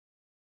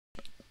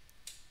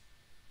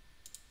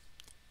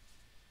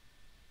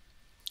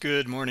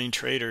Good morning,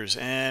 traders,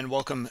 and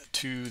welcome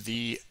to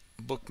the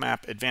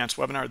Bookmap Advanced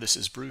webinar. This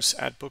is Bruce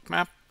at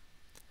Bookmap.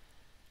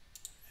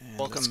 And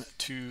welcome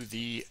to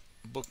the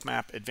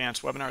Bookmap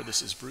Advanced webinar.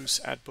 This is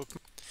Bruce at Bookmap.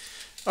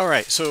 All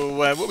right, so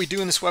what we do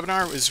in this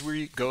webinar is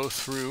we go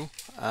through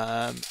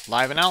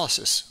live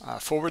analysis,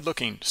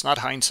 forward-looking. It's not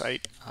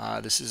hindsight.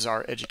 This is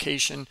our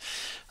education.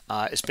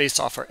 It's based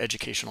off our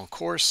educational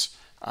course,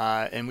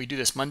 and we do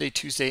this Monday,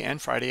 Tuesday,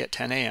 and Friday at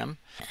 10 a.m.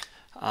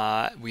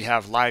 We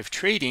have live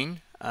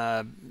trading.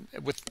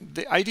 With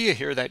the idea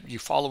here that you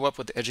follow up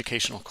with the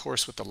educational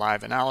course with the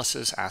live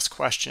analysis, ask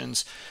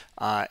questions,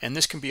 and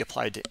this can be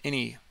applied to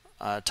any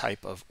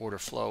type of order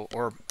flow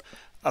or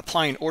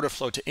applying order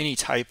flow to any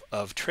type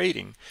of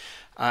trading.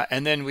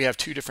 And then we have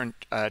two different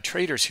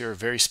traders here,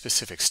 very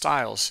specific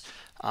styles,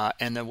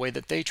 and the way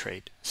that they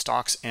trade,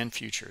 stocks and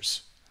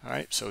futures. All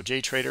right, so Jay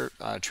Trader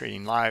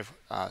trading live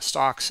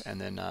stocks, and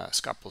then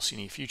Scott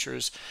Bolsini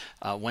futures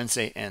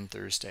Wednesday and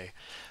Thursday.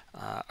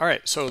 All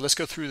right, so let's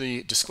go through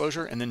the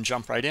disclosure and then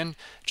jump right in.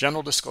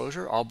 General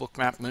disclosure: all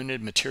Bookmap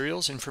limited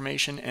materials,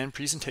 information, and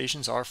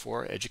presentations are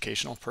for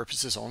educational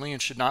purposes only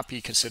and should not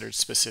be considered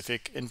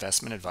specific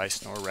investment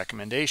advice nor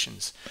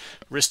recommendations.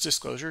 Risk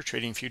disclosure: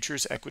 trading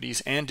futures,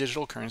 equities, and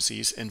digital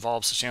currencies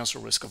involves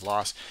substantial risk of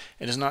loss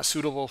and is not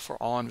suitable for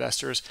all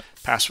investors.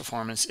 Past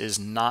performance is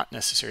not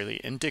necessarily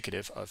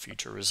indicative of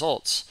future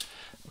results.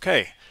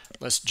 Okay,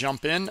 let's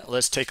jump in.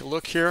 Let's take a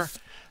look here.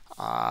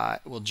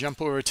 We'll jump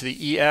over to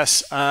the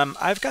ES.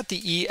 I've got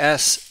the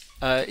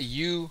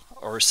ESU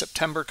or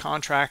September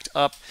contract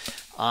up,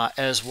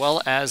 as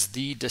well as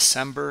the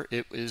December.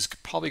 It is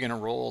probably going to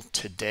roll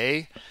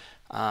today,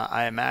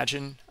 I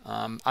imagine.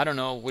 I don't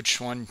know which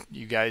one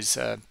you guys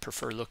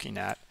prefer looking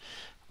at.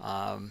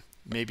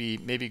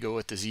 Maybe go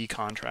with the Z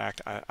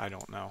contract. I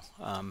don't know.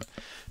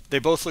 They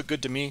both look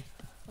good to me,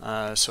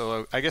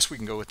 so I guess we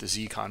can go with the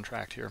Z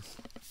contract here.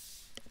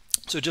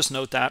 So just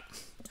note that.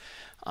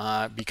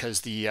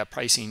 Because the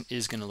pricing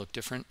is going to look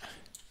different.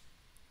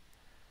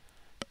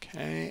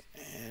 Okay,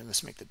 and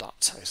let's make the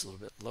dot size a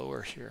little bit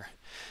lower here.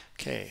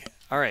 Okay,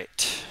 all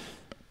right.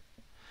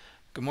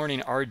 Good morning,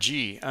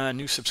 RG,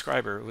 new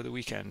subscriber over the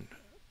weekend.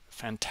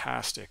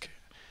 Fantastic.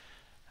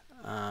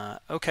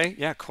 Okay,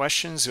 yeah,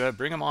 questions,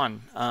 bring them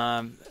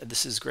on.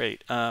 This is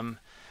great.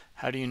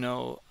 How do you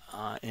know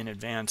in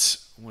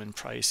advance when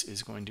price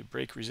is going to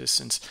break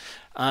resistance?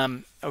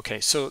 Okay,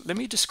 so let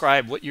me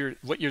describe what you're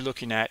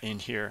looking at in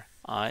here.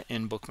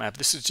 In Bookmap.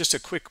 This is just a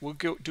quick, we'll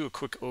do a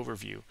quick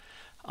overview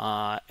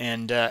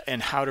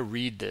and how to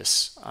read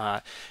this.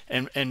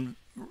 And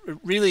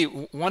really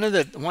one of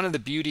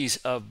the beauties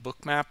of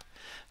Bookmap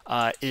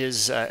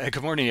is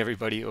good morning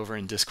everybody over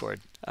in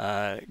Discord.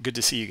 Good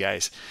to see you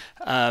guys.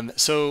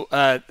 So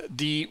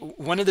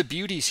one of the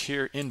beauties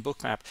here in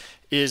Bookmap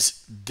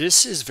is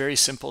this is very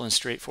simple and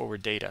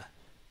straightforward data.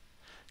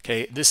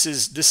 Okay, this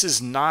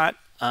is not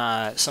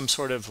some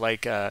sort of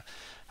like a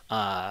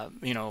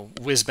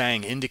whiz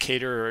bang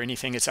indicator or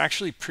anything. It's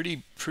actually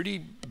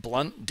pretty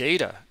blunt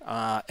data,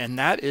 and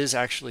that is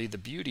actually the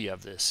beauty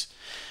of this.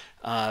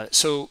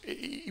 So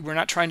we're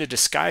not trying to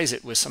disguise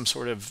it with some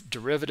sort of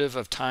derivative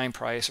of time,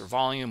 price, or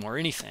volume or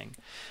anything.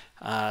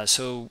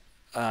 You're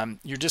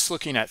just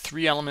looking at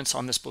three elements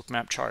on this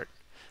Bookmap chart.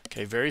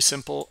 Okay, very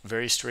simple,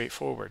 very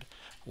straightforward.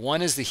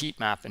 One is the heat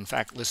map. In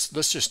fact,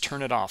 let's just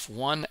turn it off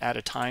one at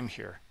a time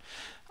here.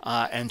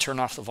 And turn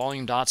off the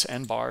volume dots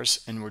and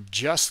bars, and we're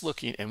just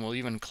looking, and we'll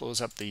even close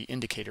up the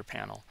indicator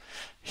panel.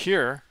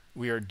 Here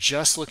we are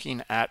just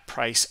looking at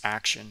price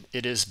action.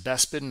 It is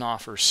best bid and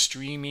offer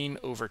streaming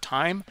over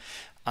time.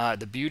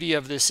 The beauty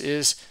of this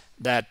is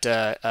that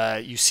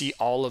you see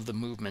all of the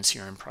movements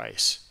here in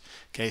price.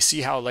 Okay,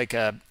 see how like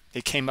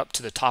it came up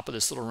to the top of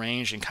this little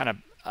range and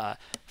kind of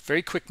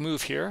very quick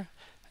move here,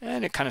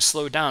 and it kind of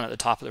slowed down at the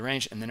top of the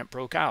range, and then it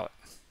broke out,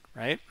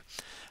 right?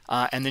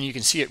 And then you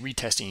can see it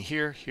retesting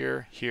here,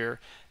 here, here,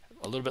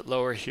 a little bit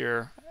lower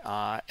here,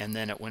 and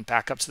then it went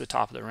back up to the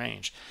top of the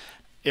range.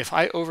 If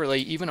I overlay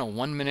even a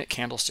 1 minute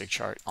candlestick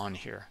chart on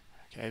here,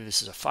 okay,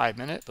 this is a 5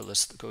 minute, but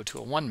let's go to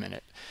a 1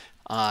 minute.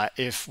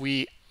 If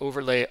we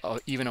overlay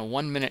even a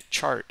 1 minute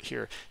chart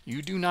here,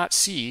 you do not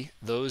see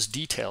those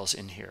details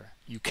in here.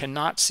 You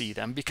cannot see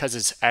them because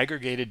it's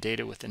aggregated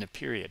data within a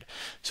period.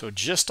 So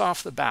just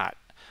off the bat,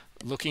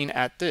 looking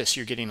at this,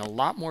 you're getting a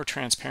lot more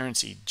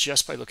transparency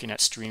just by looking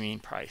at streaming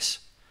price.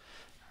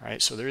 All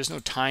right, so there is no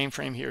time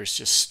frame here. It's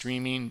just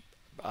streaming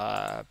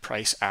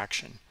price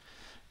action.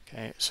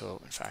 Okay, so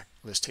in fact,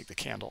 let's take the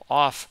candle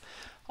off.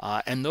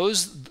 And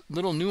those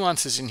little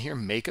nuances in here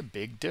make a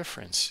big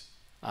difference.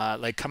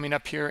 Like coming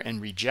up here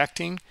and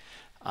rejecting,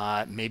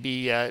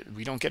 maybe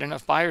we don't get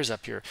enough buyers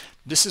up here.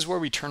 This is where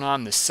we turn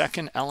on the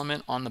second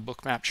element on the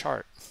Bookmap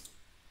chart.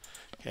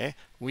 Okay,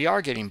 we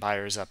are getting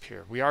buyers up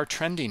here. We are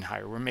trending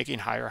higher. We're making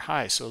higher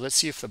highs. So let's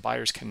see if the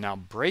buyers can now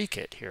break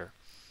it here.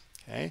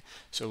 Okay,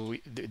 so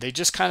they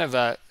just kind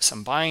of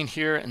some buying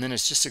here, and then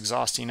it's just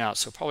exhausting out.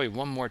 So probably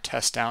one more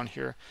test down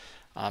here,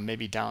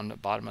 maybe down the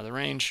bottom of the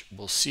range.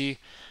 We'll see.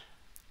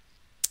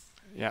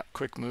 Yeah,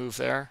 quick move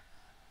there.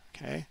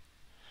 Okay,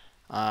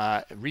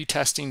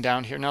 retesting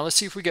down here. Now let's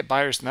see if we get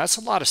buyers, and that's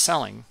a lot of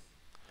selling.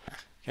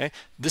 Okay,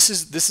 this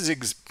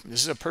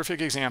is a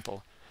perfect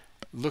example.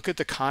 Look at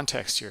the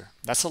context here.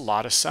 That's a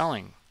lot of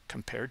selling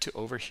compared to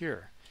over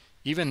here.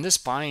 Even this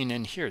buying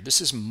in here,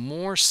 this is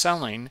more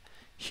selling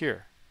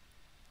here.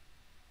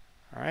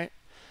 All right.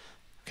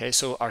 Okay,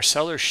 so our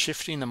sellers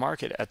shifting the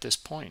market at this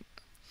point,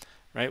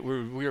 right?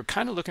 We were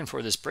kind of looking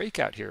for this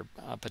breakout here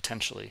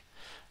potentially.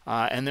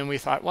 And then we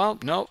thought, well,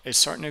 no, it's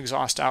starting to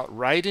exhaust out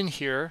right in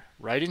here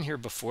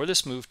before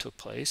this move took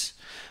place.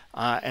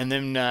 And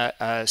then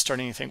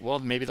starting to think, well,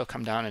 maybe they'll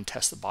come down and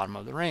test the bottom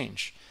of the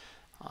range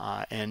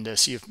and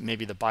see if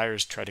maybe the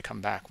buyers try to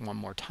come back one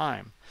more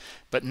time.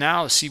 But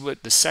now see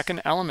what the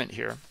second element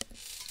here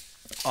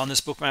on this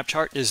Bookmap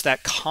chart is,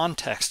 that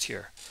context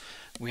here.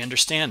 We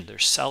understand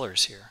there's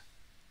sellers here.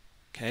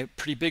 Okay,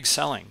 pretty big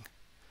selling.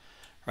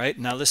 Right,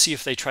 now let's see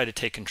if they try to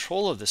take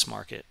control of this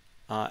market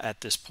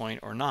at this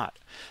point or not.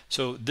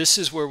 So this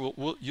is where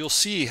you'll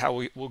see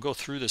how we'll go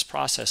through this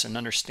process and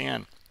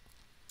understand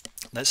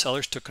that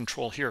sellers took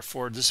control here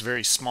for this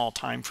very small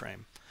time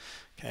frame.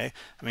 Okay,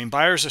 I mean,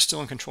 buyers are still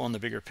in control in the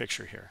bigger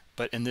picture here,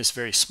 but in this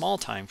very small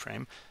time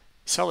frame,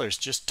 sellers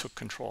just took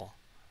control.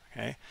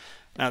 Okay,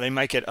 now they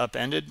might get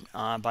upended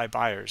by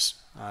buyers,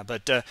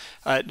 but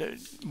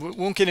we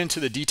won't get into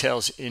the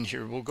details in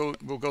here. We'll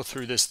go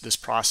through this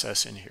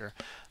process in here,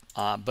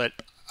 but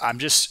I'm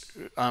just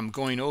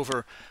going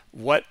over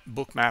what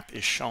Bookmap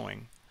is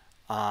showing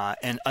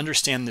and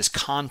understand this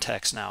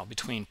context now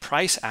between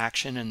price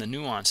action and the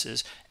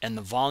nuances and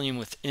the volume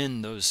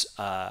within those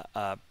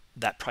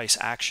that price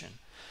action.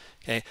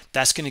 Okay,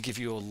 that's going to give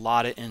you a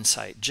lot of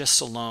insight just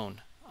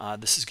alone.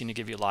 This is going to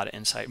give you a lot of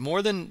insight,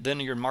 more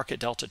than your market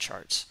delta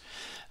charts,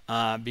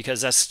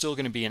 because that's still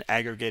going to be an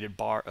aggregated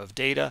bar of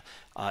data.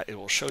 It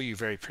will show you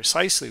very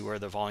precisely where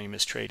the volume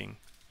is trading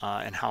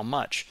and how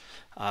much.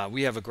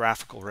 We have a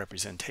graphical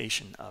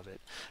representation of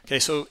it. Okay,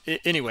 so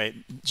anyway,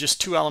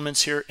 just two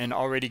elements here and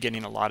already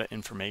getting a lot of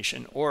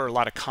information or a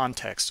lot of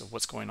context of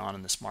what's going on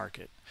in this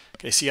market.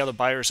 Okay, see how the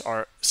buyers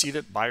are, see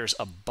the buyers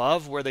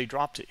above where they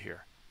dropped it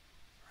here.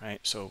 Right,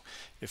 so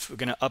if we're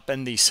going to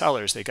upend these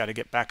sellers, they got to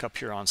get back up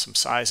here on some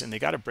size and they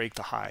got to break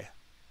the high.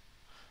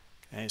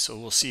 Okay, so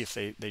we'll see if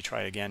they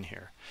try again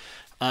here.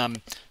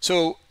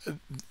 So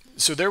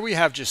there we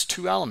have just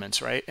two elements,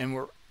 right? And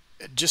we're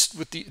just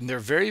with they're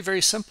very,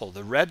 very simple.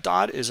 The red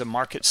dot is a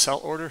market sell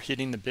order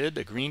hitting the bid.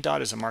 The green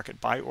dot is a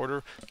market buy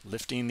order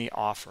lifting the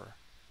offer.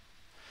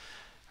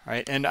 All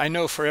right, and I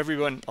know for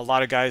everyone, a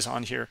lot of guys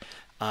on here,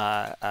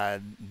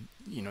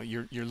 you know,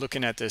 you're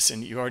looking at this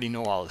and you already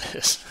know all of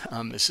this.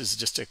 This is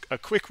just a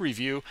quick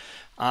review,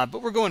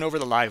 but we're going over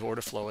the live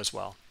order flow as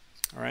well.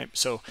 All right,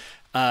 so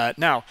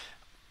now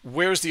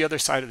where's the other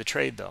side of the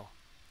trade though?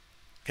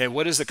 Okay,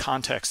 what is the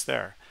context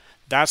there?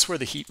 That's where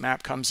the heat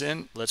map comes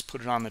in. Let's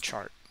put it on the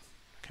chart.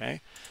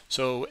 Okay,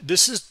 so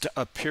this is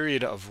a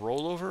period of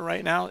rollover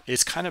right now.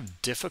 It's kind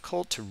of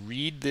difficult to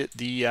read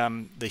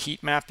the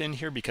heat map in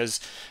here because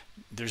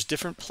there's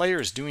different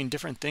players doing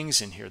different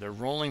things in here. They're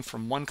rolling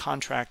from one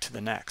contract to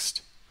the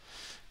next.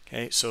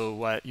 Okay,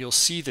 so you'll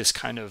see this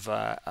kind of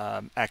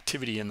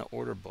activity in the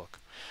order book.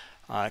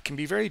 It can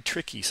be very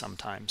tricky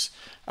sometimes.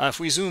 If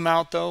we zoom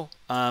out though,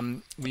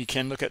 we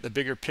can look at the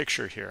bigger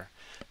picture here.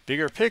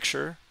 Bigger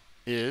picture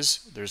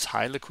is there's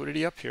high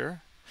liquidity up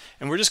here,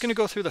 and we're just going to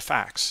go through the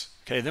facts.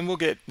 Okay, then we'll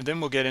get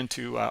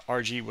into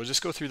RG. We'll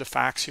just go through the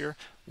facts here,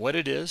 what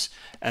it is,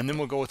 and then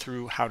we'll go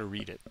through how to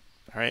read it.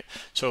 All right,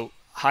 so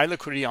high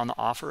liquidity on the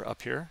offer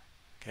up here.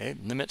 Okay,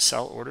 limit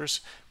sell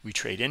orders. We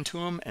trade into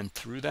them and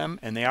through them,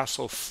 and they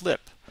also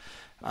flip.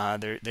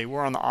 They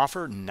were on the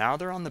offer, now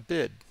they're on the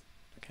bid.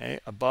 Okay,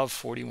 above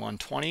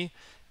 41.20,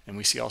 and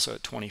we see also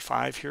at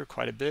 25 here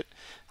quite a bit.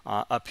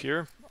 Up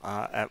here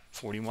at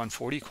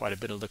 41.40, quite a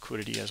bit of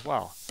liquidity as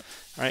well.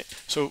 All right,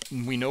 so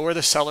we know where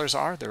the sellers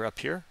are, they're up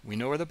here. We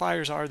know where the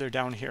buyers are, they're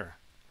down here.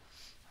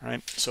 All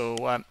right,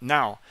 so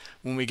now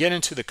when we get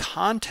into the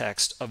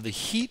context of the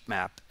heat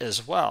map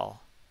as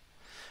well,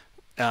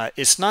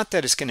 it's not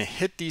that it's going to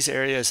hit these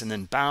areas and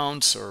then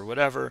bounce or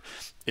whatever.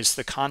 It's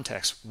the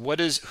context.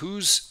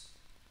 Who's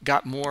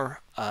got more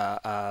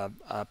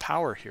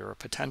power here or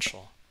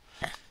potential?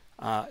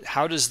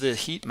 How does the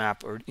heat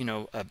map, or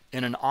in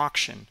an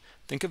auction,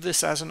 think of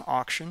this as an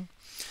auction,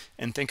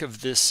 and think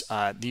of this.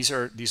 These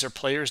are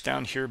players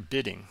down here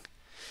bidding,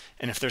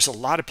 and if there's a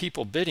lot of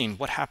people bidding,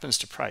 what happens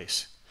to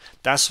price?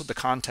 That's what the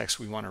context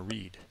we want to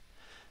read.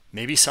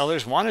 Maybe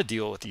sellers want to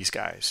deal with these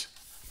guys,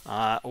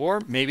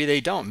 or maybe they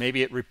don't.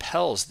 Maybe it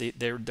repels.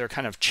 They're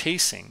kind of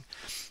chasing,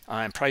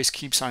 and price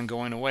keeps on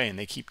going away, and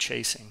they keep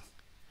chasing.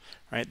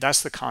 Right?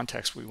 That's the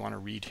context we want to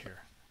read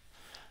here.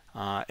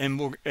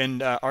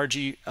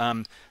 RG,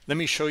 let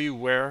me show you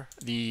where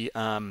the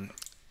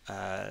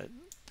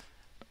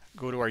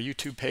go to our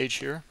YouTube page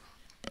here,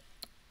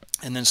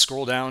 and then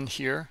scroll down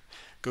here,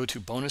 go to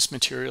bonus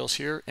materials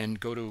here, and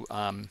go to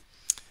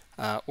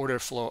order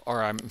flow,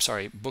 or I'm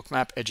sorry,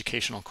 Bookmap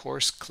educational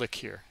course. Click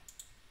here.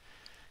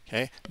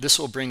 Okay, this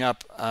will bring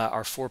up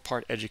our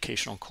 4-part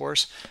educational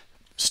course.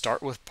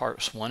 Start with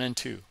parts 1 and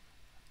 2.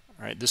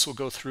 All right, this will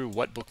go through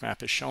what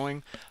Bookmap is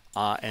showing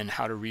and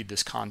how to read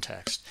this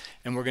context.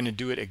 And we're going to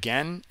do it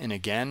again and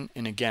again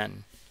and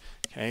again.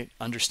 Okay,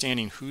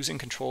 understanding who's in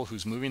control,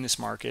 who's moving this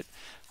market,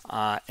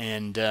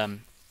 and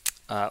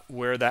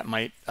where that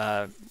might,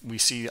 we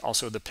see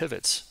also the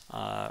pivots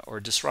or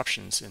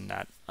disruptions in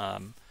that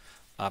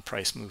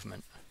price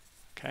movement.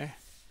 Okay.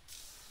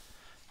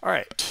 All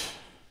right.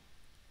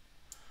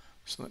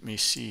 So let me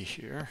see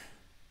here.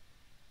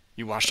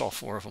 You watched all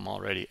 4 of them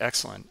already.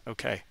 Excellent.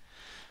 Okay.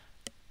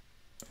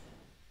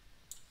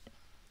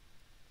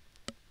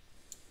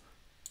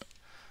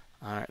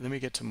 All right, let me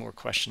get to more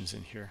questions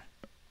in here.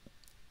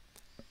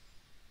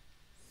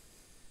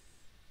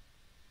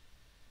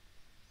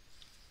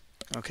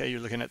 Okay, you're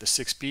looking at the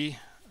 6B.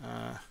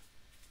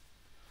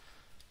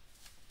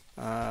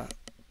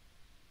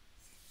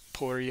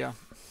 Poria.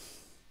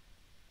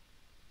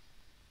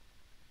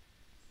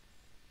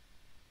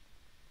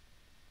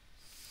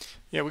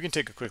 Yeah, we can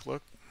take a quick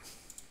look.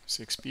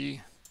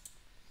 6B.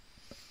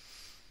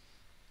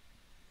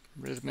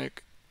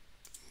 Rhythmic.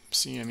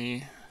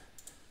 CME.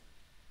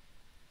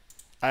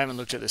 I haven't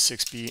looked at the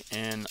 6B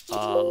in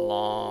a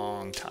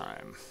long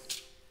time.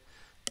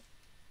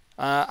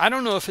 I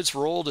don't know if it's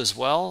rolled as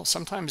well.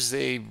 Sometimes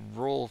they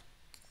roll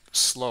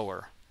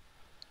slower.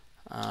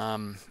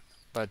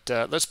 But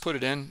let's put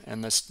it in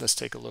and let's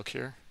take a look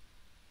here.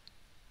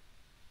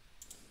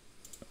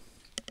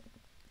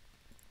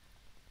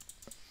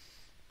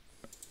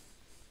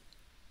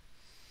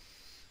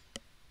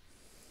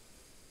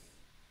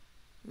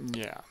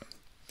 Yeah.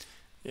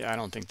 Yeah, I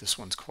don't think this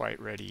one's quite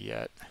ready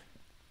yet.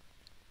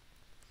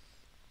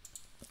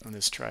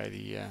 Let's try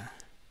the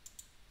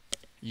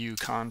U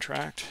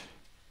contract.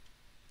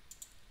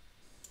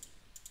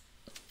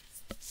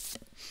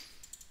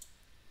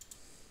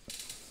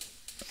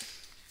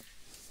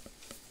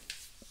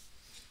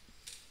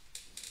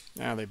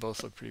 Yeah, they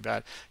both look pretty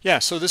bad. Yeah,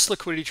 so this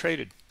liquidity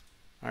traded.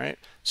 All right,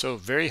 so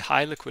very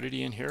high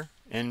liquidity in here.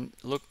 And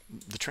look,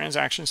 the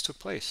transactions took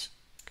place.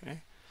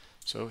 Okay,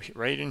 so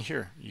right in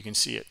here, you can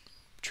see it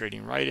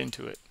trading right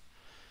into it.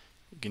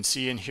 You can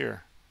see in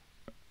here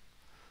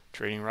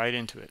trading right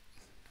into it.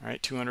 All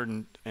right,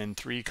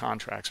 203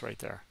 contracts right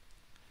there.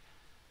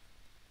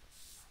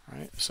 All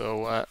right,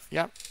 so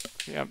yeah,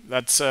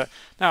 that's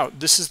now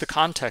this is the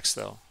context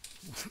though.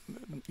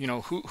 You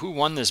know, who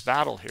won this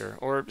battle here?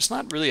 Or it's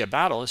not really a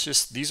battle, it's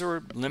just these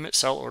are limit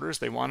sell orders.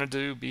 They wanted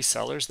to be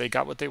sellers, they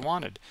got what they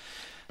wanted.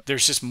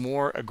 There's just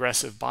more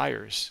aggressive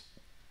buyers.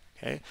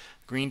 Okay,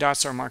 green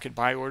dots are market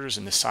buy orders,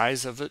 and the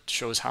size of it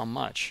shows how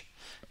much.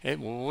 Okay,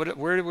 well,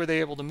 where were they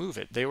able to move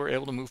it? They were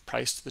able to move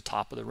price to the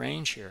top of the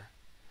range here.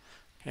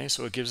 Okay,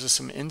 so it gives us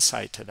some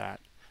insight to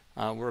that.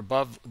 We're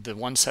above the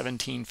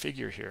 117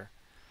 figure here.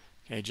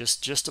 Okay,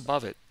 just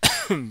above it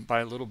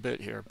by a little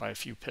bit here, by a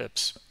few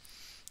pips.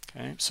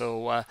 Okay,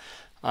 so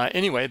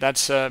anyway,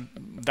 that's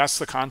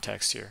the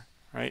context here,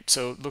 right?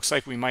 So it looks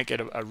like we might get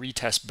a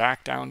retest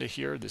back down to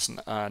here, this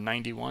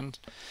 91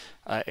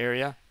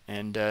 area,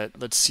 and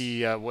let's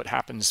see what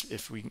happens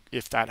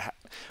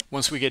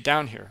once we get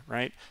down here,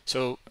 right?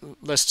 So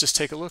let's just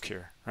take a look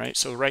here, right?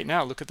 So right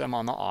now, look at them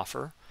on the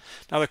offer.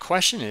 Now the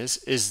question is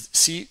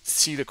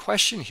see the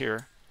question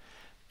here,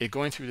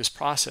 going through this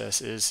process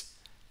is,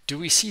 do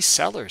we see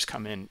sellers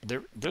come in?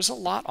 There's a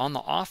lot on the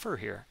offer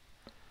here.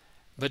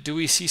 But do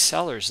we see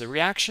sellers? The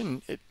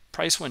reaction,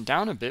 price went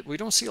down a bit. We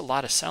don't see a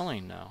lot of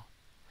selling now.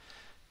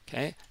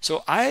 Okay,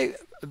 so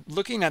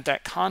looking at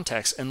that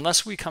context,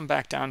 unless we come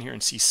back down here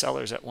and see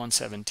sellers at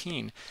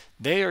 117,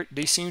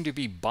 they seem to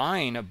be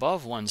buying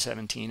above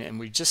 117, and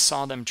we just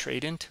saw them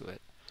trade into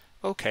it.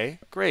 Okay,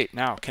 great.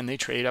 Now, can they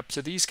trade up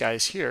to these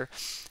guys here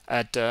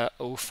at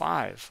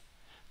 05?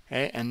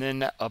 Okay, and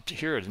then up to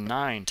here at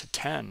 9 to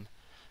 10.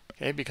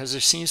 Okay, because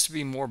there seems to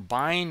be more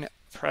buying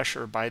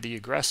pressure by the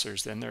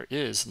aggressors than there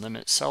is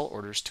limit sell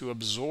orders to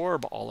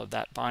absorb all of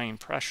that buying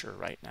pressure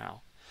right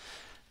now.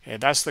 Okay,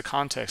 that's the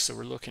context that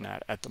we're looking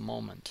at the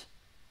moment,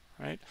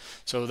 right?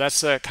 So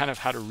that's kind of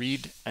how to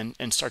read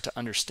and start to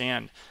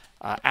understand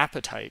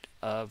appetite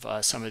of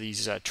some of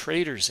these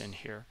traders in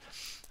here.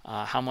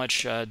 How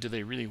much do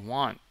they really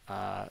want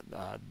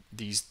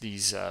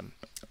these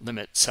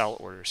limit sell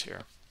orders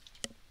here?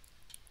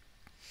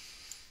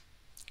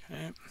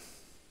 Okay.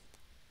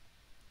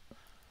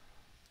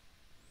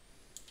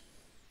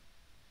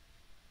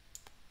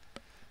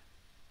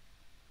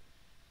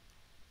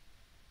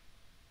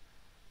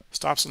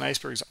 Stops and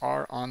icebergs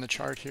are on the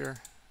chart here.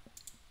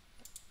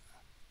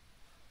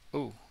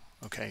 Oh,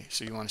 okay.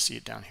 So you want to see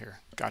it down here.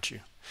 Got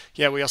you.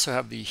 Yeah, we also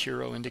have the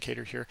hero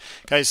indicator here.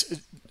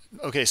 Guys,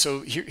 okay,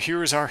 so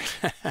here is our...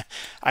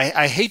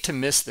 I hate to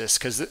miss this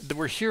because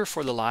we're here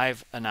for the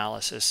live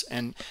analysis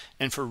and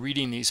for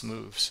reading these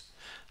moves.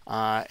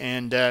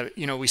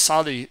 You know, we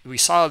saw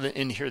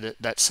in here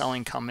that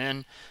selling come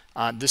in.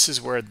 This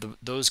is where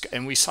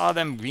and we saw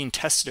them being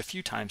tested a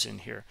few times in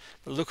here.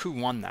 But look who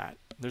won that.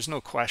 There's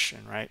no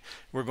question, right?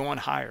 We're going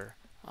higher.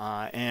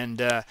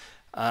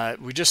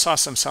 We just saw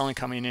some selling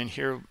coming in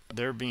here.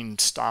 They're being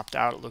stopped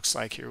out, it looks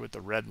like, here with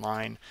the red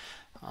line.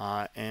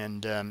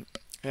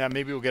 Yeah,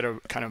 maybe we'll get a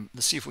kind of,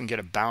 let's see if we can get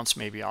a bounce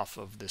maybe off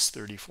of this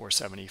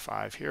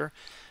 34.75 here.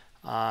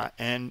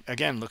 And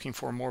again, looking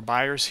for more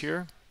buyers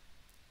here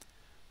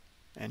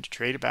and to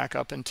trade it back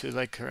up into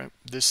like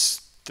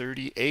this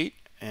 38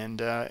 and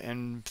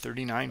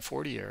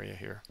 39.40 area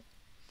here.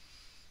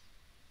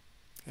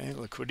 Okay,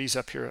 liquidity's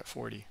up here at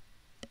 40.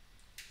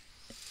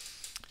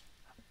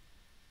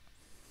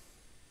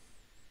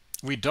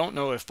 We don't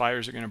know if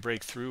buyers are going to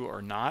break through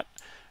or not,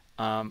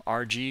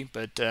 RG,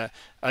 but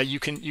you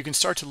can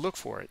start to look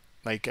for it,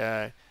 like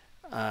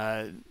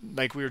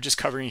we were just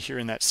covering here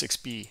in that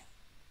 6B,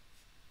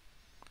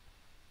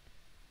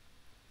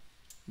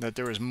 that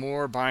there was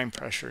more buying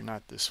pressure,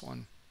 not this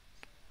one,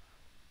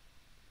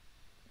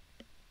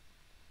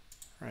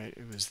 right?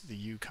 It was the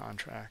U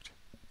contract.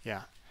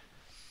 Yeah,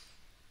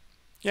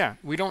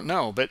 we don't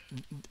know, but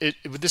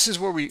this is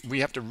where we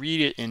have to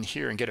read it in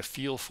here and get a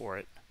feel for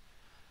it,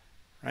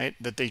 right?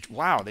 That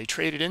they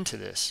traded into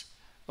this.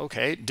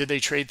 Okay, did they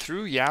trade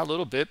through? Yeah, a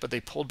little bit, but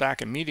they pulled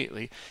back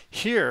immediately.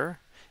 Here,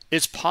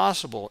 it's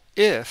possible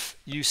if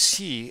you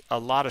see a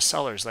lot of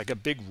sellers, like a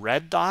big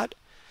red dot,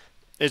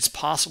 it's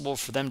possible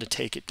for them to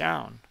take it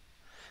down.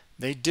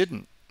 They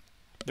didn't.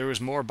 There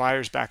was more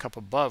buyers back up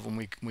above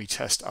when we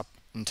test up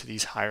into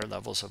these higher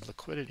levels of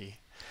liquidity.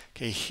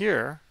 Okay,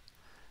 here,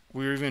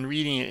 we're even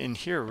reading it in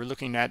here. We're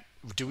looking at,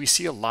 do we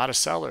see a lot of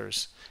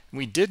sellers? And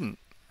we didn't,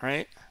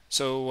 right?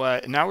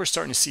 So now we're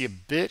starting to see a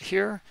bit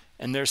here,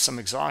 and there's some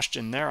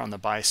exhaustion there on the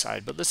buy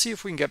side. But let's see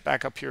if we can get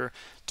back up here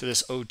to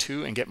this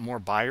 02 and get more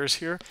buyers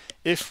here.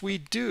 If we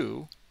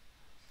do,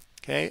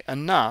 okay,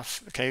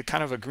 enough, okay,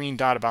 kind of a green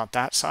dot about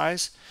that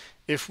size.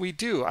 If we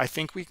do, I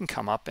think we can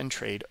come up and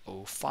trade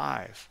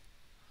 05.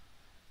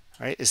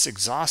 Right? It's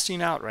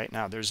exhausting out right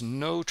now. There's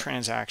no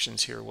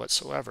transactions here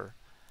whatsoever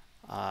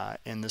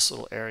in this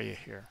little area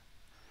here.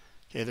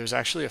 Okay, there's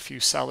actually a few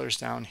sellers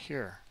down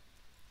here.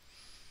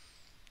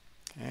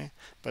 Okay,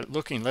 but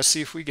looking, let's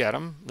see if we get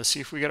them. Let's see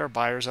if we get our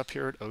buyers up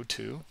here at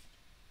 02.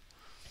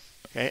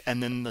 Okay,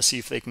 and then let's see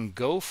if they can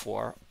go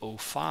for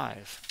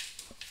 05.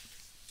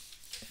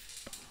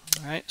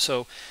 All right,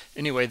 so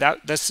anyway,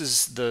 this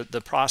is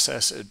the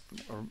process,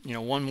 or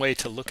one way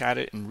to look at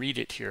it and read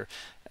it here,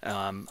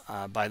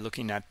 by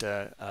looking at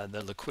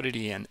the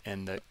liquidity and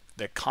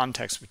the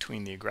context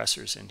between the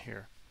aggressors in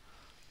here.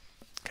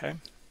 Okay.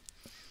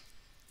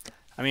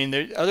 I mean,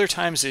 there other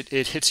times it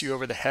hits you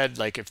over the head,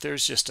 like if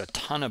there's just a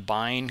ton of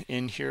buying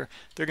in here,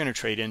 they're going to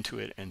trade into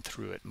it and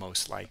through it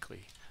most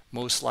likely.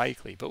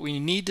 But we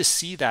need to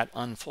see that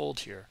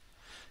unfold here.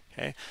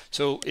 Okay,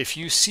 so if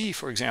you see,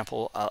 for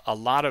example, a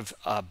lot of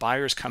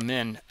buyers come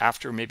in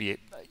after maybe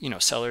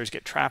sellers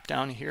get trapped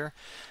down here,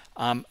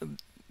 and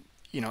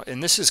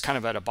this is kind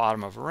of at a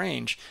bottom of a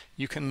range,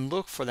 you can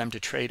look for them to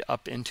trade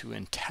up into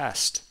and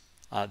test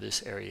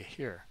this area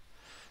here.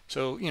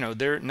 So,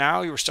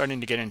 now you're starting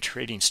to get in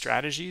trading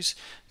strategies,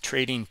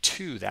 trading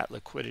to that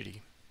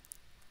liquidity.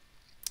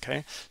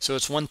 Okay, so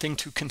it's one thing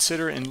to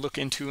consider and look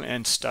into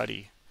and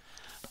study.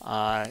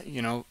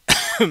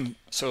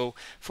 So,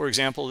 for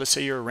example, let's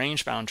say you're a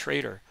range-bound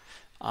trader.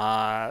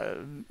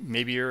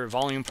 Maybe you're a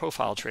volume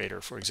profile trader,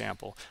 for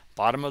example.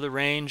 Bottom of the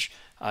range,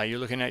 you're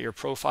looking at your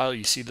profile,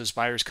 you see those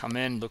buyers come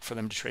in, look for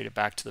them to trade it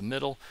back to the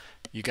middle.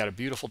 You got a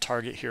beautiful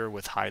target here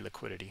with high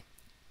liquidity.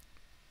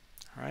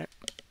 All right.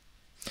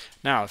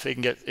 Now, if they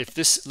can get,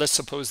 let's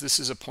suppose this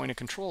is a point of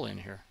control in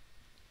here.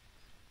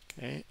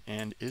 Okay,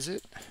 and is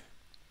it?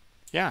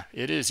 Yeah,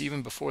 it is,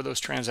 even before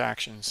those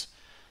transactions,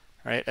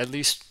 right? At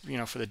least,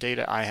 for the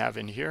data I have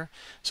in here.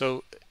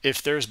 So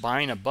if there's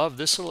buying above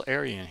this little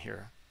area in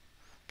here,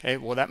 okay,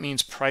 well, that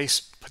means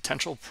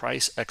potential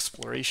price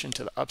exploration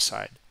to the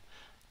upside,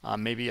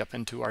 maybe up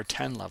into our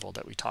 10 level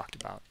that we talked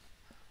about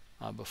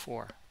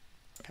before.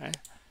 Okay.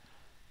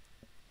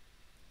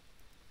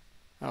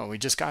 Oh, we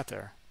just got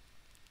there.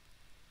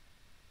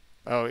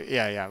 Oh,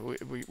 yeah,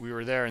 we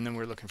were there, and then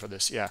we're looking for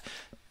this. Yeah,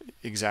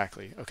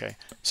 exactly. Okay,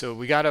 so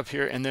we got up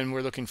here, and then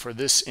we're looking for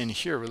this in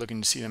here. We're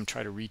looking to see them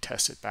try to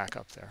retest it back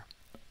up there.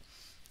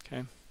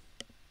 Okay.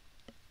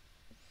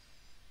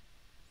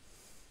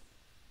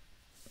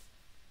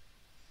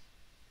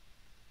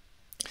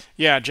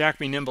 Yeah, Jack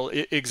be nimble.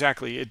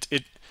 Exactly.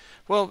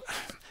 Well,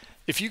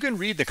 if you can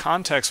read the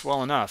context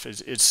well enough,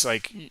 it's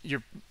like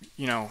you're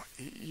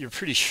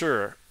pretty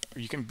sure.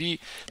 You can be.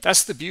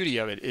 That's the beauty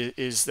of it,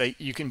 is that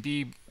you can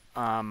be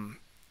a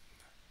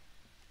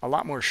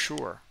lot more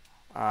sure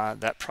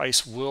that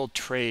price will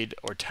trade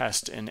or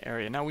test an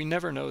area. Now, we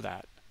never know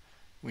that.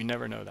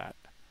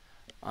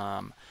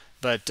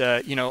 But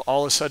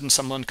all of a sudden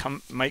someone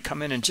might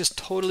come in and just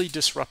totally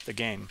disrupt the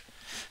game.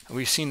 And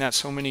we've seen that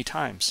so many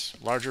times.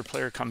 Larger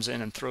player comes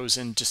in and throws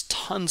in just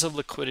tons of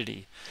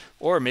liquidity,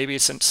 or maybe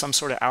it's some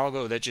sort of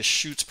algo that just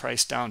shoots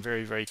price down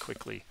very, very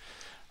quickly.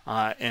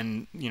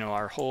 And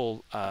our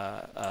whole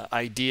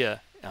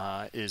idea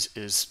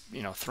is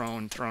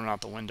thrown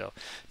out the window.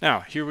 Now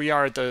here we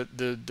are at the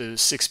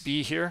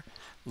 6B here.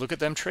 Look at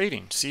them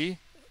trading. See,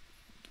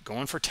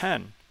 going for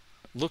 10,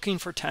 looking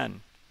for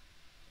 10.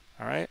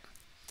 All right,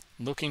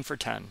 looking for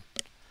 10.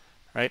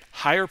 right?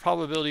 Higher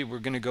probability we're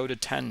going to go to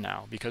 10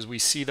 now because we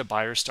see the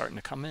buyers starting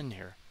to come in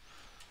here.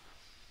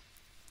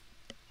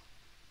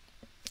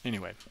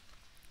 Anyway,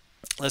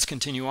 let's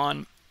continue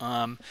on.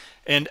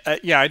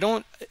 Yeah, I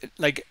don't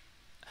like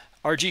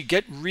RG.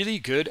 Get really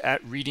good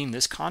at reading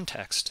this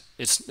context.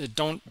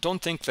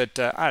 Don't think that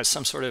it's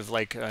some sort of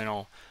like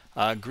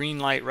green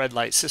light, red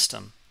light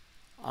system.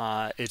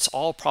 It's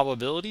all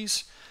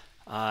probabilities,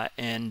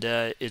 and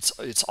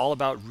it's all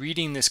about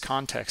reading this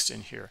context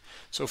in here.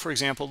 So, for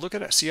example, look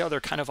at it. See how they're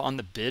kind of on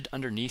the bid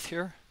underneath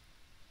here?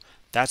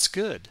 That's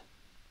good.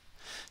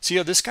 See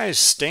how this guy is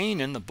staying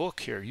in the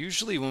book here.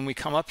 Usually when we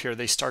come up here,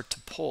 they start to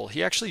pull.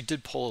 He actually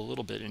did pull a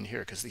little bit in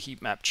here because the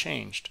heat map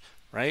changed,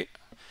 right?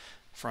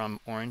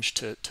 From orange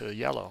to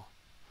yellow.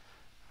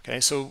 Okay,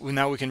 so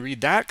now we can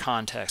read that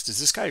context. Does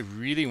this guy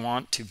really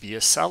want to be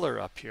a seller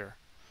up here?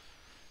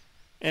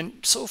 And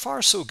so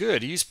far, so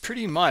good. He's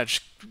pretty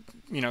much,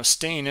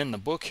 staying in the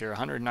book here,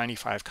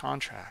 195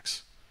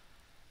 contracts.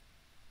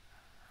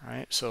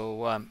 Right,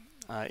 so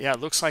yeah, it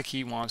looks like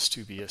he wants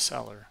to be a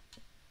seller.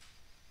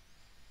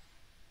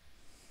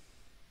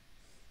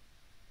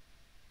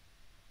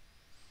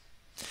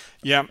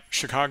 Yeah,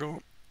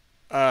 Chicago.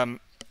 I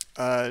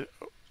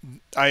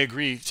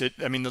agree.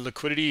 I mean, the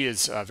liquidity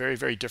is very,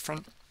 very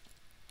different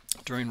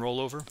during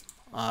rollover,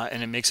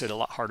 and it makes it a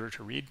lot harder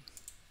to read.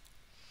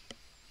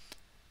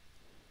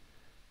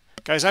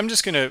 Guys, I'm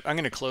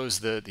gonna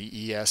close the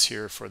ES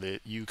here for the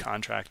U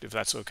contract, if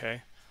that's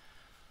okay.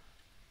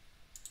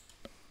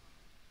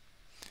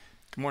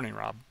 Good morning,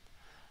 Rob.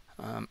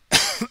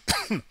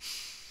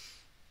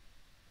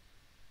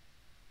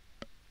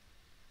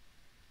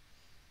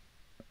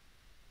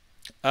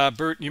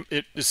 Bert,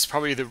 it's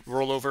probably the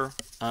rollover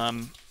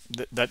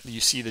that you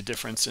see the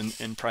difference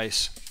in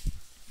price.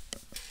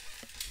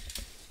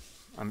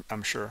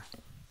 I'm sure.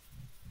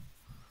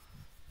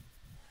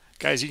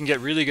 Guys, you can get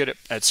really good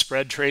at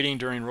spread trading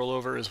during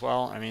rollover as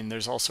well. I mean,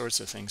 there's all sorts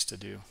of things to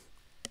do.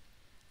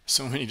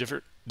 So many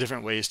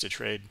different ways to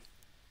trade.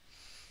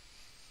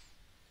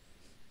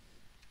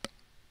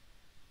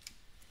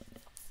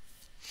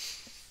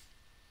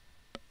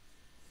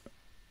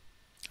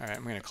 All right,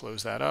 I'm going to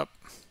close that up.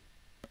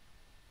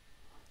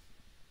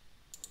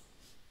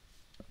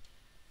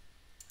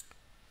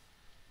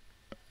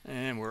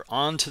 And we're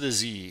on to the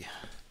Z.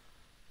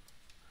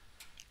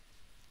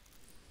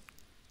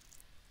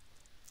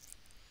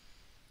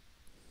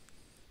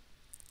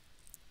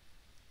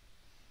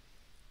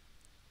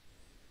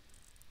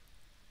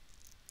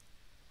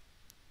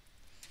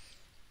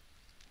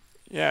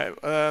 Yeah,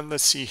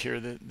 let's see here.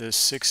 The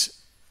 6B,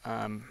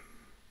 I'm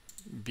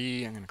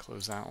going to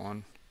close that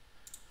one.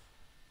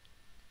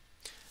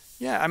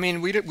 Yeah, I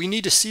mean, we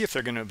need to see if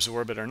they're going to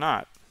absorb it or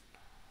not.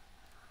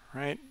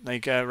 Right,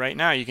 like right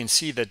now you can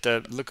see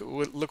that look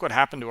what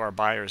happened to our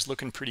buyers.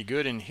 Looking pretty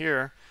good in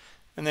here,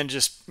 and then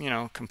just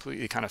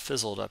completely kind of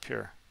fizzled up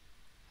here,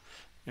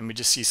 and we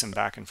just see some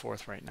back and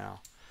forth right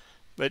now.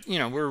 But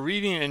we're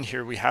reading in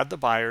here. We had the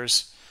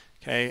buyers,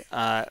 okay.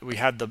 We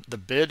had the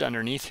bid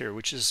underneath here,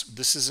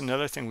 this is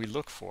another thing we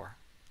look for,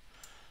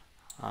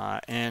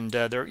 and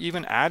they're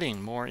even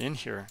adding more in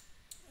here.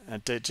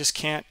 They just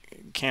can't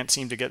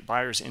seem to get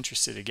buyers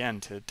interested again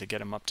to get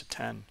them up to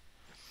 10.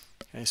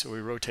 Okay, so we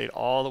rotate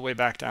all the way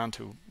back down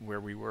to where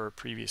we were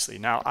previously.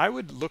 Now I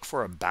would look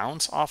for a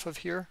bounce off of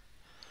here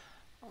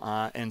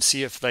and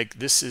see if like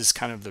this is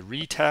kind of the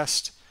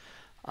retest.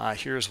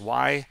 Here's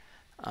why.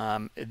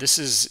 This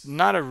is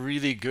not a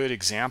really good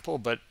example,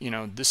 but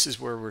this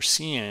is where we're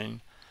seeing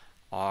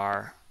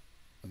our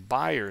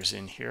buyers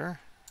in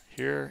here,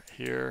 here,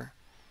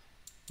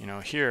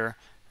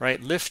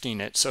 right,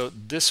 lifting it. So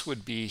this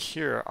would be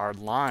here, our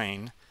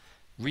line,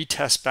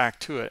 retest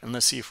back to it, and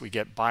let's see if we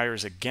get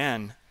buyers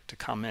again to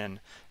come in.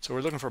 So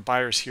we're looking for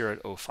buyers here at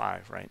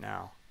 05 right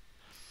now.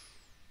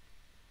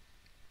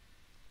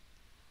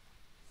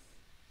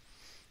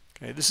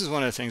 Okay, this is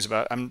one of the things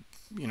about I'm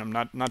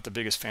not the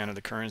biggest fan of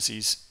the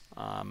currencies,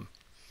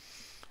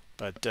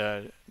 but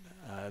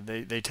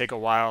they take a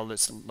while.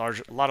 It's a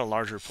lot of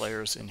larger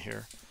players in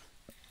here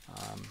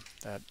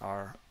that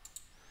are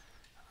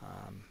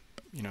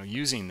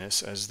using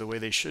this as the way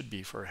they should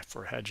be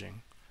for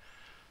hedging.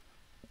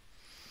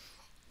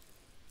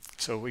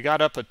 So we got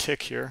up a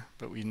tick here,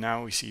 but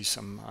now we see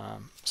some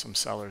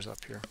sellers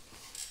up here.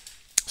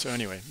 So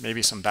anyway,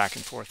 maybe some back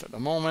and forth at the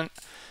moment.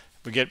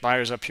 We get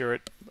buyers up here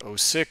at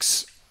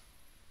 06,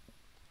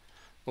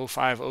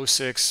 05,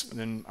 06,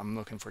 then I'm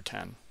looking for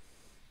 10.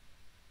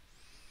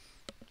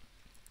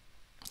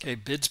 Okay,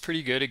 bid's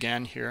pretty good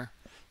again here.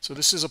 So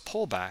this is a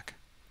pullback.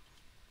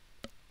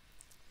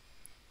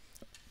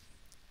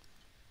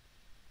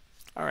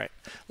 All right,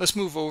 let's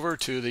move over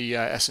to the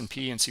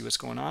S&P and see what's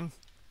going on.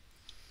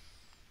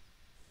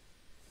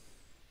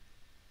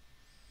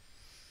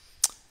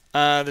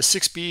 The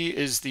 6B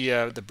is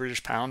the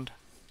British pound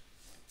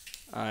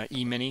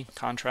E-mini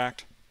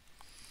contract.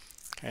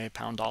 Okay,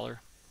 pound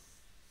dollar.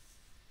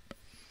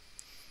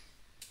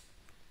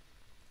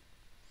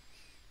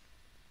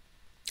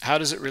 How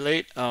does it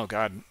relate? Oh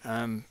God.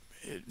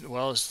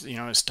 Well, it's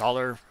it's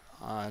dollar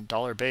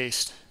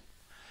based.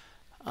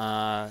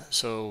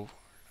 So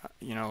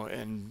you know,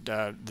 and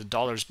the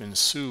dollar's been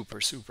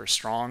super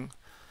strong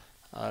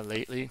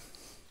lately.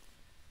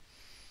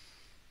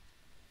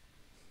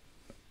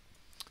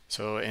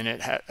 So, and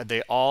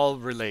they all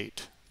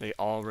relate. They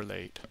all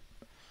relate.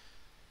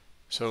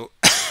 So,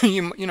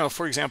 you know,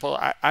 for example,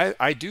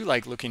 I do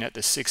like looking at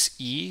the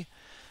 6E,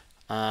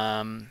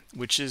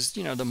 which is,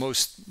 you know, the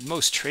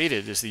most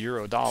traded is the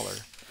euro dollar.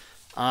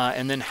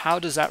 And then how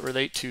does that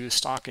relate to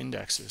stock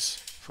indexes,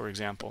 for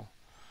example?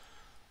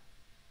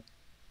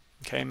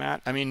 Okay,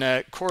 Matt. I mean,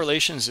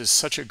 correlations is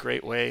such a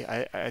great way.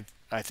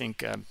 I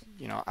think,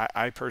 you know,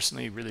 I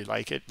personally really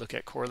like it. Look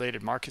at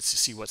correlated markets to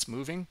see what's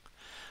moving.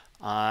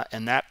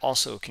 And that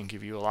also can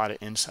give you a lot of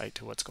insight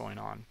to what's going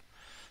on.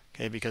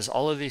 Okay, because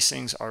all of these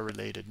things are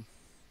related.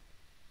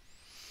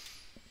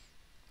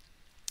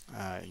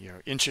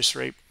 Your interest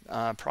rate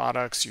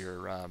products,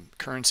 your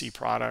currency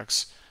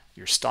products,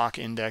 your stock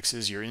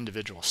indexes, your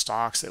individual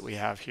stocks that we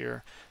have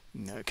here,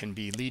 you know, can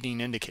be leading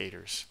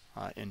indicators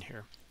in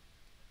here.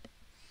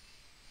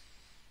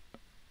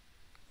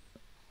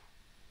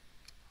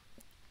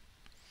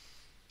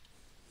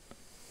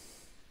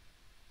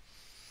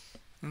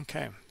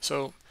 Okay,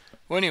 so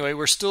well, anyway,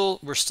 we're still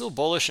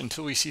bullish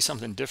until we see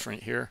something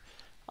different here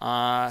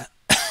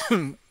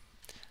in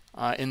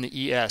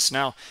the ES.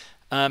 Now,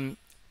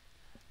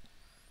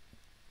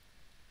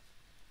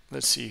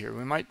 let's see here.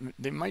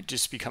 They might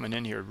just be coming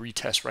in here,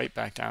 retest right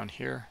back down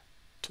here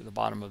to the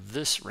bottom of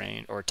this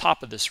range or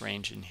top of this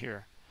range in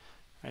here.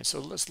 All right,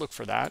 so let's look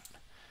for that.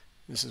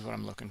 This is what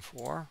I'm looking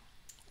for.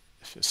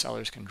 If the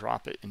sellers can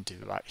drop it into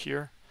about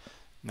here,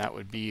 and that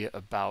would be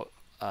about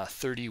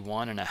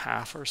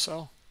 31.5 or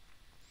so.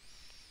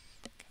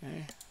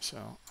 Okay, so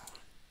all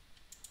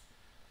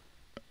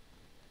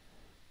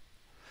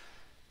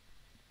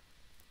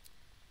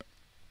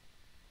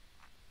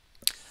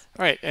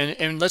right,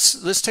 and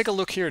let's take a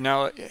look here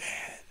now.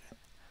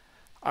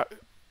 I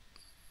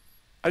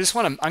just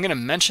want to, I'm going to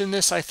mention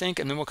this, I think,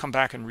 and then we'll come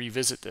back and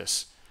revisit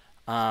this.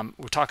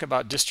 We're talking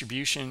about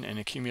distribution and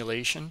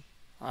accumulation.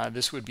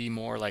 This would be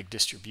more like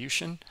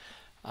distribution.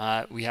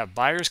 We have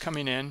buyers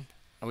coming in,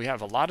 and we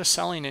have a lot of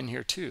selling in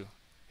here too.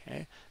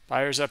 Okay,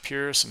 buyers up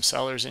here, some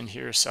sellers in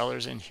here,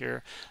 sellers in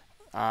here.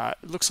 It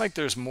looks like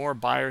there's more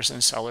buyers than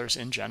sellers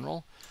in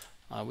general.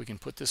 We can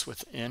put this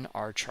within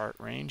our chart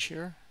range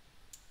here.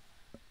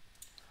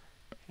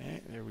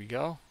 Okay, there we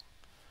go.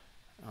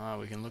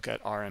 We can look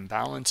at our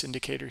imbalance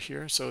indicator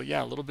here. So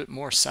yeah, a little bit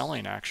more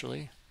selling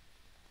actually.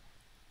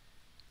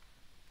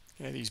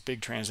 Okay, these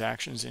big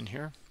transactions in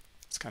here.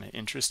 It's kind of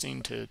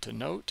interesting to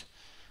note.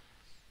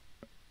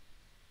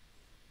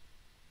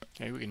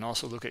 Okay, we can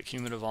also look at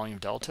cumulative volume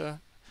delta.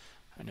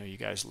 I know you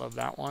guys love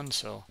that one.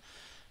 So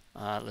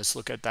let's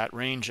look at that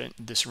range and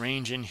this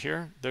range in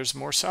here. There's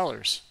more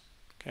sellers.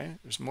 Okay,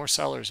 there's more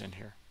sellers in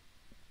here.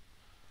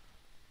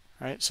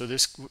 All right, so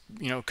this,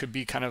 you know, could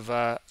be kind of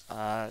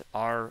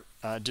our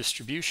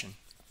distribution.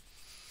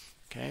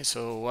 Okay,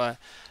 so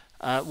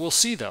we'll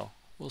see though.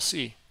 We'll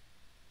see.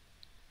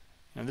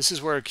 And this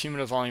is where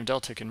cumulative volume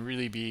delta can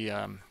really be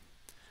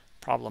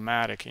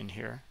problematic in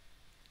here.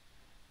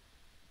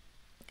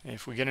 Okay,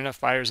 if we get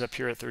enough buyers up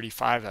here at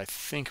 35, I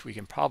think we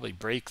can probably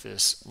break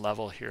this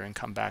level here and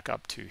come back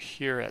up to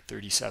here at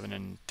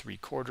 37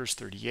 3/4,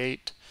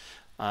 38,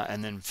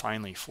 and then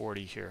finally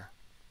 40 here.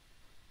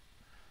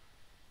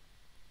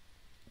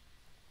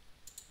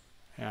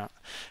 Yeah.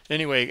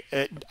 Anyway,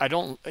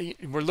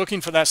 we're looking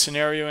for that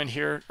scenario in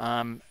here.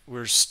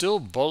 We're still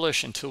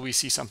bullish until we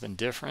see something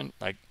different,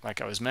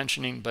 like I was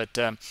mentioning. But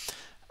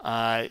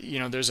you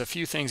know, there's a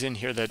few things in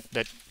here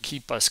that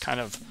keep us kind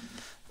of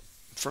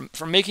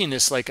from making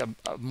this like a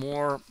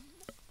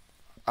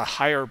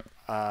higher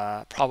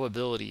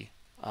probability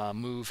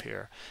move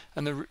here.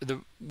 And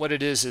what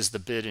it is the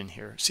bid in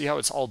here. See how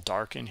it's all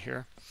dark in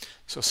here?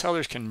 So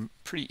sellers can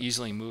pretty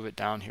easily move it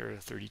down here to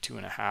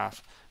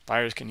 32.5.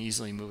 Buyers can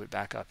easily move it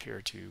back up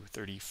here to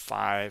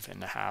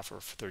 35.5 or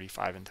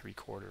 35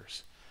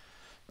 3/4.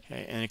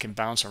 Okay, and it can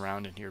bounce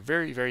around in here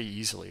very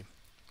easily.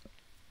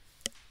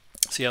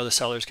 See how the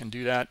sellers can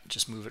do that?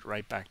 Just move it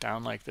right back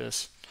down like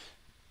this.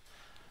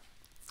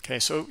 Okay,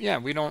 so yeah,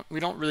 we don't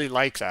really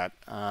like that.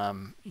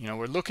 You know,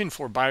 we're looking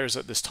for buyers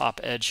at this top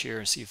edge here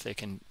and see if they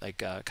can like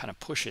kind of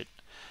push it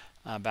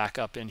back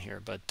up in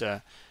here.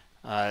 But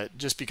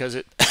just because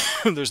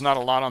there's not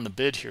a lot on the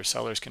bid here,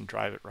 sellers can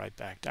drive it right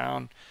back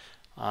down.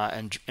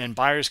 And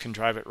buyers can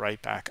drive it right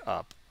back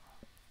up.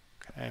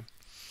 Okay.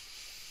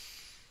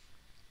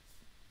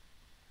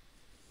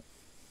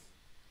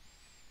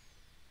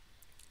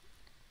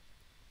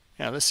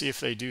 Yeah, let's see if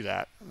they do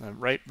that.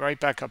 Right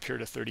back up here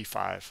to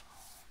 35.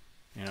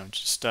 You know,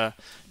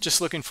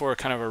 just looking for a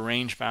kind of a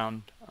range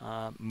bound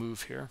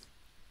move here.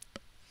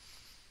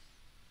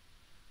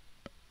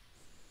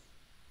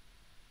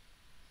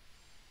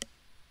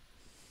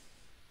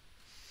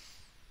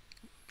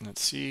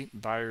 Let's see,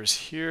 buyers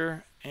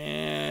here,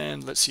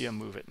 and let's see them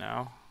move it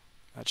now.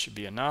 That should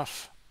be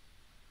enough.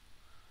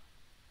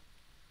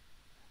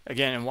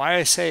 Again, and why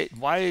I say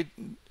why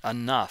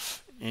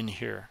enough in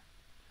here.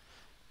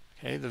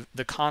 Okay,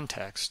 the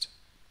context.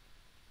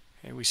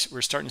 Okay,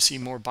 we're starting to see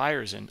more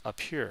buyers in up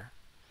here,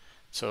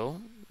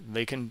 so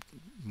they can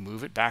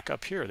move it back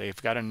up here.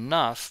 They've got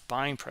enough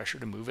buying pressure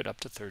to move it up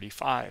to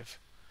 35.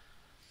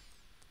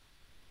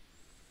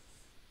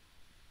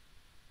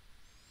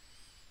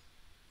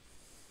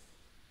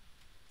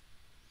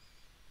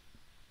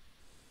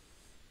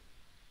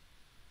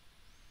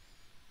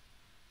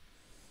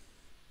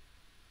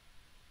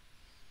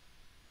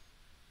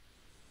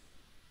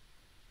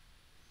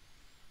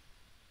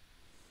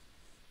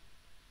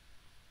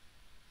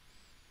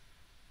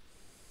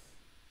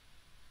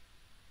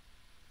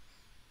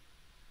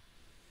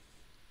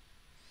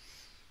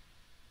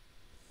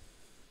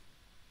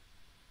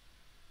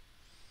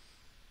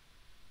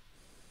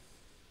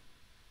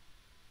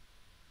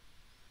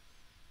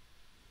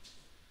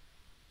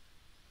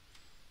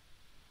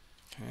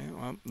 Okay,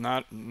 well,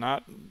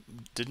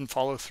 didn't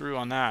follow through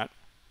on that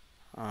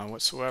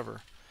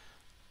whatsoever.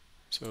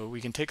 So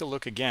we can take a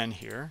look again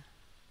here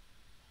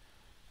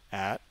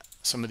at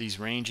some of these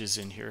ranges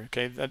in here.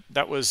 Okay,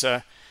 that was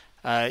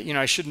you know,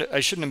 I shouldn't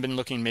have been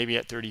looking maybe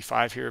at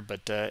 35 here,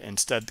 but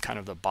instead kind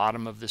of the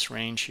bottom of this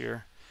range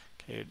here.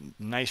 Okay,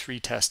 nice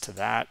retest to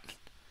that,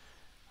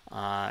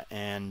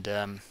 and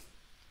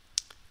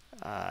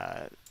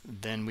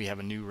then we have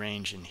a new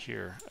range in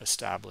here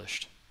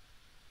established.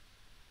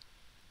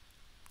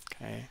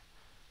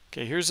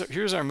 Okay,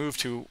 here's our move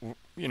to,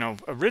 you know,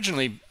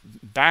 originally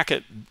back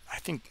at, I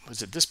think,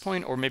 was it this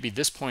point or maybe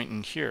this point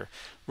in here,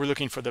 we're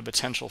looking for the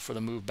potential for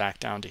the move back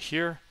down to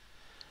here,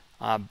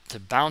 to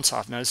bounce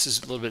off. Now this is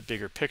a little bit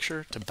bigger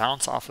picture, to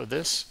bounce off of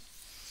this,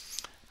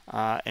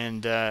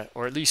 and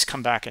or at least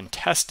come back and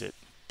test it.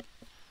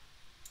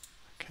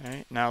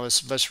 Okay, now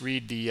let's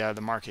read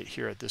the market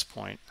here at this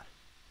point.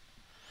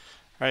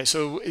 All right,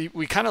 so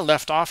we kind of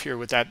left off here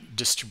with that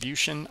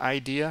distribution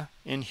idea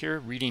in here,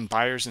 reading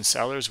buyers and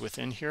sellers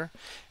within here,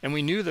 and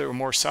we knew there were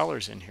more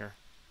sellers in here.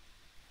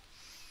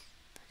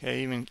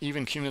 Okay,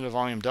 even cumulative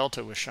volume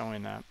delta was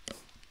showing that.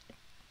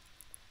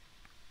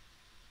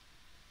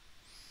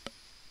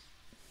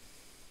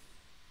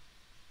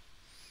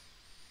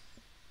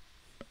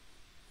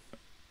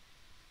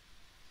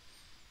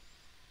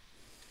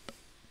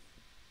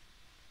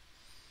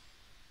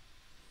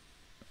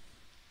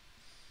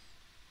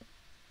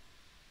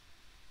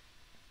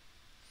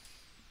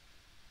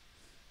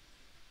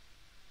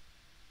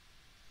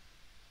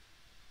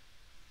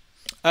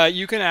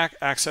 You can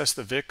access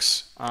the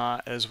VIX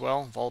as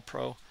well, Vol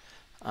Pro,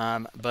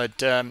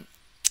 but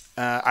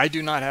I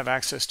do not have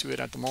access to it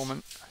at the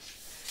moment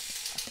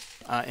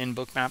in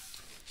Bookmap.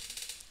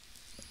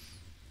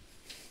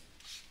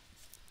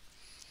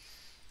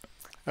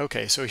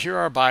 Okay, so here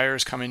are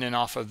buyers coming in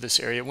off of this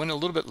area. Went a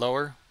little bit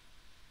lower.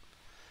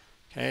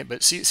 Okay,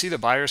 but see the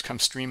buyers come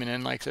streaming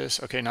in like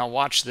this. Okay, now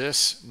watch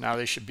this. Now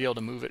they should be able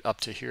to move it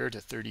up to here to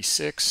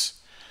 36.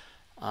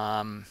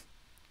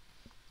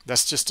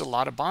 That's just a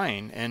lot of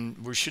buying,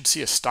 and we should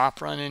see a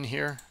stop run in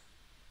here.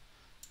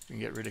 We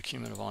can get rid of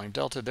cumulative volume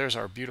delta. There's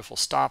our beautiful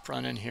stop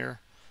run in here.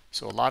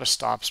 So a lot of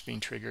stops being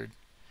triggered.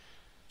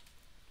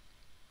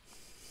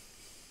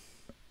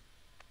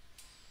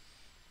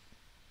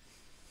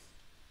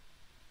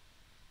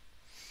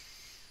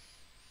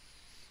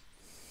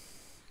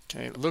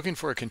 Okay, looking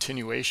for a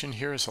continuation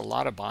here is a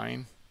lot of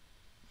buying.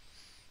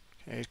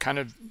 Okay, kind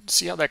of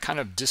see how that kind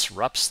of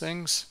disrupts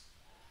things.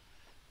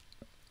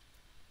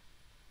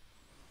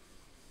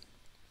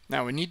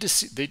 Now we need to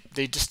see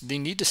they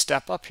need to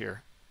step up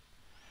here.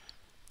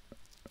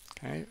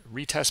 Okay,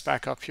 retest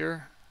back up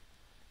here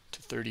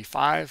to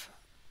 35,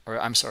 or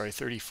I'm sorry,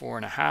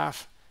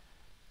 34.5,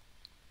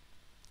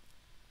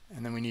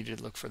 and then we need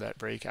to look for that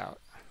breakout.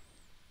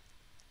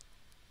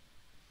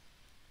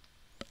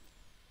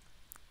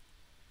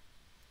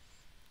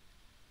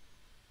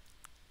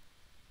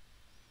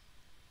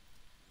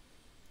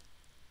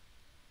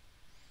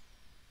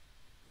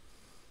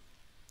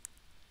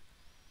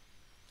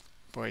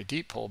 Boy,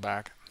 deep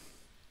pullback.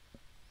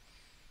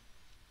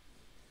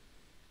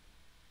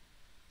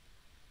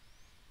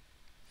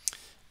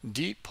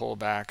 Deep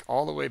pullback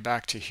all the way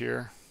back to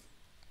here,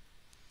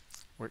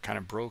 where it kind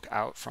of broke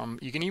out from.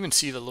 You can even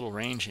see the little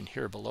range in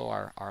here below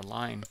our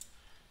line.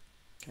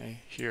 Okay,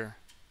 here,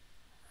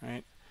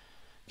 right?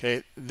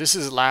 Okay, this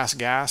is last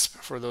gasp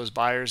for those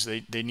buyers.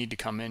 They need to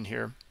come in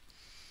here.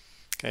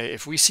 Okay,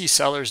 if we see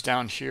sellers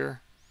down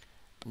here,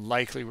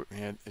 likely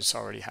it's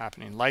already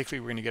happening. Likely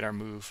we're going to get our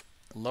move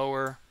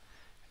lower,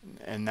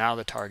 and now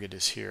the target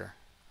is here.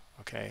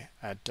 Okay,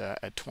 at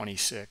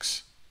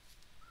 26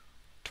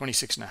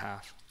 and a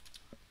half.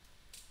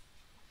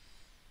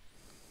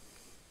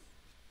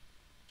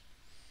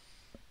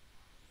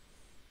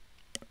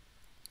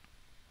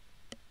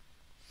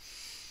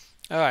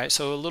 All right,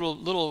 so a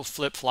little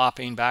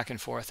flip-flopping back and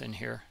forth in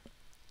here.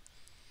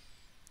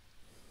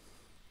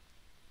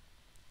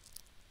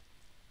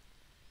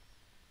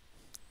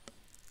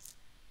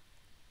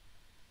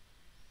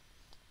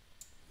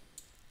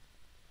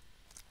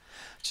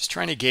 Just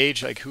trying to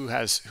gauge like who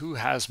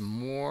has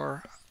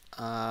more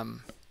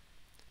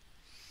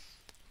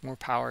more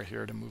power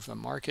here to move the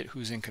market,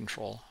 who's in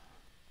control.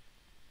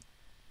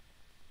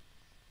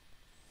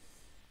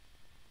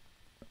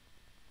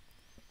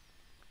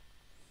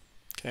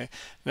 Okay,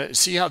 now,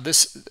 see how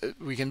this,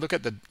 we can look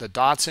at the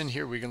dots in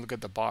here, we can look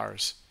at the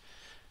bars.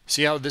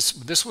 See how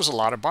this was a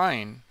lot of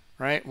buying,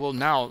 right? Well,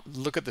 now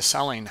look at the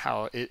selling,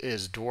 how it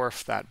is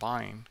dwarfed that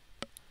buying.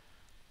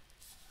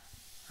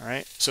 All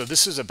right, so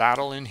this is a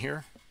battle in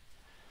here,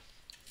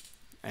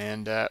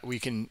 and we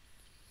can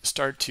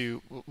start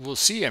to, we'll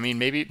see. I mean,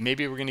 maybe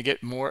we're going to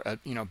get more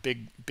you know,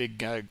 big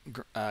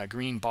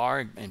green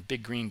bar and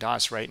big green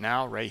dots right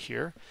now, right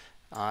here,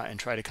 and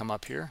try to come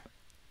up here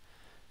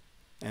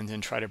and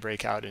then try to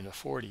break out into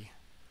 40.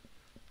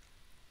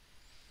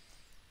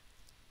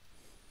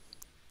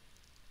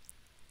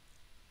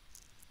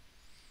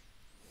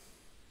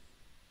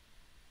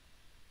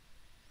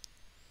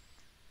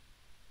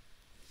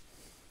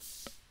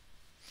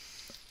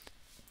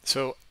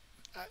 So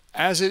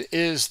as it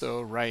is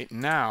though right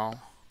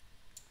now,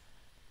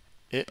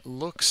 it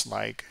looks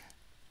like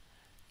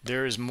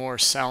there is more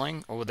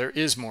selling. Oh, there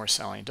is more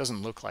selling. It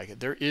doesn't look like it.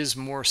 There is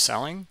more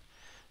selling.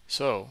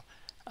 So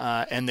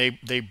and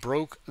they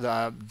broke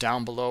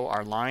down below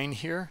our line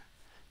here.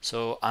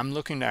 So I'm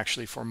looking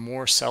actually for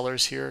more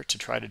sellers here to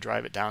try to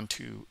drive it down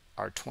to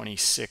our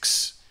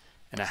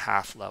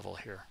 26.5 level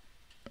here.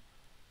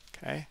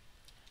 Okay,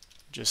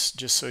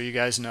 just so you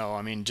guys know,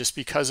 I mean, just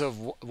because of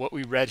what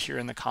we read here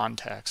in the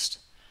context.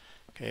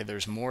 Okay,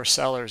 there's more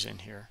sellers in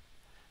here.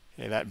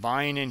 Okay, that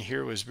buying in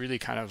here was really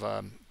kind of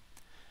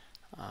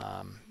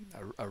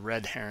a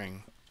red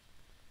herring.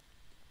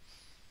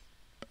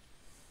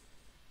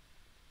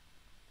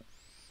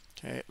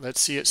 Okay, let's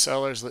see it,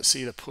 sellers. Let's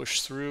see the push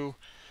through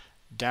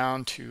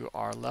down to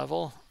our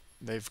level.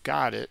 They've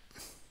got it.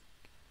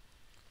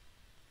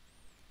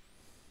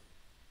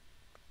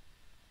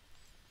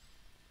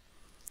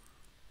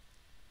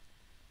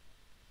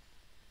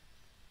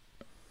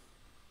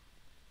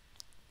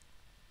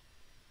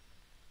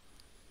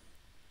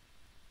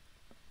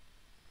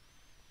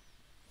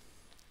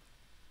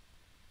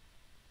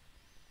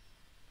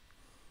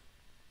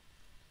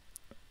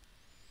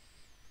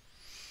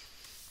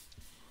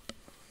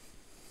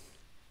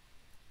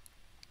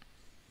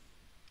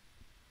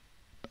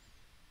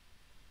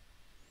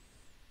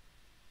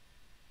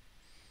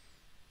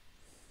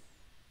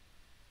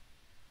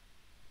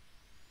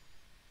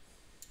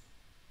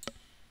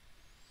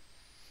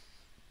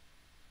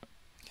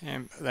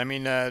 And I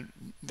mean,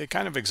 they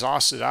kind of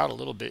exhausted out a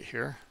little bit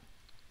here,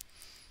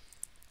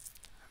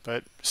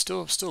 but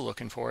still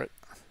looking for it.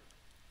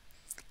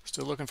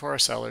 Still looking for our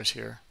sellers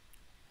here.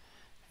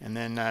 And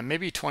then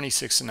maybe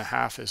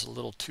 26.5 is a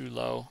little too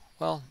low.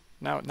 Well,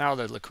 now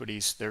the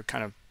liquidities, they're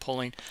kind of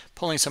pulling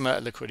some of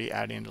that liquidity,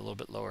 adding it a little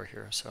bit lower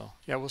here. So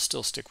yeah, we'll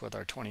still stick with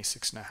our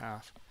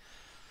 26.5.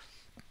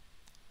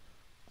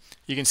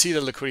 You can see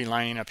the liquidity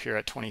lining up here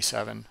at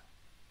 27.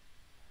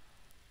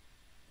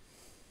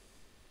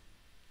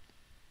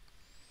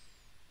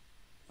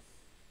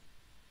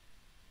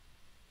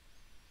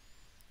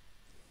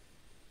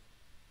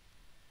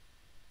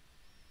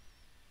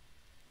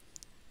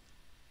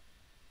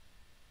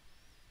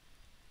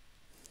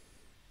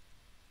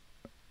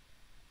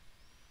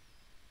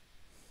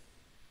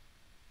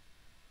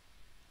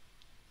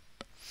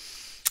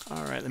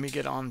 All right, let me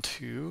get on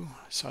to,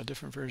 saw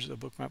different versions of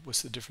the Bookmap.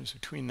 What's the difference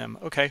between them?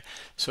 Okay,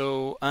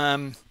 so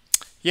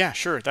yeah,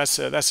 sure, that's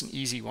an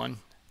easy one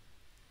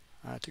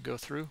to go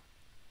through.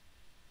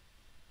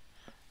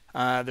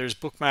 There's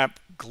Bookmap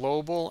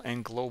Global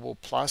and Global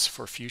Plus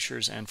for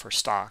futures and for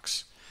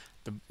stocks.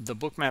 The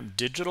Bookmap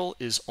Digital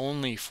is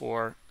only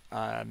for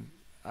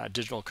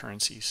digital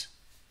currencies.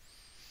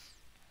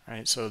 All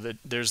right, so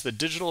there's the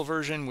digital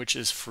version, which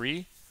is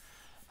free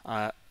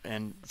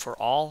and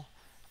for all.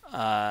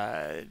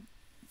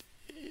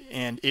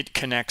 And it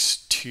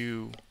connects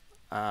to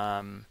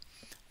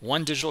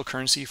one digital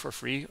currency for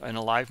free in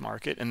a live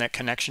market, and that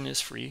connection is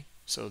free,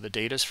 so the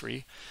data is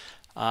free.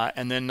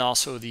 And then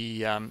also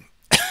the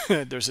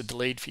there's a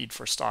delayed feed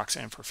for stocks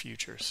and for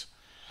futures.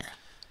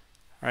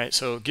 All right,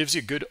 so it gives you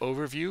a good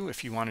overview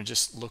if you want to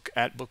just look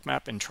at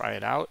Bookmap and try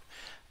it out.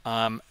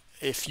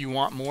 If you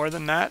want more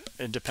than that,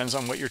 it depends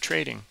on what you're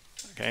trading.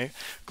 Okay,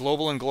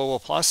 Global and Global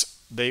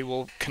Plus, they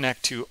will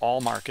connect to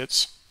all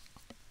markets,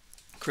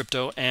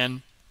 crypto,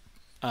 and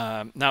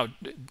now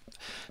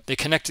they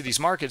connect to these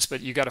markets,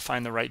 but you got to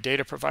find the right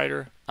data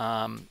provider.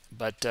 And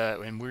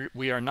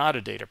we are not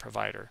a data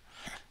provider.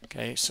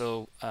 Okay,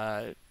 so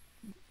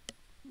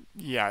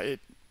yeah,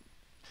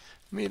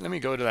 let me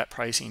go to that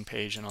pricing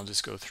page and I'll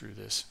just go through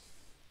this.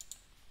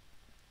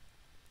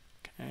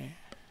 Okay.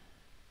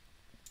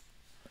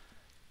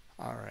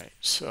 All right,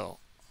 so,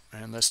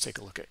 and let's take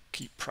a look at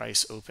keep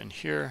price open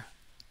here.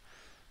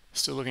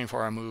 Still looking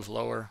for our move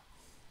lower.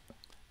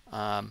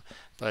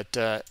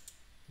 But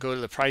go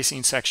to the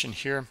pricing section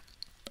here.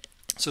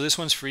 So this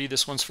one's free.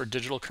 This one's for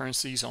digital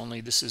currencies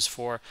only. This is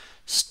for,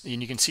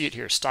 and you can see it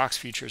here, stocks,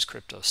 futures,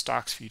 crypto,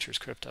 stocks, futures,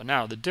 crypto.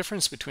 Now, the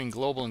difference between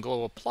Global and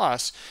Global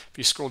Plus, if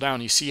you scroll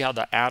down, you see how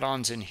the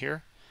add-ons in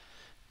here,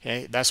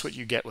 okay, that's what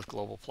you get with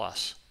Global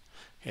Plus.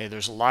 Okay,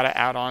 there's a lot of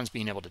add-ons,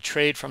 being able to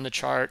trade from the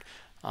chart,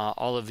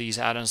 all of these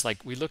add-ons,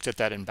 like we looked at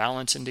that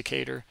imbalance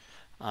indicator.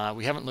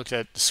 We haven't looked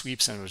at the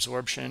sweeps and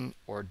absorption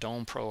or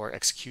Dome Pro or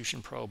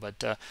Execution Pro,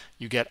 but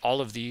you get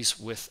all of these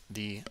with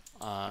the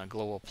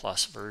Global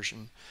Plus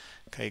version.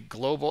 Okay,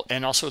 global,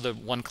 and also the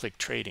one-click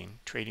trading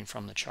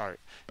from the chart.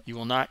 You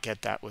will not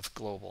get that with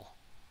global.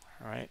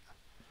 All right.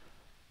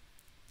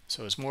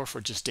 So it's more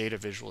for just data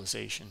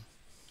visualization.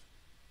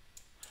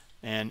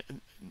 And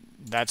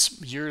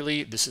that's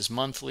yearly. This is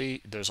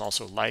monthly. There's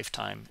also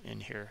lifetime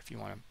in here if you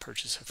want to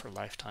purchase it for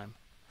lifetime.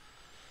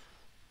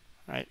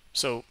 All right.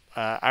 So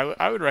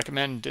I would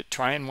recommend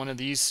trying one of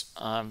these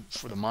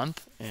for the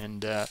month.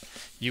 And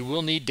you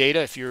will need data.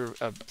 If you're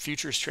a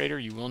futures trader,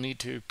 you will need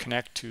to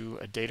connect to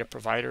a data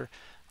provider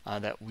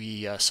that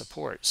we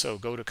support. So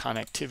go to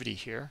connectivity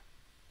here.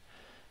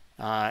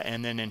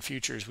 And then in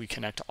futures, we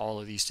connect to all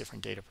of these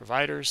different data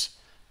providers.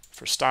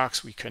 For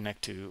stocks, we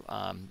connect to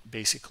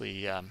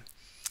basically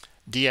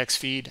DX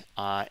feed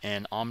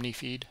and Omni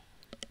feed.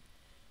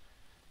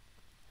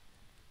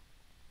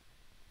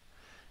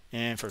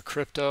 And for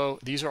crypto,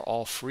 these are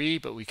all free,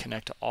 but we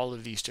connect to all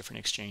of these different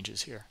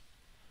exchanges here.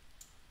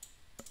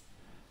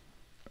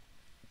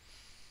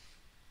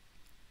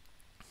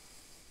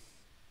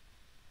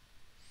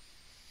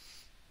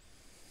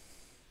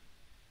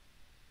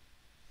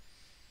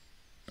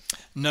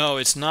 No,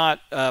 it's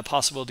not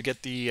possible to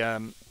get the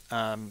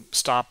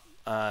stops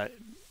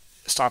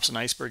and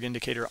iceberg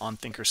indicator on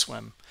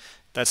Thinkorswim.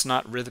 That's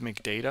not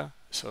rhythmic data,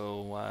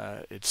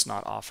 so it's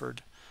not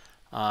offered.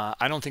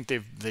 I don't think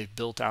they've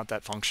built out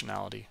that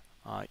functionality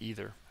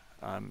either.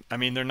 I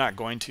mean, they're not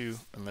going to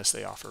unless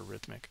they offer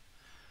rhythmic.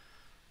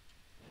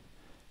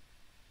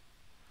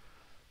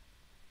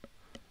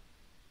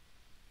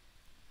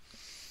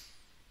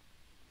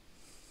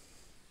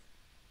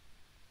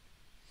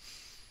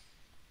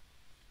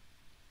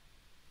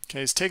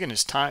 Okay, it's taking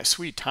his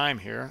sweet time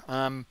here.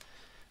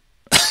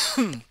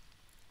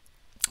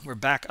 We're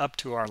back up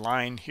to our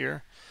line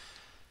here.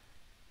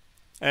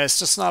 It's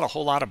just not a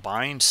whole lot of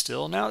buying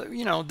still. Now,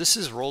 you know, this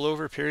is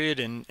rollover period,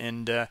 and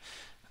it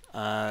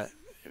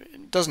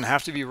doesn't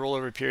have to be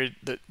rollover period.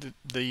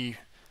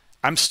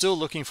 I'm still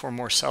looking for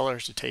more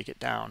sellers to take it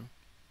down.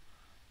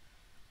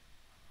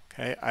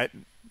 Okay,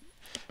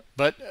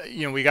 but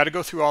you know, we got to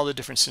go through all the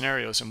different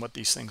scenarios and what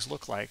these things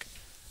look like.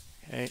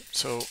 Okay,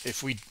 so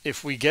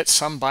if we get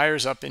some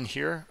buyers up in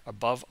here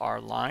above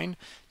our line,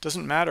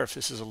 doesn't matter if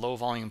this is a low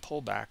volume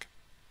pullback.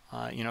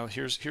 You know,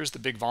 here's the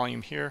big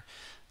volume here,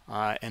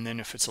 and then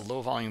if it's a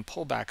low volume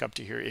pullback up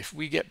to here, if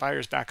we get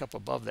buyers back up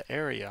above the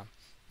area,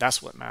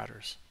 that's what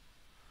matters.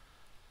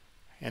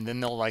 And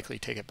then they'll likely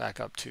take it back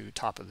up to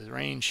top of the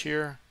range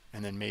here,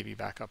 and then maybe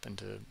back up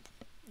into,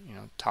 you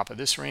know, top of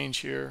this range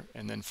here,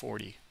 and then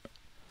 40.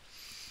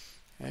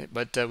 Okay,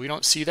 but we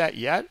don't see that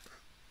yet.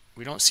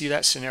 We don't see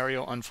that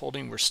scenario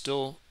unfolding. We're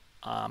still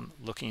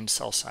looking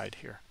sell side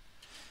here.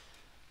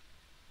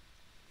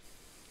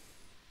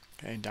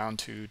 Okay, down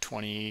to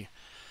 20.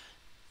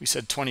 We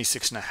said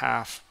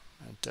 26.5.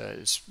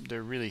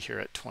 They're really here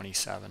at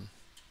 27.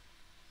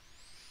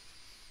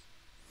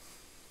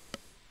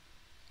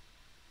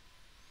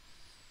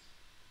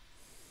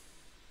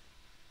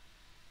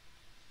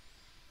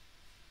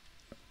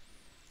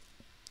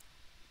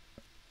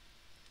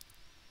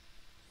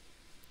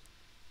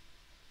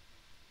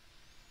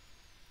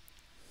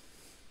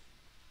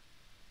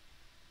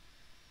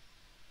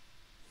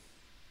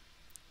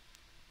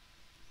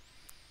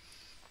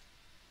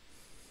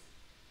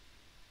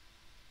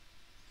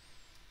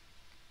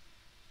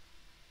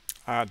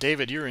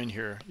 David, you're in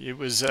here. It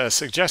was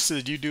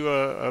suggested you do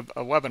a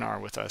webinar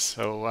with us,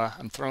 so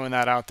I'm throwing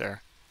that out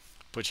there.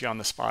 Put you on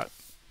the spot.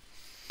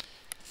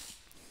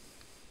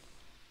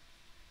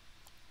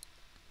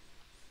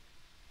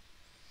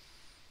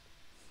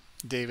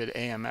 David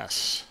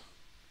AMS.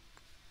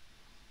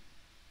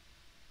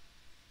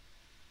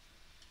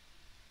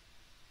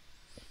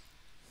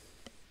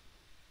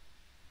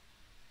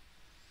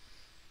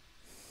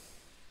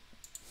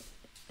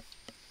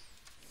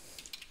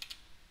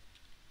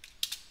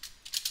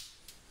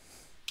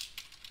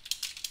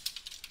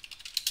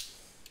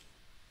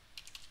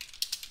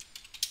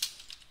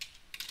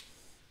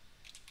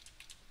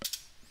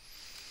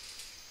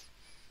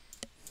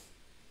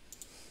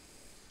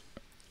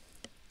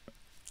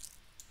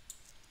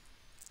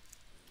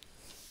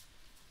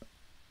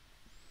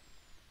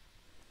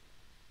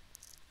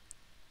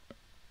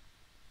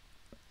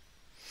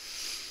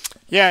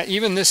 Yeah,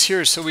 even this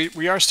here, so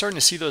we are starting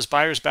to see those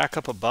buyers back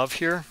up above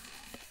here,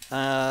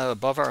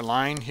 above our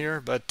line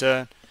here, but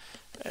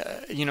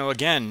you know,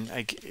 again,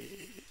 like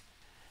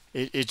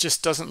it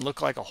just doesn't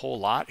look like a whole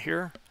lot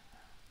here.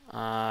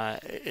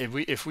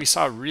 If we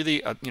saw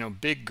really you know,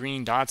 big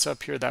green dots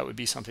up here, that would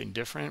be something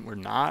different. We're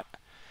not.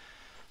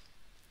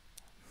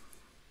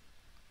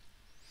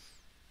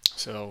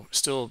 So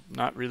still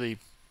not really,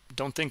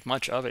 don't think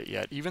much of it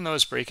yet, even though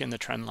it's breaking the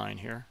trend line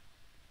here.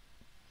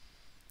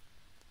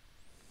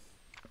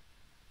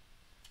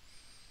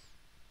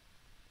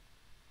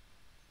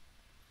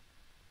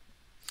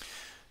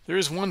 There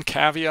is one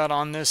caveat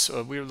on this.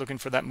 We were looking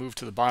for that move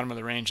to the bottom of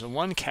the range. The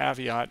one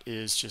caveat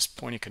is just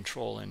point of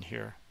control in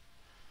here.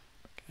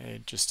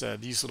 Okay, just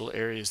these little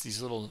areas,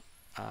 these little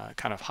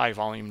kind of high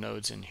volume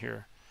nodes in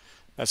here.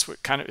 That's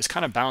what kind of is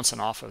kind of bouncing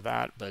off of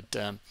that, but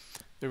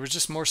there was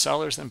just more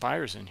sellers than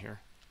buyers in here.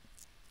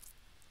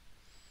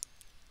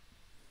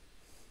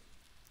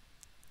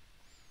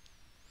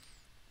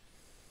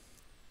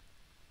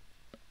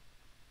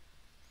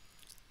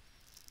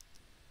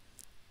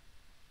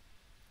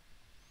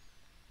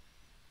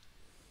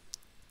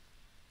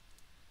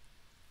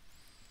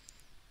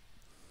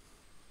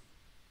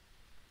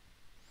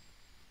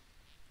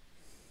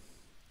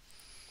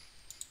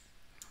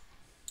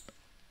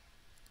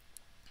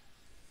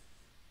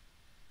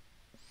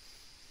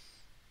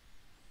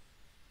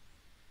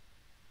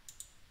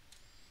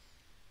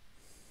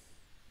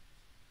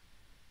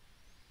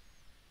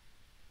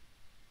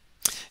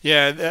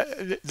 Yeah,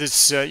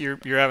 this you're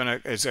having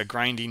it's a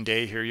grinding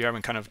day here. You're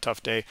having kind of a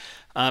tough day.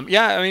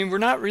 Yeah, I mean we're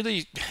not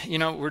really,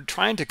 we're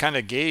trying to kind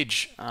of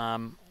gauge,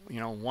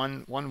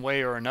 one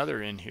way or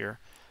another in here,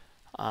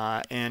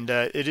 and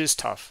it is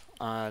tough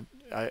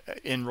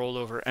in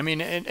rollover. I mean,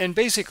 and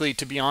basically,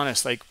 to be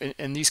honest, like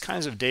in these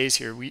kinds of days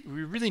here, we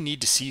really need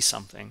to see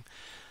something,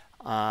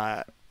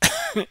 uh,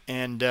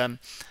 and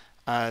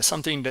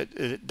something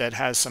that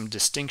has some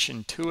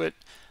distinction to it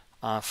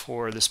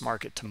for this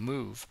market to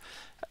move.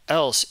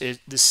 Else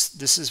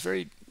this is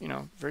very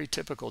very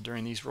typical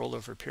during these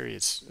rollover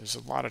periods. There's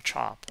a lot of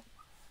chop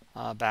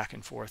back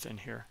and forth in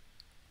here.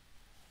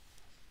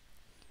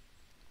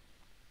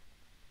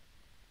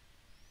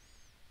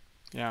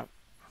 Yeah,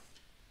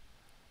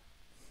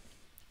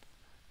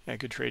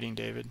 good trading,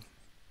 David.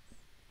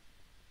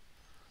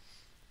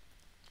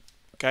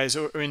 Guys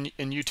in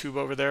YouTube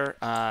over there,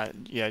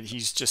 yeah,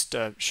 he's just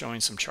showing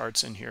some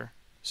charts in here,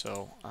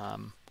 so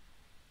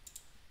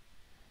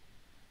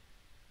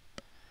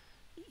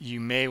you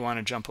may want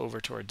to jump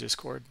over to our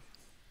Discord.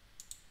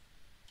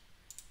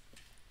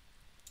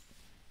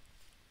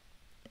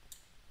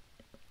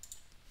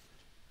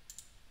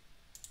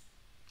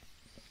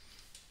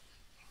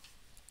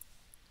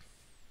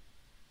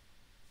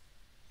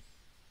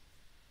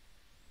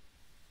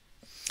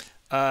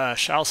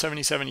 Shal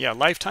 77, yeah,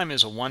 lifetime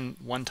is a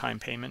one-time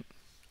payment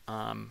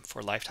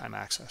for lifetime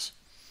access,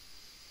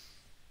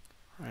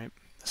 right?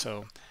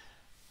 So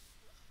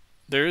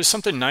there is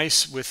something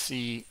nice with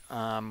the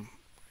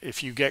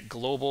if you get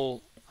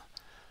global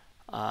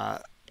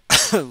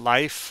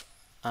life,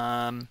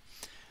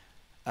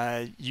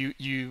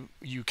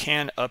 you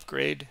can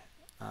upgrade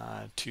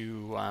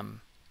to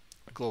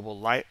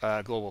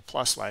global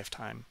plus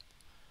lifetime.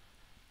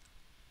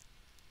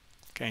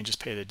 Okay, and just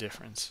pay the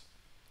difference.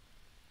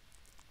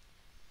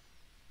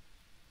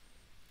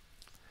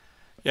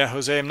 Yeah,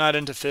 Jose, I'm not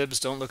into fibs.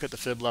 Don't look at the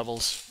fib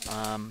levels.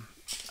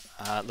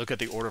 Look at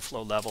the order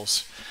flow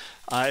levels.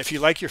 If you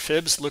like your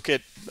fibs, look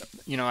at,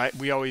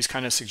 we always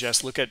kind of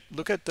suggest look at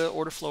the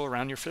order flow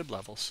around your fib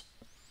levels.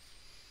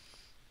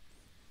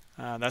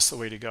 That's the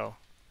way to go,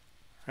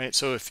 right?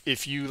 So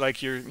if you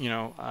like your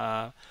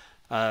 61.8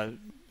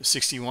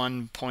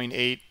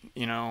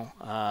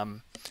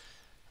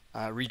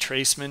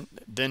 retracement,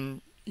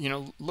 then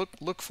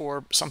look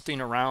for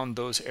something around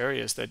those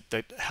areas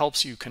that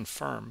helps you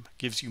confirm,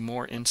 gives you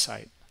more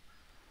insight.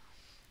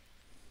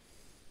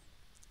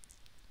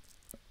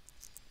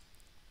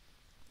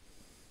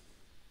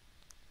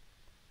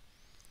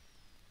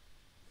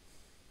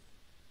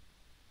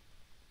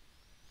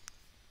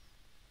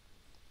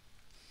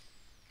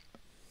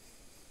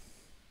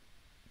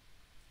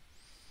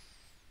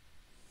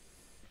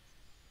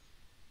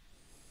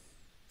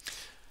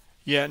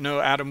 Yeah, no,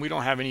 Adam, we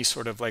don't have any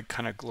sort of like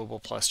kind of global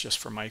plus just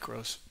for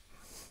micros.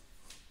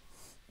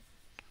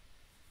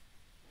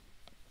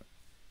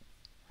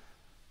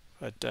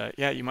 But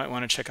yeah, you might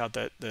want to check out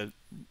the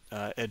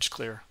edge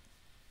clear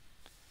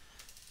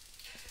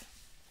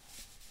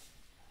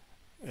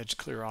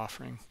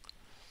offering.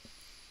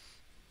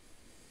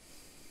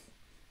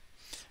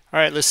 All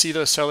right, let's see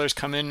those sellers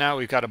come in now.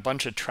 We've got a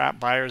bunch of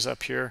trap buyers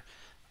up here.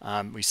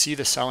 We see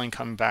the selling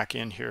coming back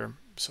in here.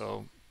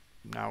 So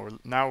now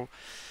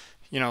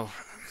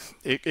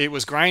it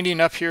was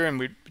grinding up here, and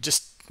we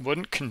just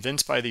wasn't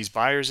convinced by these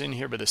buyers in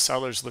here, but the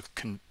sellers look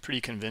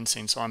pretty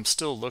convincing. So I'm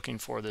still looking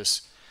for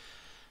this.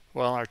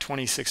 Well, our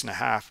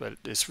 26.5, but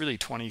it's really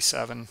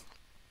 27.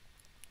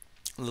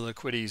 The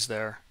liquidity's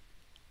there.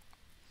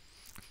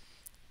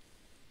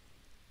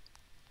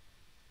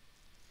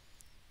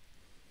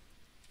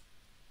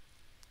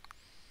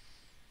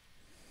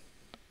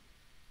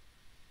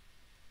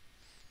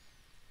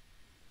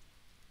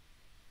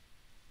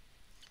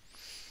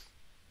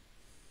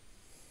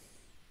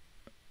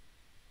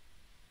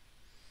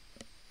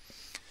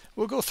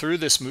 We'll go through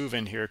this move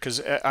in here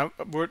because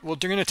we're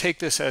going to take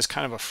this as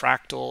kind of a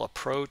fractal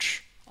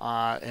approach,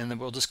 and then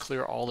we'll just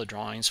clear all the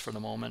drawings for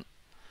the moment.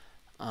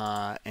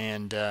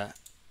 And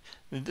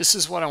this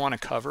is what I want to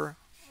cover.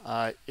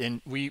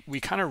 And we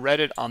kind of read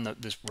it on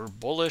we're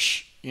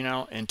bullish,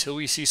 until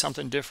we see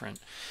something different.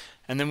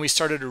 And then we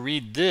started to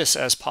read this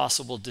as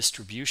possible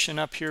distribution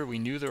up here. We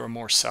knew there were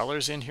more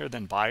sellers in here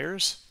than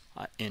buyers.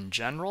 in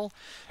general.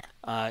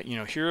 You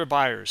know, here are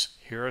buyers,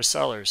 here are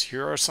sellers,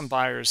 here are some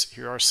buyers,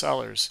 here are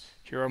sellers,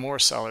 here are more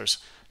sellers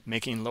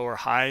making lower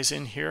highs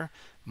in here,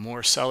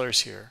 more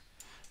sellers here,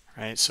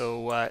 right?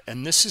 So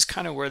and this is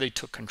kind of where they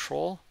took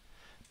control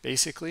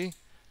basically,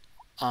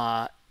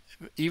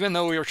 even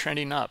though we were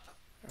trending up,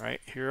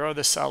 right? Here are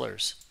the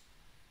sellers.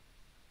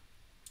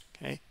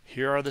 Okay,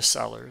 here are the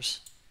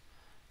sellers.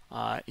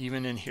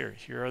 Even in here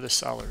are the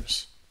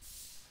sellers.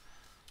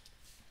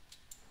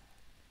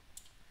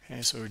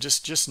 Okay, so we're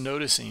just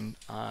noticing,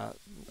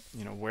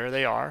 you know, where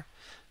they are,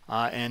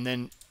 and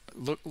then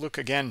look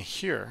again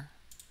here.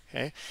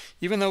 Okay,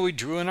 even though we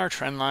drew in our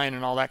trend line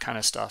and all that kind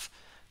of stuff,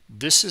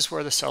 this is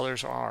where the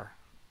sellers are.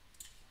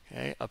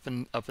 Okay, up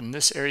in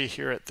this area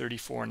here at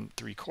 34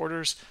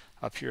 3/4,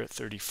 up here at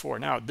 34.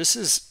 Now this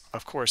is,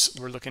 of course,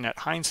 we're looking at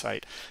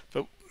hindsight,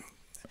 but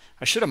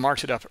I should have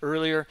marked it up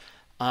earlier.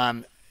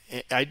 I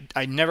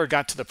never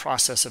got to the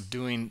process of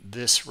doing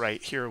this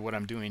right here, what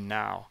I'm doing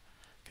now.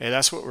 Okay,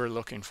 that's what we're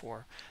looking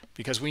for,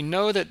 because we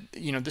know that,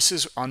 you know, this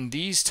is on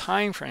these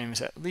time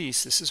frames, at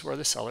least this is where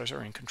the sellers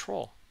are in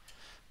control,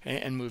 okay,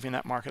 and moving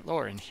that market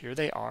lower, and here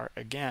they are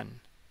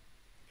again.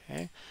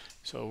 Okay,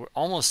 so we're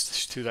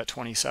almost to that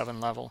 27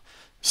 level,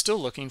 still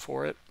looking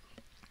for it.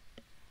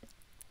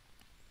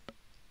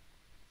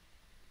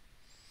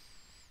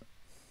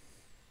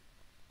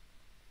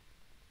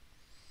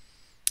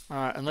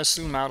 And let's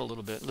zoom out a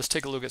little bit. Let's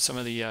take a look at some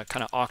of the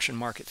kind of auction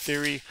market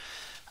theory.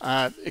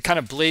 It kind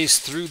of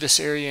blazed through this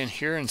area in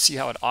here, and see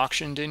how it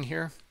auctioned in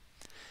here.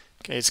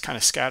 Okay, it's kind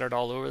of scattered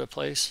all over the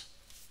place.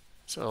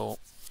 So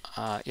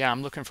yeah,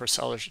 I'm looking for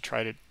sellers to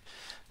try to,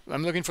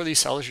 I'm looking for these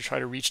sellers to try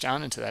to reach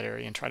down into that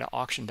area and try to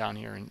auction down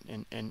here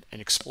and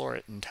explore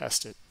it and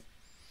test it.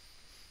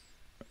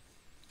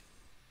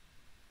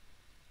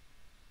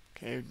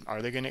 Okay,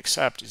 are they going to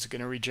accept? Is it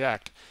going to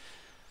reject?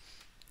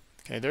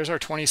 Okay, there's our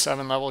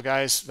 27 level,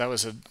 guys. That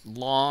was a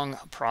long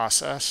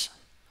process.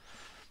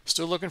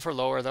 Still looking for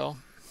lower though.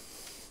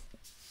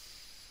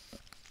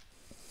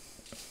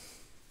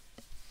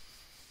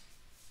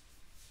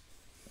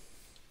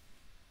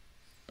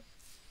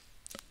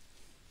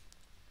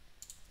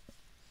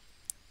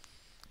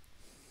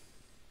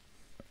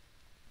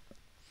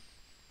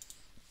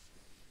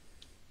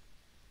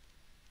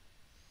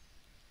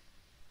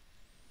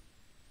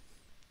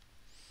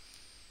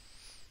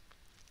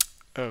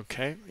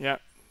 Okay, yeah.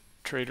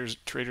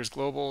 Traders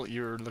Global,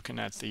 you're looking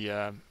at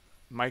the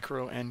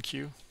micro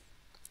NQ.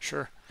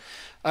 Sure.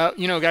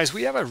 You know, guys,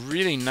 we have a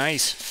really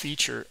nice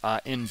feature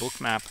in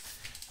Bookmap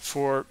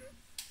for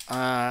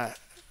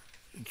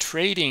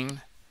trading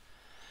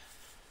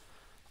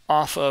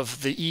off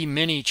of the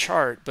E-mini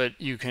chart, but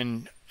you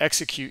can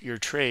execute your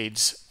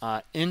trades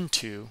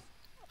into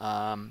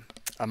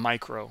a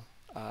micro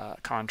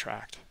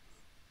contract.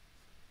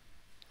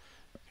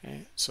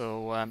 Okay,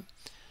 so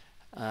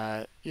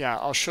yeah,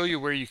 I'll show you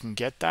where you can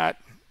get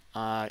that.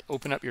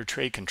 Open up your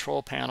trade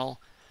control panel.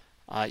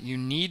 You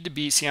need to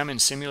be, see, I'm in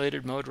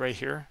simulated mode right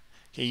here.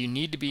 Okay, you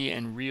need to be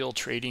in real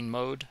trading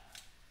mode.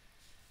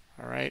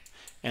 All right,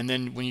 and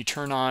then when you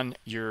turn on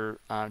your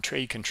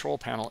trade control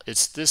panel,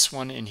 it's this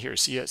one in here.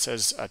 See, it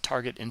says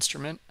target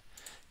instrument.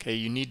 Okay,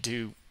 you need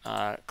to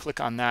click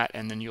on that,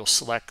 and then you'll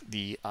select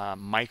the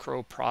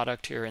micro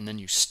product here, and then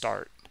you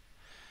start.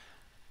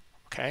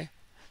 Okay,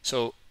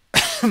 so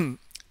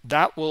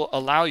that will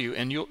allow you,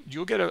 and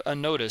you'll get a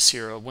notice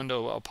here, a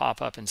window will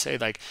pop up and say,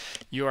 like,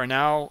 you are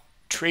now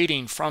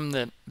trading from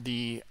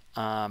the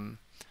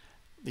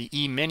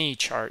E-mini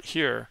chart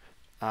here,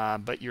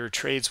 but your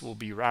trades will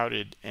be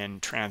routed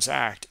and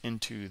transact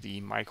into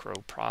the micro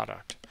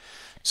product.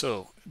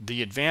 So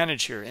the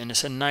advantage here, and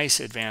it's a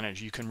nice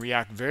advantage, you can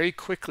react very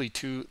quickly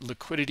to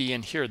liquidity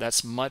in here.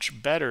 That's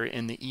much better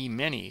in the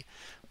E-mini,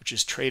 which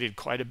is traded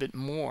quite a bit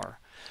more.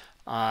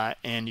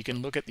 And you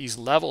can look at these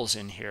levels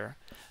in here.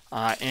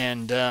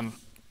 And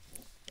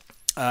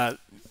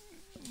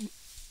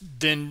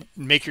then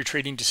make your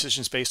trading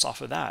decisions based off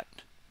of that,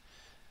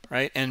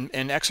 right? And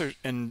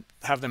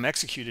have them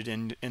executed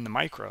in the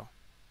micro.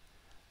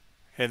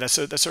 Okay,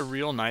 that's a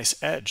real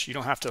nice edge. You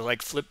don't have to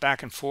like flip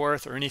back and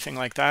forth or anything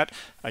like that.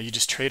 You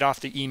just trade off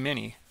the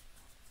E-mini.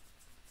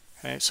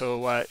 Okay,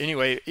 so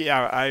anyway,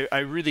 yeah, I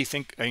really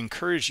think, I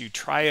encourage you,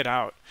 try it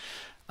out.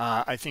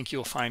 I think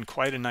you'll find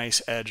quite a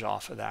nice edge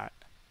off of that.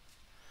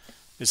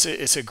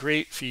 It's a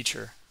great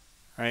feature.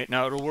 Right,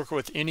 now it'll work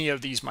with any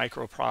of these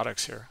micro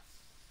products here.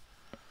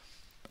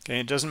 Okay,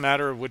 it doesn't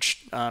matter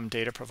which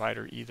data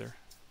provider either.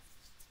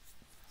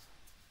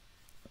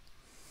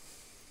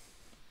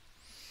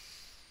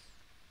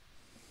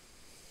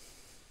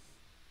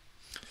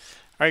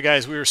 All right,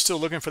 guys, we were still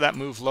looking for that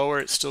move lower.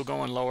 It's still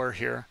going lower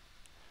here.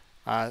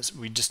 So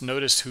we just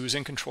noticed who's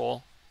in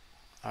control.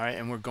 All right,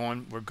 and we're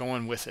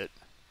going with it.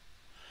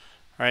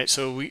 All right,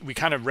 so we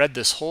kind of read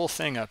this whole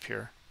thing up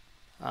here.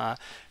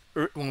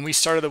 When we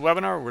started the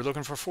webinar, we're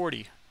looking for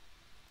 40,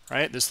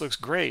 right? This looks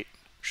great,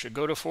 should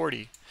go to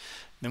 40.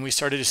 Then we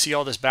started to see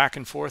all this back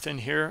and forth in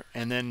here,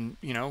 and then,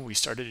 you know, we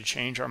started to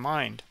change our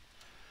mind.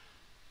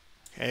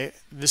 Okay,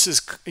 this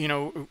is, you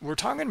know, we're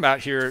talking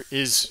about here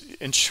is,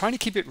 and trying to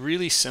keep it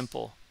really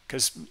simple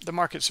because the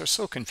markets are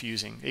so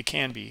confusing. It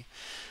can be.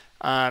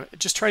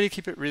 Just try to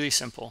keep it really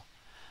simple.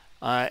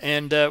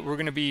 And we're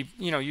going to be,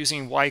 you know,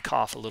 using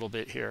Wyckoff a little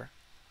bit here.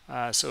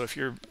 So if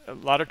you're, a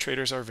lot of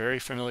traders are very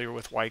familiar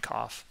with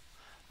Wyckoff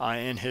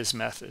and his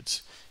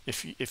methods.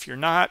 If you're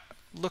not,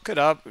 look it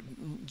up.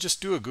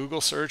 Just do a Google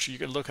search. You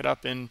can look it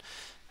up in,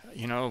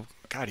 you know,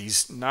 God,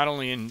 he's not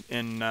only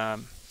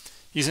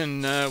he's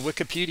in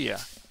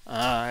Wikipedia,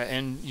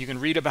 and you can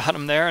read about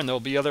him there, and there'll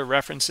be other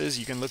references.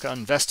 You can look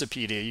on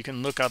Investopedia, you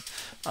can look up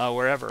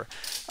wherever.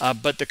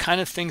 But the kind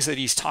of things that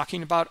he's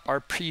talking about are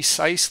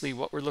precisely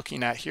what we're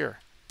looking at here.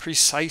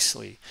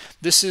 Precisely.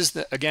 This is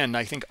the, again,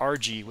 I think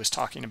RG was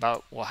talking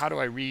about, well, how do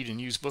I read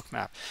and use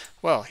Bookmap?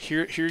 Well,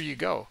 here you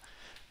go.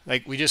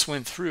 Like we just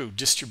went through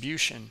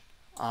distribution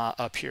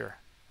up here.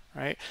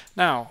 Right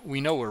now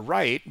we know we're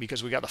right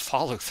because we got the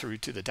follow through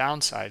to the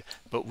downside,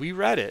 but we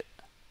read it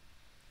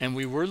and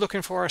we were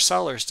looking for our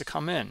sellers to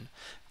come in.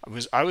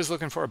 I was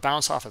looking for a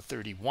bounce off of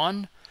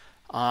 31,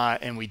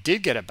 and we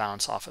did get a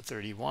bounce off of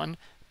 31,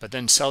 but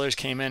then sellers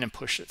came in and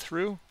pushed it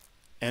through,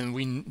 and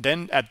we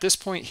then at this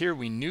point here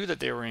we knew that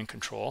they were in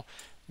control.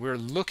 We're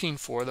looking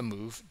for the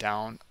move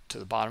down to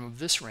the bottom of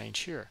this range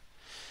here,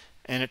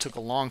 and it took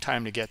a long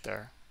time to get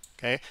there.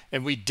 Okay,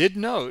 and we did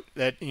note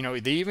that, you know,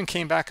 they even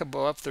came back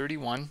above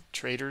 31.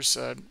 Traders,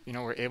 you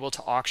know, were able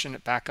to auction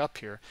it back up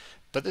here,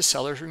 but the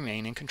sellers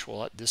remain in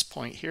control at this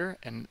point here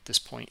and this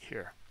point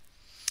here.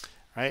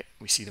 Right,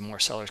 we see the more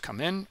sellers come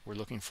in. We're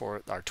looking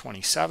for our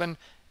 27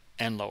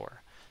 and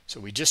lower. So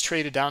we just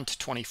traded down to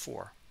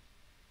 24.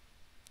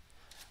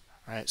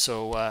 All right,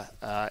 so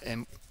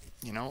and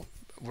you know,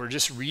 we're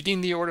just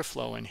reading the order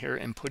flow in here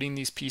and putting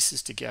these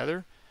pieces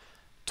together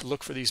to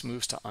look for these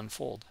moves to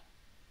unfold.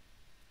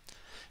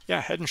 Yeah,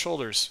 head and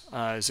shoulders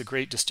is a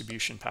great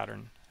distribution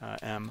pattern,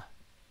 M.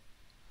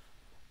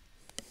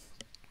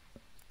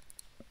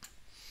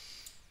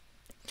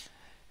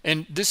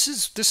 And this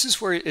is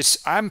where it's,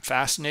 I'm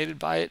fascinated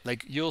by it.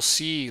 Like you'll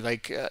see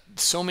like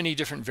so many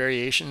different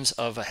variations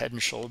of a head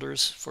and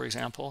shoulders, for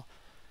example.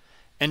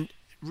 And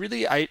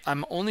really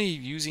I'm only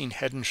using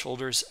head and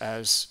shoulders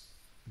as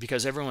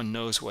because everyone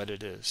knows what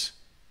it is.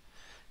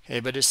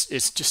 Okay, but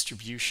it's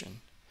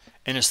distribution.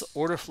 And it's the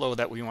order flow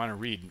that we want to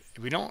read.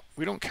 We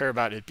don't care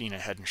about it being a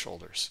head and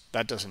shoulders.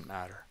 That doesn't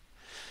matter.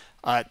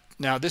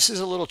 Now this is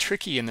a little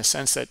tricky in the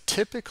sense that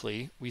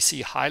typically we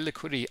see high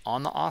liquidity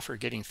on the offer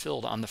getting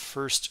filled on the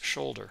first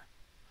shoulder.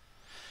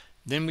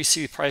 Then we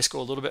see the price go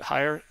a little bit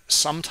higher.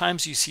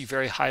 Sometimes you see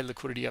very high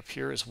liquidity up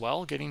here as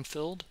well getting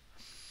filled.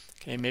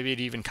 Okay, maybe it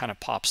even kind of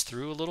pops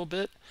through a little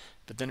bit,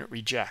 but then it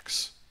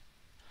rejects.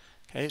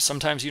 Okay,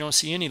 sometimes you don't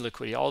see any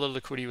liquidity. All the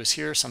liquidity was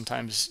here.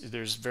 Sometimes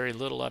there's very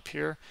little up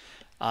here.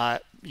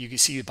 You can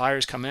see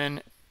buyers come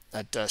in,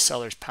 that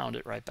sellers pound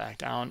it right back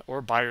down,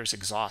 or buyers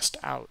exhaust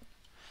out.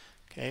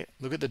 Okay,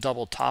 look at the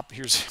double top.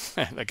 Here's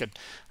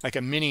like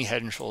a mini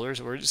head and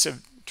shoulders, or just a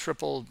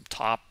triple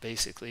top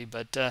basically.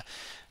 But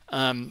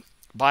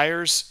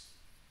buyers,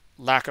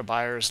 lack of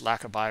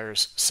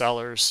buyers,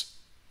 sellers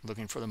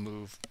looking for the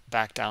move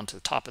back down to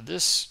the top of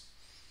this.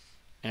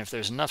 And if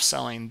there's enough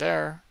selling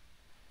there,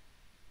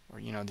 or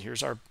you know,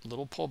 here's our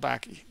little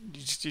pullback. You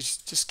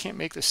just can't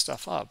make this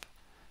stuff up,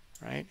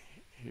 right?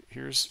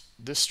 Here's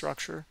this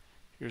structure,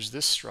 here's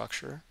this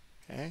structure,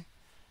 okay,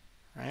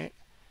 right?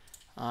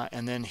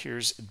 And then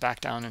here's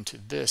back down into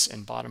this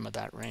and bottom of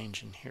that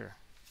range in here.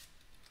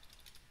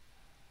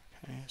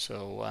 Okay,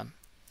 so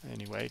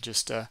anyway,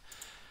 just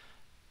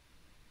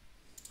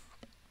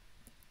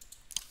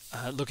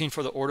looking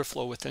for the order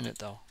flow within it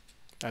though.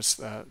 That's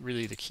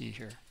really the key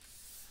here.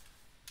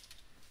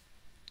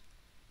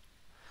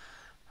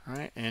 All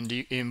right, and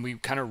we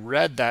kind of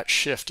read that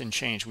shift and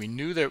change. We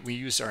knew that we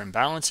used our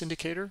imbalance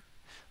indicator.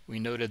 We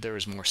noted there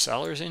was more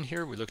sellers in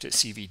here. We looked at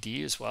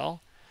CVD as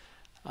well.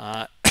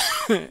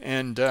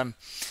 And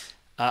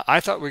I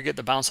thought we'd get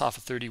the bounce off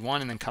of 31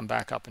 and then come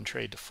back up and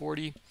trade to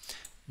 40.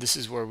 This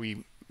is where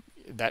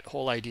that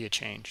whole idea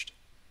changed.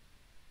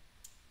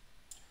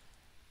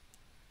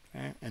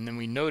 Okay, and then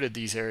we noted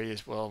these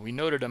areas. Well, we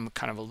noted them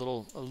kind of a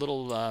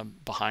little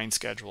behind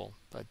schedule,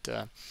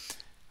 but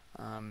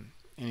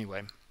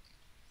anyway,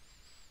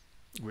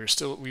 we were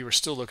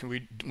still looking.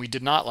 We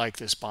did not like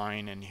this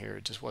buying in here.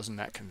 It just wasn't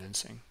that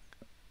convincing.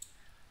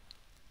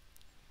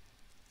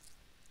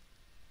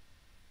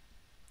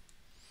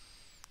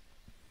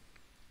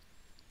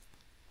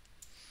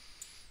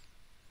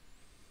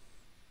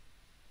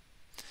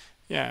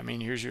 Yeah, I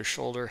mean, here's your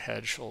shoulder,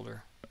 head,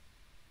 shoulder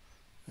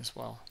as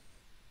well.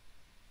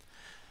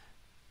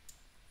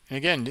 And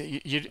again,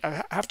 you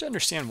have to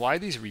understand why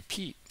these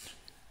repeat.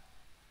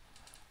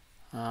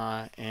 You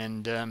know,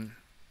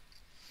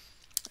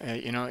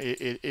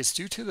 it's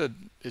due to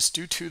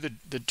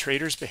the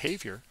trader's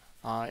behavior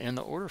and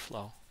the order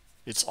flow.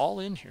 It's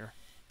all in here,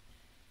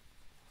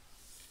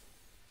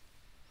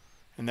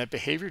 and that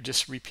behavior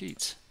just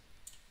repeats.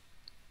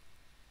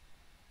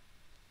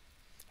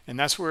 And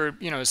that's where,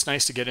 you know, it's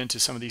nice to get into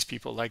some of these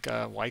people like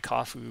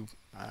Wyckoff, who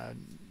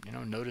you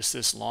know, noticed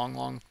this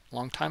long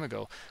time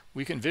ago.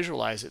 We can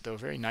visualize it though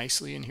very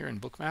nicely in here in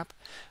Bookmap.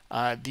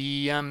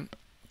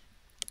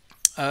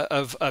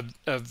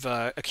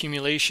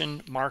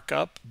 Accumulation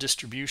markup,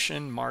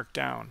 distribution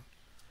markdown.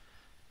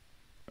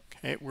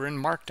 Okay, we're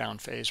in markdown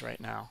phase right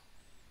now.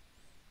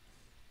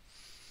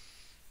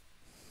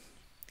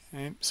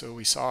 Okay, so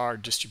we saw our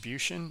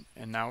distribution,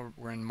 and now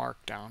we're in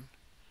markdown.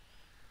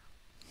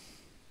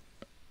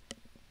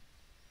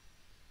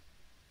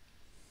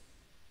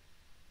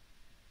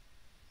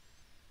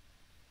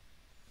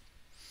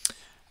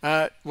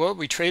 Well,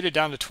 we traded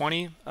down to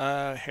 20.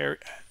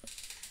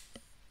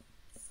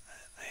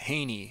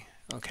 Haney,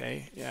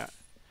 okay, yeah.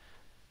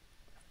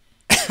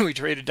 We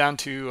traded down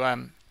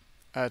to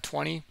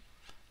 20, a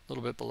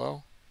little bit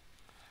below.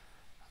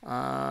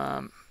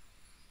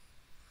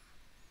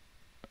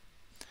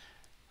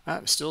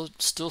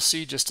 Still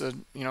see just a,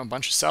 you know,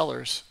 bunch of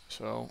sellers,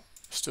 so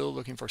still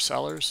looking for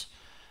sellers.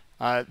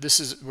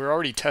 We're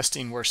already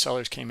testing where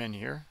sellers came in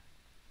here.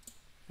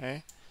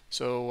 Okay,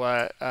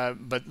 so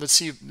but let's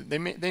see, they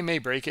may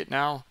break it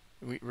now.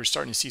 We're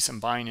starting to see some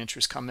buying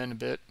interest come in a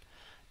bit,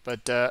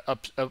 but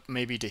up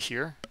maybe to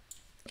here.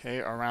 Okay,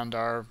 around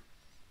our,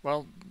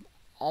 well,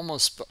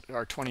 almost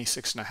our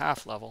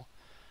 26.5 level,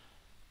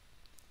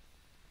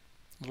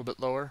 a little bit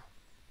lower.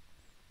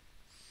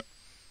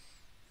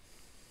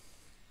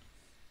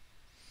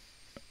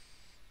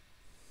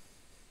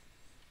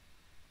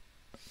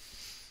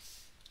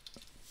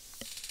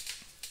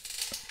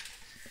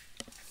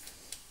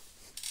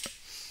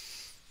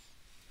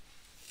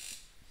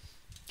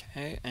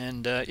 Okay,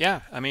 and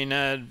yeah, I mean,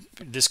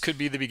 this could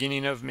be the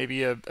beginning of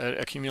maybe a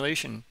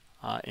accumulation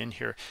in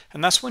here,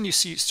 and that's when you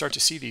start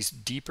to see these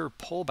deeper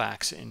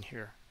pullbacks in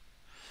here.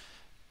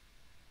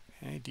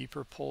 Okay,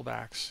 deeper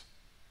pullbacks,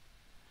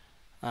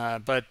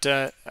 but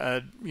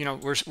you know,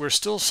 we're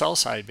still sell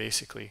side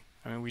basically.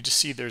 I mean, we just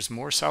see there's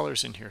more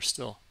sellers in here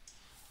still.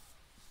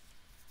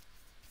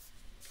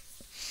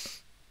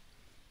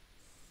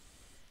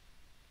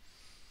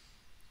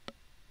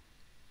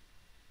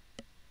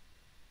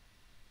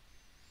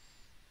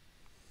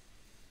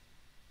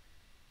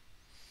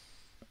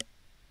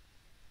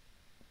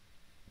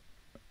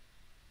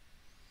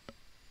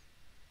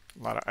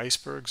 A lot of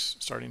icebergs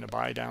starting to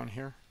buy down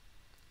here.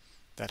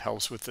 That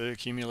helps with the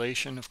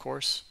accumulation, of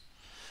course.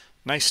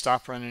 Nice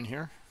stop run in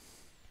here.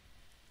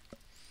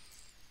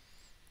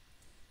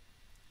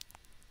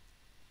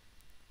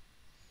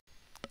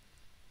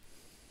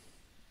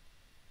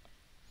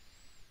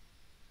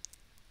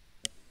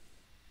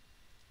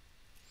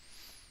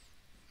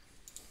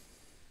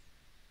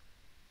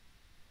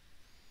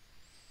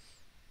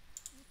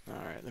 All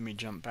right, let me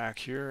jump back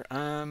here.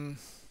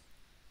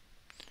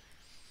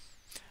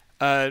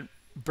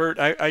 Bert,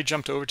 I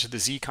jumped over to the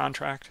Z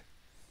contract.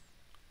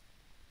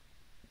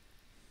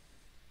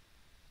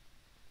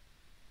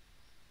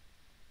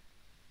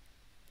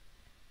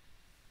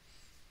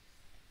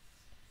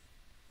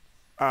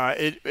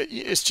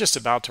 It's just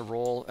about to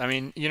roll. I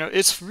mean, you know,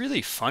 it's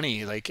really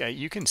funny. Like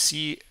you can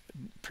see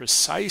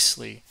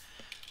precisely.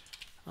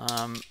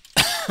 I'm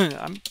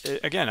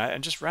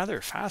just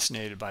rather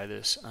fascinated by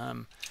this.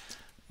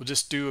 We'll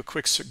just do a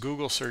quick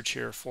Google search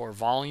here for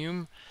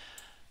volume.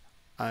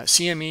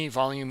 CME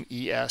volume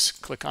ES,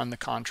 click on the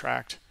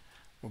contract.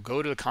 We'll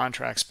go to the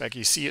contract spec.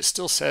 You see it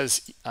still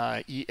says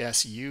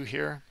ESU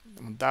here.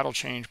 That'll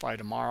change by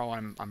tomorrow,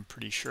 I'm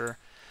pretty sure.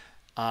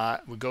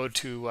 We go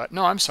to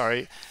no, I'm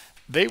sorry,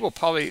 they will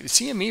probably,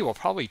 CME will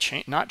probably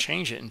not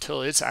change it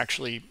until it's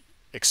actually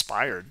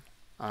expired,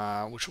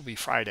 which will be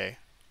Friday.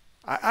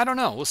 I don't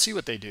know, we'll see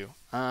what they do.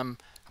 I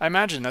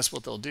imagine that's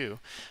what they'll do.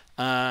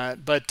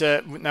 But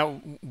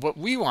now what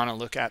we want to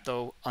look at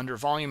though, under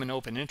volume and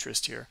open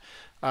interest here,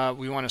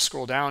 we want to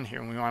scroll down here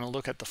and we want to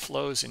look at the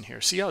flows in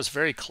here. See how it's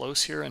very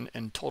close here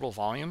in total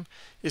volume?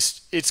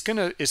 It's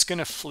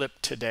gonna flip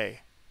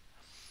today.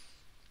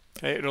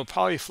 Okay, it'll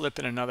probably flip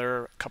in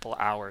another couple of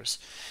hours,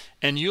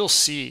 and you'll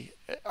see.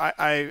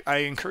 I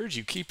encourage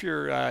you, keep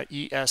your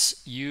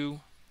ESU2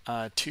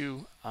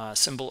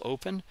 symbol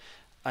open,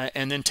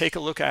 and then take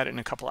a look at it in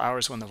a couple of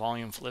hours when the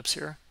volume flips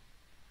here.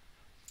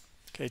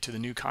 Okay, to the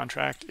new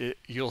contract,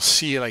 you'll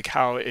see like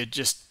how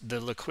the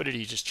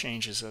liquidity just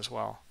changes as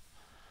well.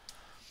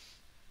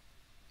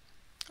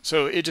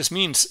 So it just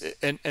means,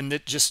 and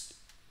it just,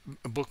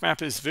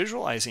 Bookmap is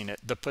visualizing it.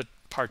 The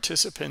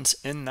participants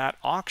in that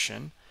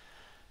auction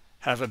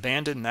have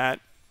abandoned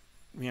that,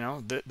 you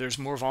know, there's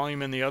more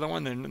volume in the other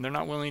one, then they're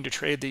not willing to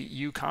trade the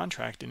U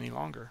contract any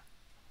longer.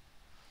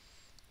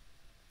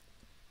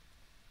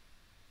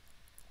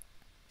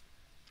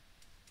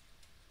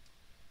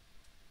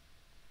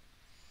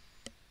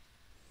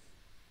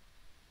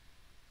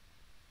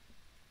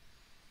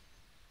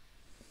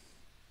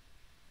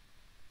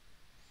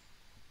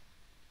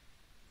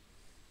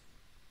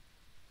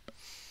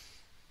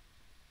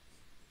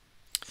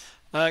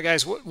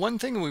 Guys, one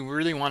thing we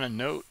really want to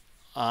note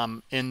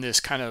in this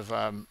kind of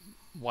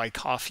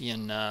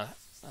Wyckofian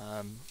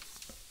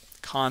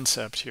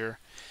concept here,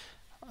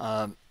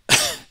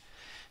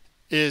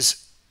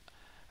 is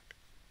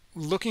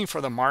looking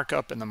for the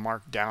markup and the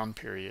markdown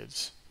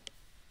periods.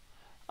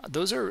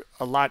 Those are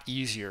a lot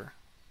easier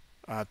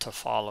to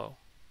follow,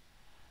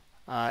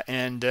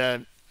 and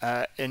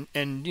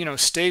you know,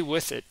 stay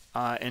with it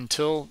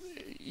until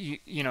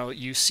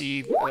you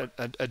see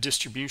a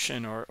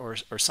distribution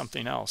or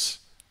something else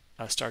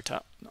start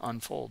to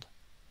unfold.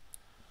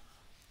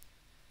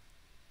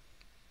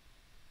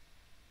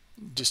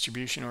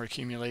 Distribution or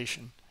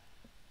accumulation.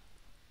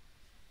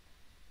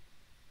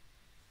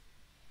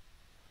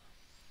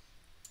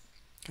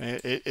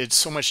 Okay, it's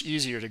so much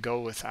easier to go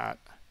with that,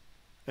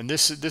 and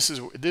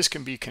this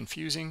can be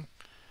confusing.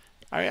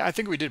 I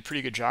think we did a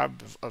pretty good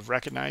job of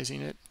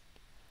recognizing it,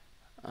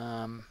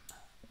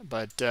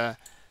 but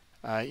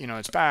you know,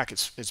 it's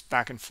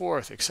back and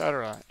forth,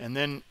 etc. And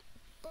then,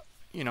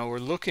 you know, we're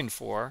looking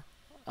for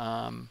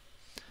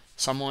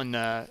someone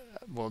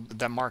well,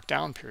 that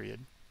markdown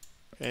period,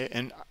 okay?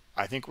 And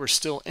I think we're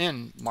still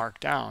in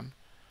markdown,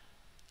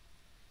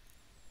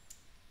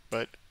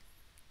 but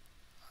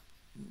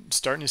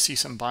starting to see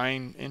some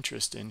buying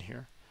interest in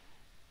here.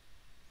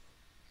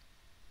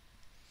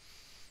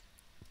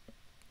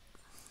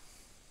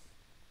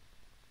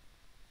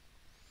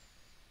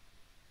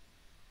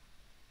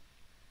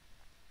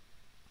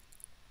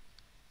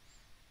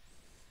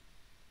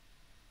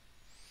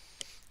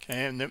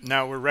 Okay, and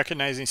now we're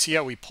recognizing, see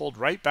how we pulled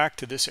right back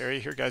to this area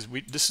here, guys.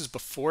 This is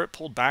before it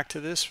pulled back to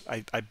this,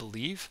 I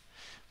believe.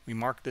 We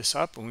marked this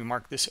up, and we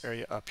marked this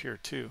area up here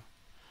too.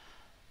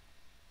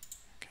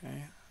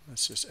 Okay,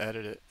 let's just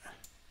edit it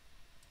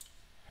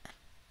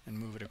and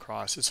move it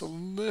across. It's a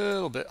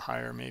little bit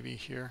higher maybe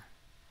here,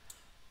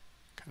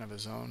 kind of a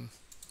zone.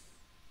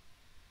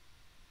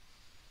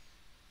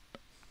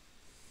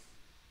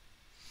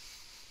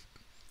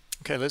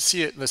 Okay, let's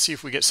see it. Let's see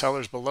if we get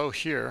sellers below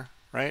here,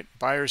 right?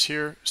 Buyers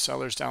here,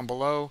 sellers down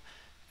below,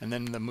 and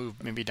then the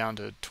move maybe down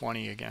to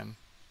 20 again.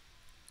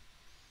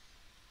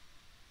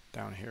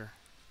 Down here.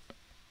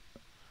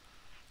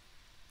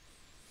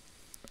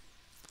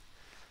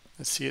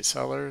 Let's see it,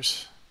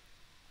 sellers.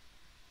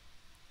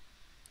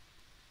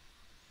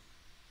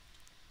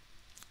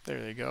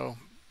 There they go.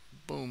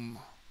 Boom.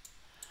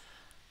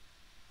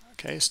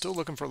 Okay, still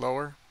looking for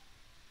lower.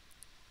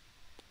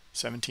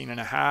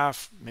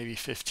 17.5, maybe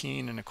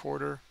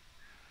 15.25.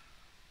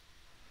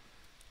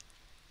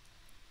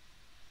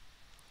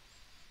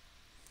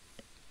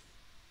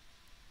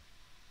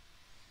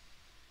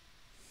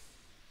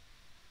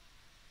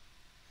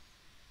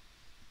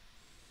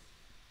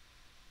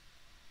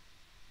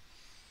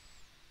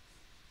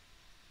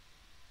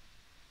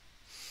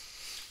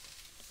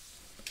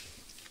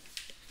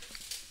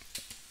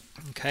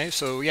 Okay,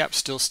 so yep,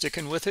 still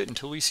sticking with it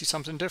until we see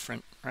something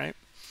different, right?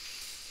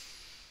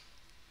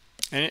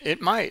 And it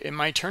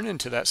might turn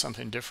into that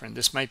something different.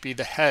 This might be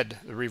the head,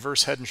 the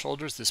reverse head and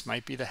shoulders. This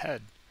might be the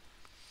head.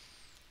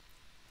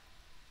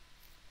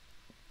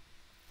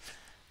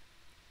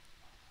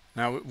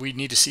 Now we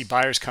need to see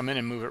buyers come in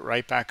and move it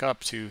right back up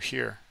to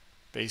here,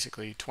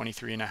 basically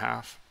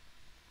 23.5.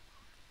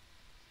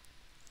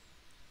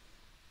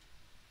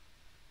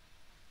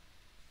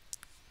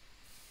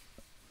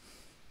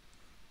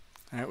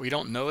 We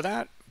don't know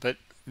that, but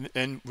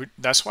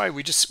that's why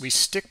we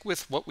stick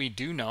with what we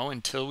do know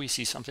until we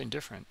see something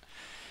different.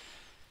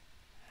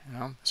 You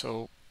know,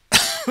 so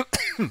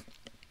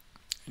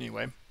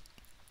anyway.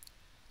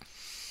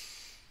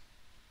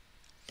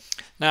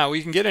 Now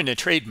we can get into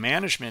trade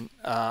management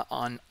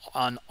on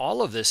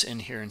all of this in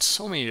here in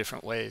so many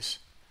different ways.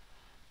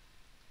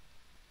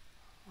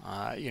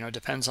 You know, it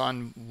depends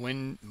on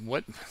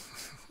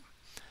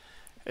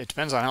it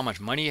depends on how much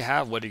money you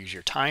have, what is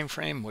your time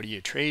frame, what are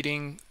you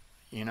trading,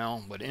 you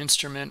know, what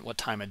instrument, what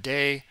time of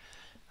day.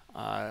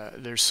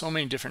 There's so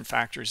many different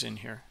factors in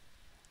here.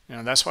 You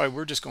know, that's why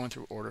we're just going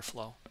through order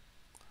flow.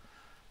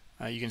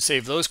 You can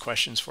save those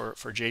questions for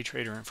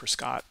JTrader and for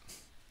Scott.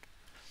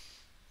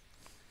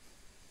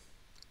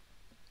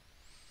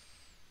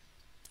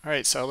 All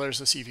right, sellers,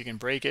 let's see if you can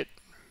break it.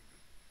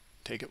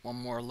 Take it one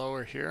more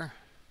lower here.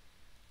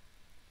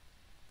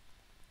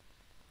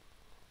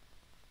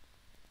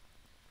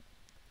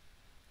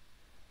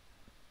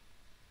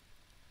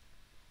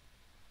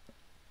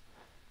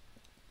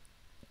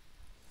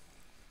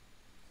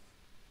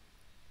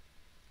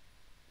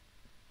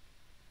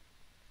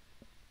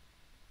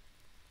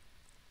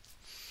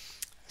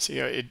 See,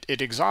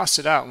 it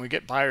exhausted out, and we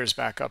get buyers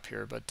back up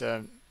here, but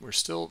we're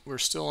still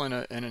in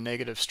a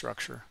negative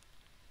structure.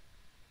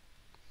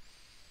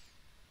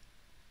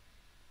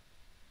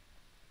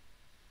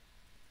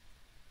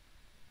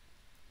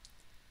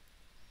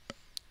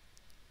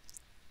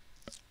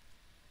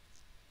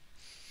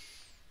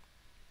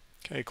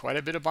 Okay, quite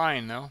a bit of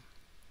buying though.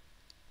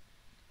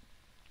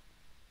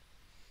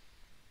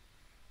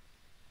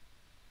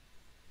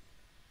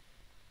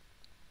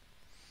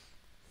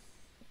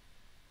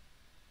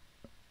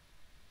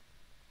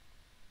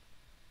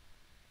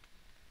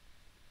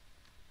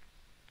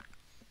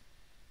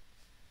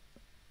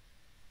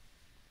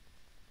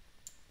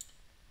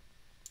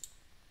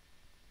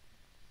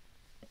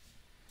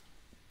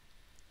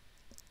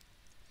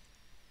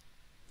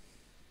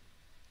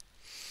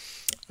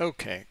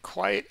 Okay,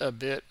 quite a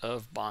bit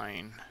of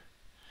buying.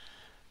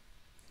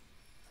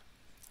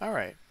 All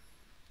right.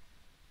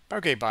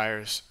 Okay,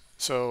 buyers.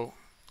 So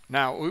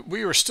now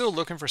we were still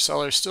looking for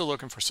sellers,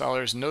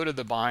 noted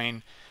the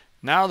buying.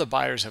 Now the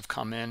buyers have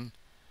come in.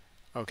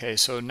 Okay,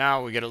 so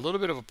now we get a little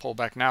bit of a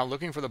pullback. Now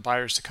looking for the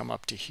buyers to come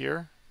up to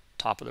here,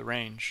 top of the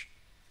range.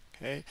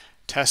 Okay,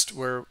 test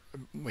where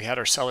we had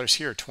our sellers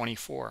here,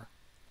 24.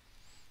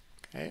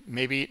 Okay,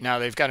 maybe now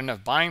they've got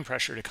enough buying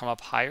pressure to come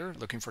up higher,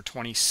 looking for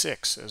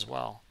 26 as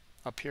well,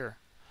 up here.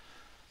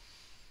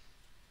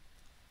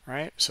 All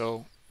right,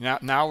 so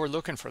now we're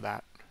looking for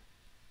that.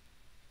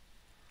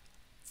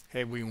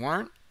 Okay, we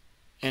weren't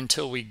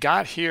until we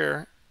got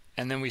here,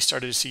 and then we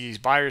started to see these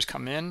buyers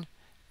come in.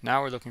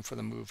 Now we're looking for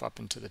the move up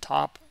into the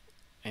top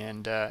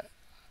and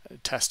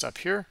test up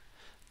here.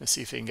 Let's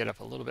see if they can get up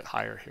a little bit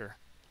higher here.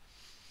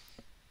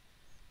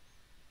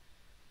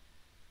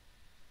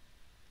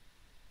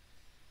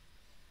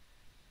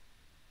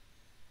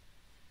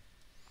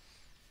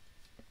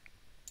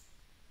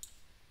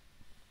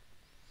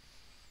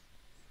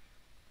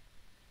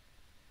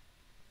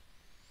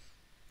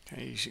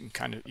 Okay, you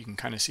can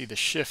kind of see the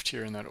shift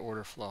here in that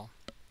order flow.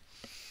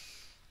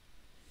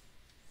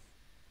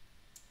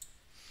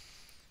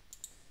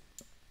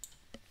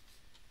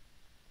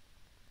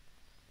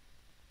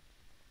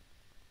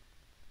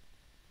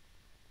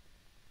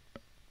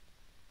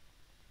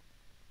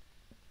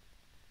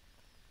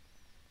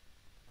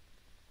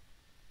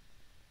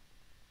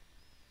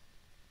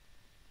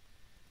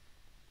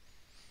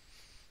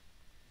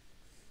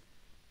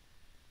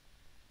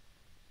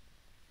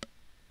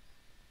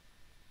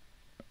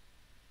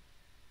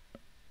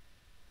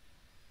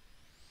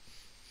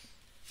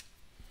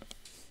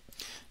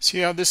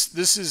 See how this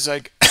is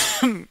like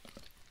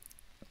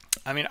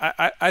I mean,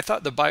 I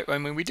thought the buy, I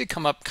mean, we did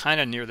come up kind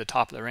of near the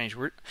top of the range.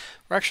 We're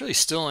actually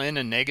still in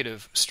a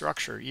negative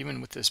structure even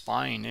with this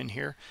buying in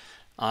here.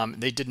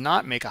 They did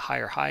not make a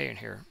higher high in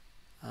here,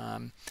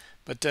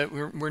 but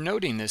we're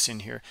noting this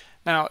in here.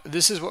 Now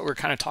this is what we're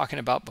kind of talking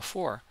about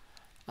before.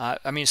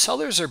 I mean,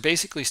 sellers are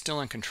basically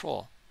still in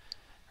control,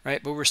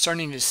 right? But we're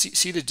starting to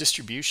see the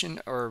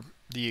distribution or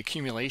the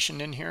accumulation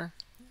in here.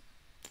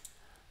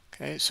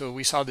 Okay, so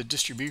we saw the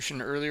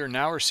distribution earlier.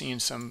 Now we're seeing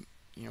some,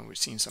 we're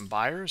seeing some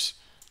buyers,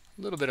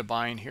 a little bit of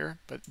buying here,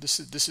 but this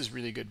is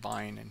really good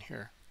buying in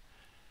here.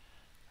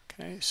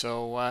 Okay,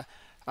 so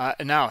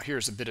now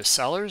here's a bit of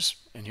sellers,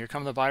 and here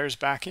come the buyers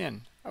back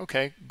in.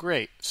 Okay,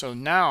 great. So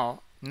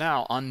now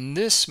on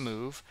this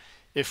move,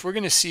 if we're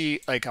going to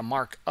see like a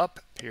mark up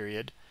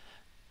period,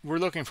 we're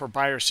looking for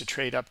buyers to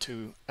trade up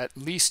to at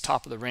least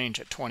top of the range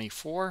at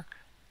 24,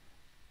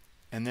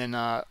 and then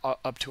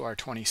up to our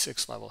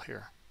 26 level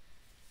here.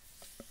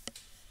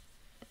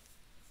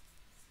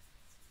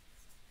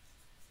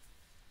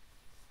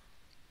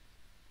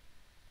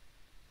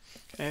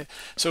 Okay,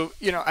 so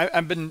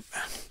I've been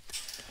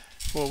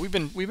we've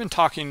been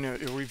talking,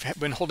 we've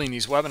been holding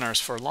these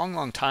webinars for a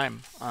long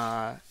time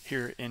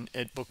here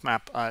at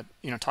Bookmap,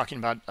 talking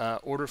about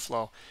order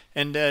flow,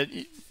 and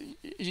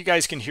you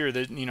guys can hear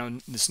that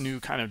this new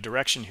kind of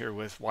direction here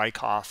with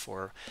Wyckoff,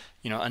 or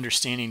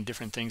understanding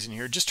different things in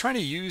here, just trying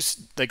to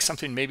use like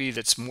something maybe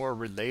that's more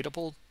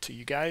relatable to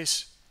you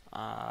guys,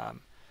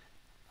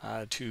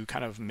 to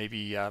kind of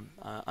maybe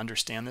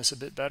understand this a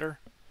bit better.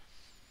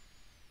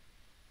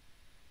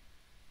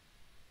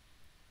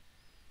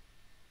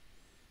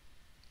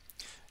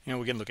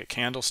 We can look at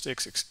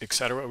candlesticks,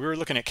 etc. We were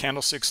looking at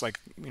candlesticks like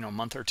a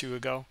month or two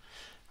ago,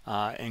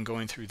 and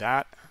going through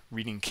that,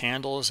 reading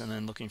candles, and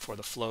then looking for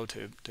the flow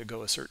to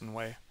go a certain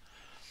way.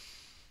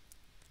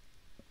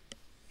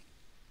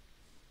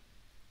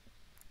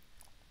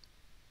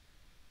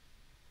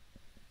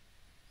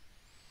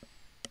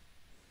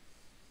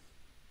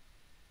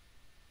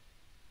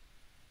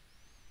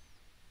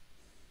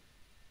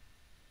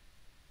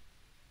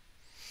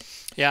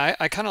 Yeah,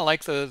 I kind of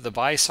like the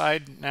buy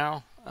side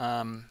now.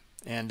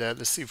 And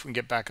let's see if we can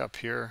get back up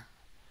here,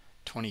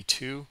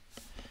 22,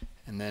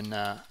 and then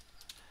I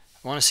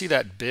want to see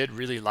that bid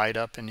really light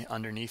up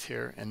underneath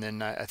here, and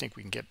then I think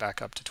we can get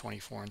back up to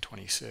 24 and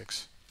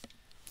 26.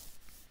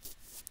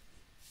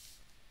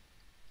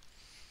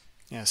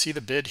 Yeah, see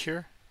the bid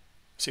here?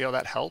 See how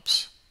that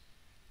helps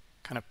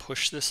kind of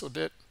push this a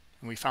bit?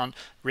 And we found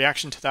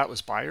reaction to that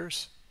was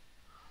buyers.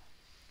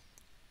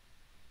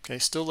 Okay,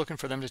 still looking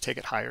for them to take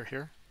it higher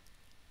here.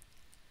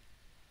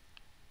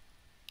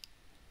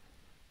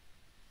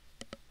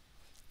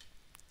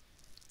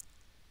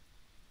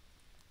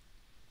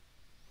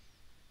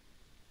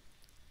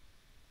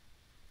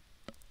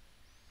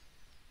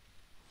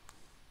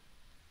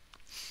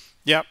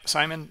 Yep,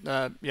 Simon,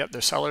 yep,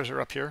 the sellers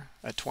are up here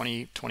at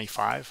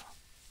 20.25.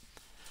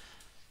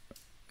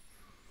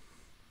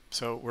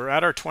 So we're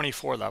at our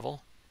 24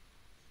 level.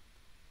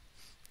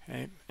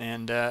 Okay,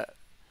 and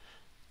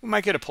we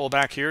might get a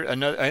pullback here.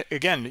 Another,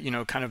 again,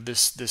 kind of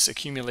this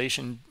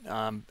accumulation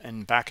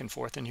and back and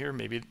forth in here.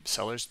 Maybe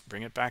sellers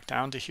bring it back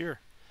down to here,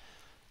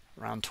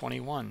 around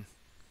 21.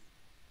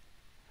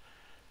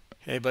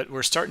 Okay, but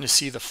we're starting to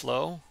see the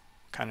flow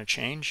kind of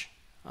change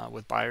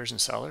with buyers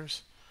and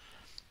sellers.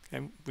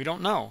 Okay, we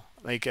don't know.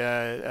 Like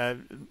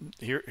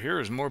here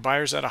is more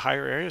buyers at a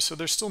higher area, so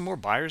there's still more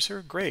buyers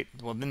here. Great.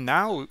 Well, then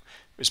now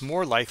it's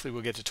more likely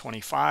we'll get to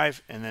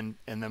 25, and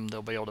then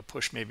they'll be able to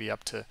push maybe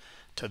up to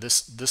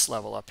this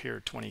level up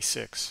here,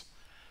 26.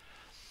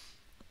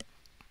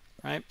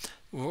 Right.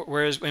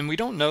 Whereas when we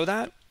don't know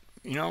that,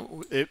 you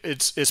know,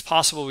 it's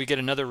possible we get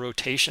another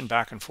rotation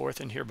back and forth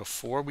in here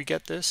before we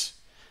get this.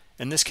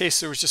 In this case,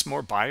 there was just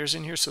more buyers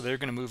in here, so they're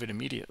going to move it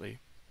immediately.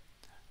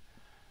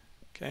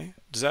 Okay,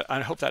 does that?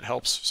 I hope that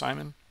helps,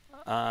 Simon.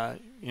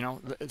 You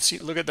know, see,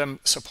 look at them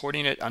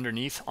supporting it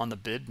underneath on the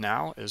bid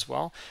now as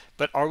well.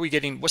 But are we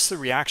getting? What's the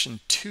reaction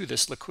to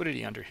this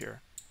liquidity under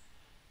here?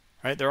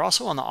 Right, they're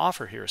also on the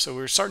offer here, so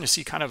we're starting to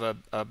see kind of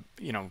a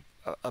you know,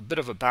 a bit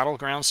of a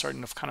battleground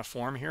starting to kind of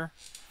form here.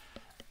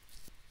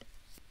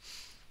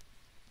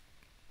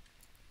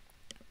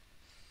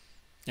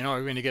 You know, are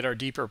we going to get our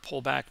deeper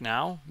pullback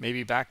now?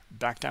 Maybe back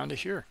down to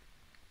here,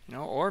 you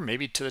know, or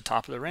maybe to the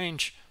top of the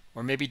range,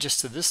 or maybe just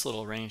to this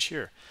little range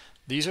here.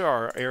 These are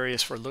our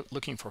areas for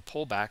looking for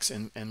pullbacks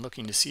and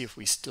looking to see if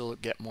we still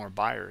get more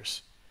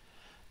buyers.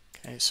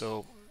 Okay,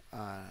 so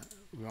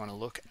we want to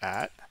look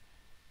at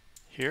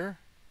here,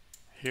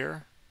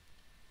 here,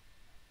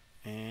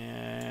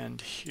 and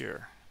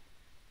here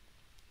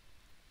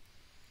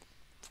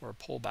for a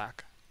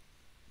pullback.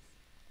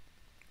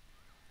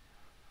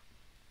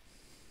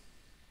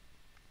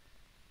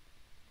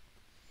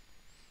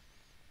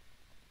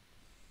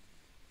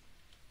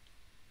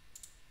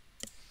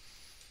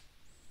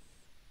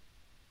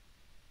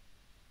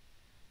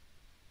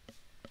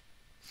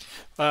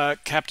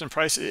 Captain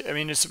Price, I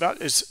mean,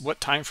 it's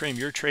what time frame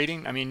you're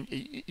trading. I mean,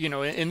 you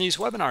know, in these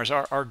webinars,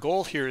 our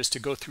goal here is to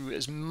go through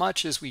as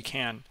much as we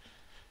can,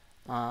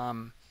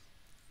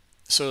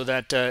 so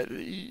that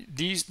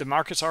the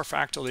markets are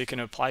fractal. They can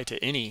apply to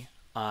any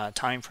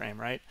time frame,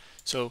 right?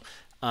 So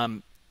yeah,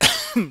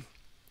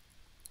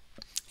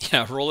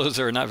 rollers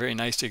are not very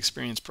nice to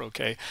experience, Pro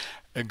K.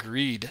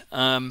 Agreed.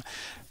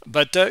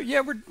 But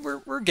yeah,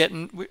 we're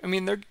getting. I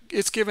mean,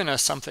 it's given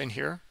us something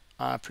here,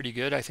 pretty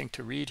good, I think,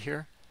 to read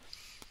here.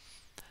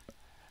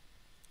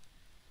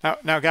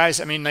 Now,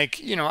 guys, I mean, like,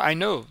 you know, I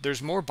know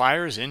there's more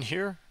buyers in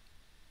here,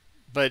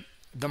 but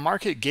the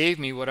market gave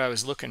me what I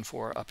was looking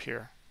for up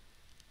here.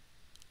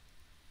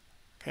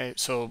 Okay,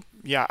 so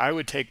yeah, I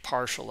would take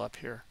partial up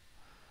here,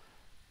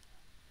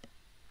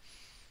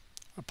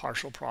 a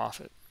partial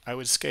profit. I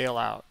would scale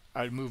out.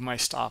 I'd move my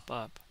stop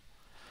up.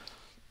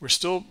 We're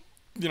still,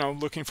 you know,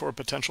 looking for a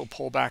potential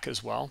pullback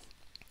as well,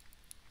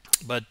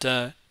 but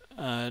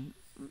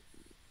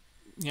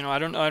you know, I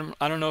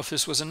don't know if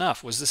this was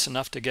enough. Was this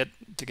enough to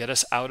get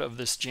us out of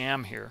this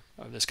jam here,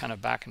 of this kind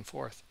of back and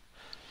forth?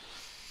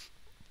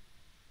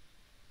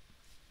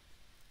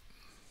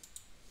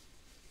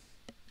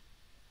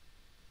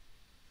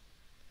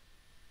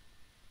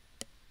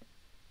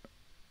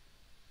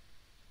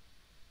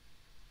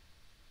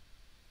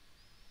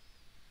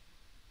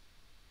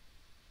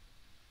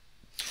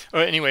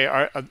 Anyway,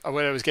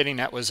 what I was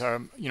getting at was,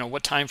 you know,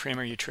 what time frame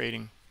are you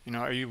trading? You know,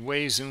 are you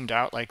way zoomed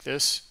out like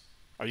this?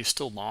 Are you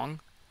still long?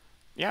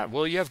 Yeah,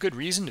 well, you have good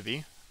reason to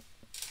be.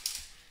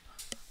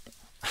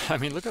 I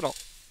mean, look at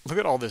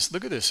all this.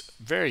 Look at this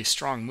very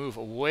strong move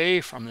away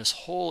from this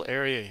whole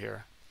area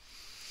here.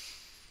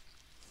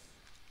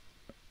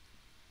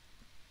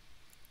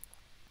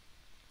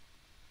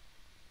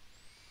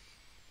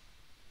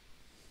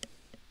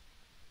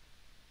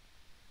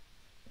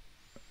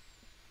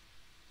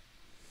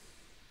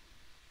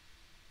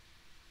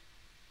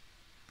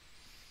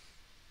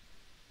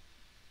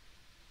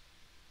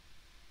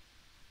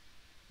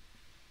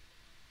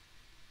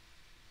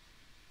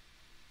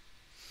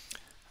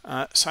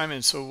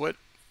 Simon, so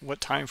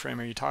what time frame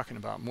are you talking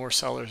about? More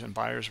sellers and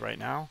buyers right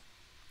now?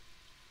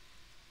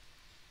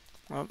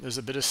 Well, there's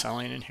a bit of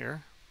selling in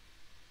here.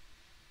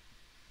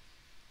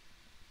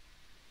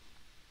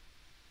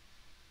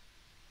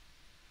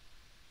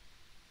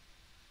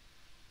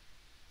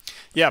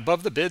 Yeah,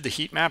 above the bid, the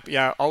heat map.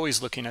 Yeah,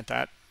 always looking at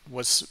that.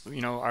 What's,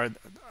 you know,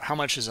 how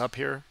much is up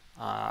here?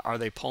 Are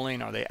they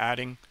pulling? Are they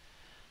adding?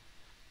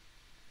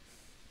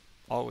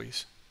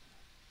 Always.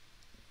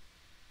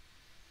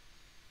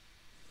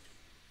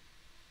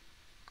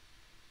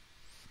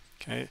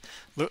 Okay,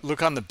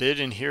 look on the bid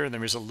in here.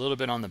 There is a little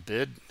bit on the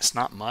bid. It's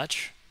not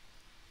much.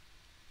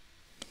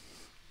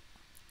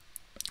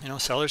 You know,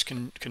 sellers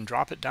can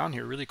drop it down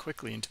here really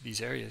quickly into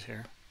these areas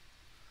here.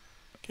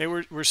 Okay,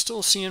 we're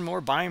still seeing more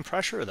buying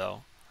pressure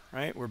though,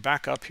 right? We're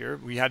back up here.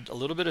 We had a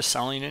little bit of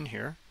selling in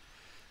here.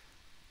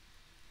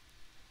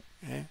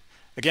 Okay,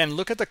 again,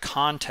 look at the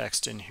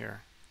context in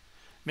here.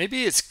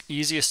 Maybe it's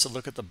easiest to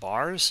look at the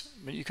bars,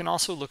 but you can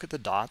also look at the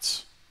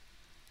dots.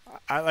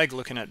 I like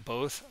looking at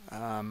both.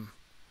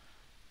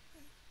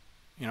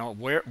 You know,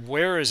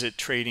 where is it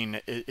trading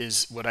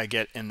is what I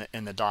get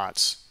in the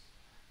dots.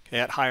 Okay,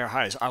 at higher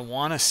highs. I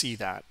want to see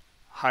that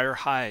higher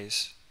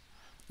highs,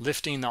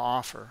 lifting the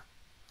offer,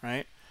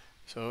 right?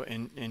 So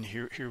in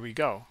here we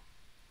go.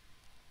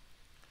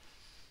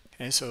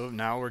 Okay, so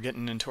now we're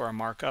getting into our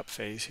markup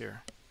phase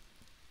here.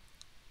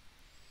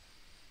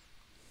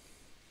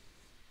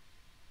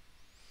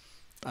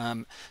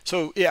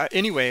 So yeah,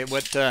 anyway,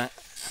 what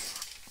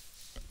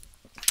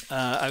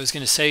I was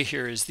going to say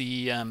here is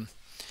the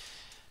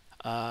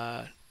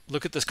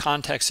look at this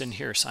context in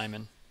here,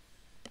 Simon.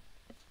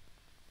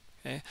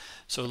 Okay,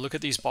 so look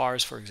at these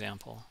bars, for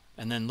example,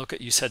 and then look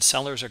at, you said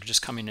sellers are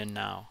just coming in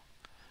now.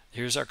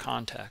 Here's our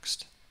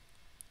context.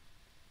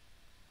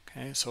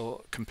 Okay,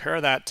 so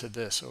compare that to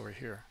this over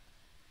here.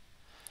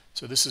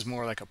 So this is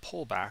more like a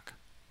pullback.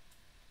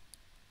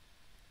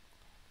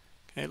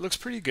 Okay, it looks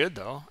pretty good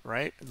though,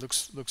 right? It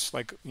looks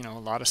like, you know, a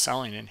lot of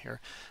selling in here.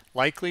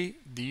 Likely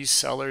these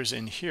sellers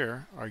in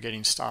here are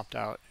getting stopped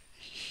out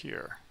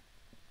here,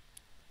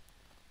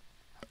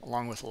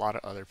 along with a lot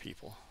of other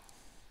people.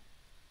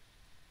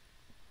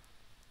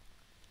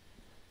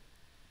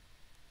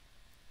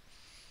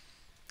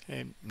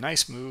 Okay,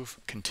 nice move.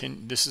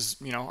 Continue. This is,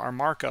 you know, our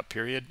markup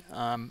period.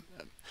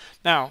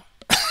 Now,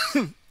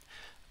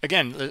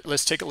 again,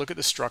 let's take a look at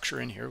the structure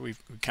in here. We've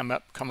come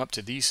up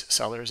to these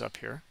sellers up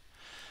here.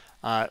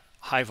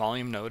 High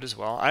volume node as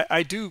well.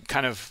 I do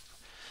kind of,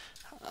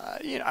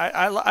 you know,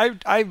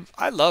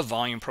 I love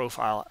volume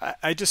profile.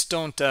 I just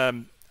don't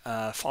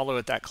follow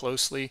it that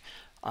closely.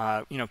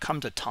 You know, come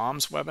to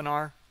Tom's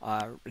webinar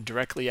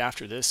directly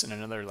after this in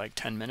another like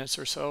 10 minutes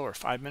or so, or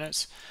 5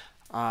 minutes.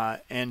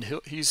 And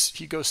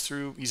he goes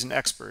through, he's an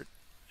expert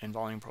in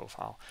volume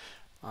profile,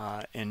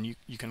 and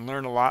you can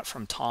learn a lot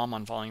from Tom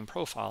on volume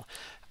profile.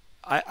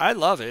 I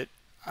love it.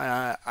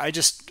 I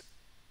just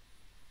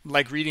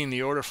like reading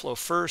the order flow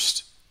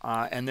first,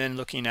 and then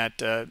looking at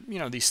you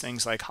know, these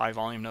things like high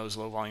volume nodes,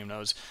 low volume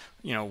nodes.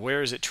 You know,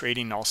 where is it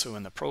trading also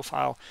in the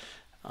profile?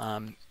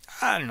 I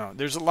don't know,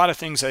 there's a lot of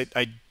things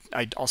I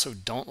also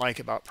don't like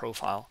about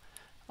profile,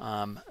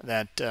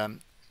 that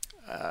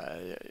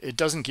it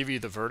doesn't give you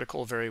the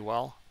vertical very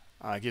well.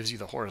 It gives you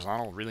the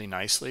horizontal really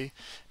nicely,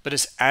 but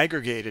it's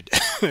aggregated.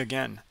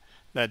 Again,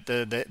 that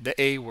the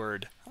A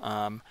word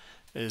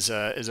is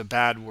a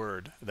bad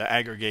word, the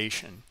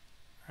aggregation,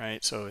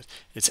 right? So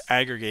it's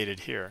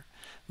aggregated here.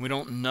 We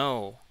don't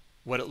know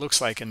what it looks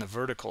like in the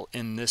vertical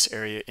in this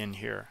area in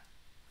here,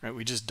 right?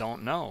 We just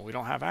don't know. We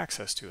don't have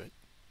access to it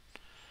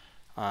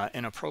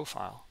in a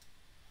profile.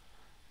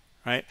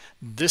 Right,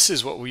 this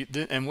is what we,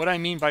 and what I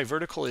mean by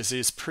vertical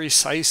is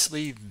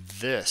precisely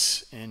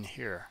this in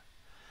here.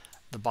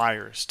 The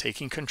buyers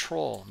taking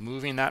control,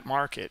 moving that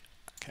market.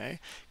 Okay,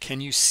 can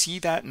you see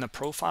that in the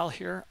profile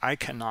here? I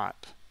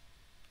cannot.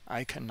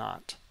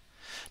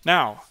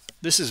 Now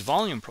this is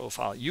volume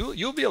profile.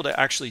 You'll be able to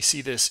actually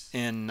see this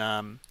in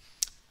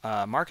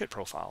market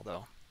profile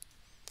though.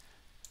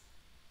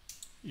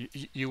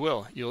 You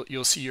will.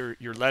 You'll see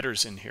your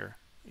letters in here.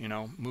 You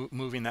know,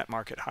 moving that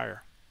market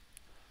higher.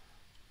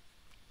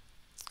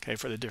 Okay,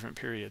 for the different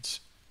periods,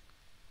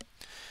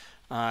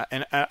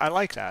 and I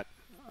like that.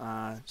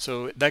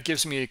 So that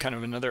gives me kind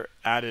of another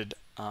added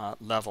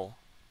level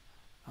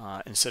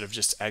instead of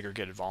just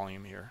aggregated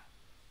volume here.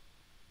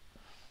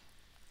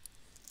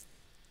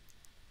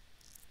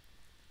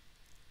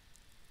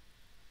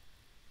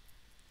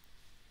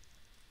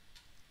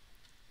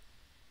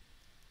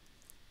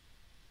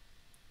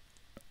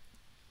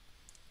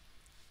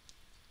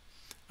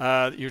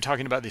 You're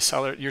talking about the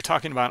seller. You're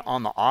talking about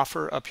on the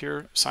offer up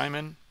here,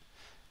 Simon,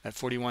 at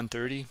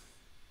 41.30.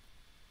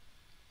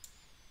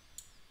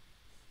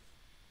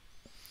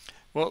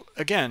 Well,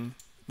 again,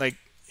 like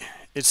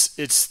it's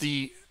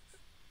this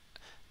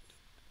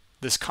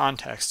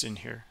context in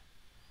here,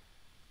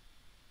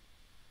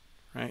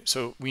 right?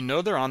 So we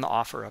know they're on the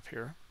offer up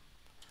here.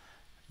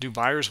 Do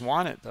buyers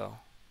want it though?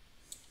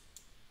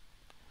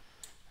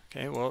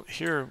 Okay, well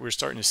here we're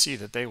starting to see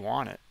that they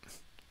want it,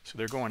 so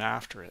they're going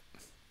after it.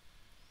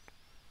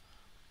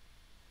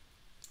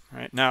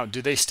 Right now,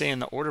 do they stay in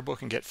the order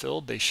book and get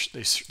filled? They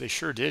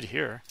sure did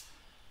here.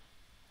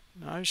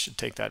 No, I should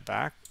take that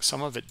back.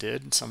 Some of it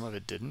did, and some of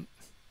it didn't.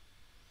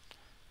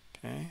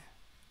 Okay.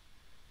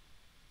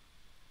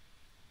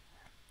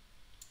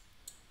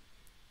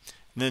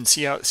 And then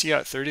see how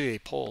at 30 they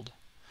pulled.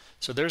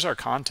 So there's our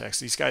context.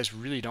 These guys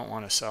really don't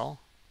want to sell.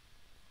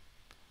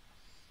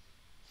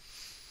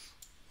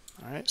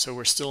 All right, so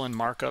we're still in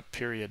markup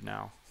period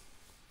now.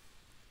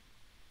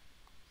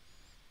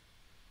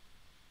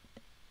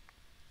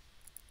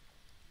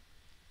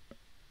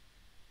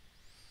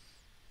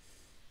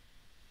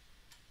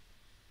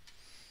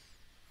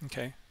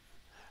 Okay,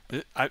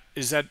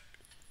 is that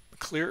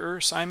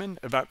clearer, Simon,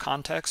 about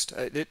context?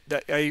 Boy, the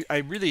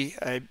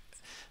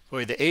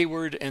A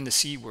word and the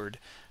C word,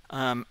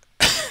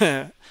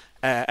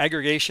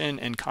 aggregation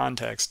and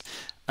context.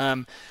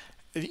 You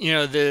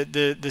know,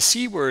 the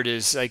C word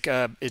is like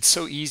it's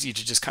so easy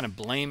to just kind of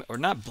blame, or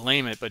not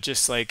blame it, but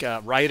just like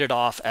write it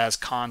off as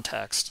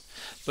context.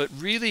 But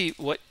really,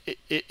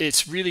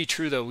 it's really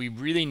true though. We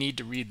really need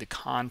to read the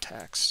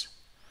context.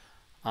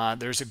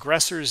 There's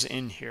aggressors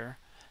in here.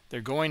 They're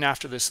going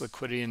after this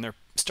liquidity, and they're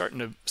starting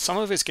to, some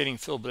of it's getting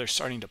filled, but they're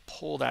starting to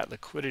pull that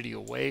liquidity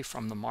away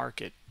from the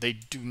market. They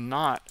do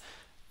not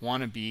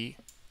want to be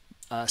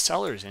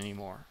sellers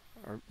anymore,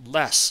 or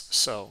less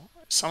so.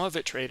 Some of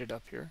it traded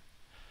up here.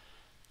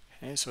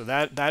 Okay, so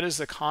that is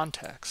the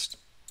context.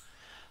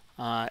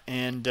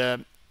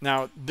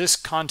 Now this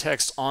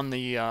context on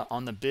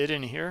the bid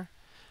in here,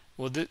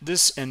 well,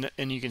 this and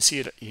you can see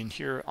it in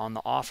here on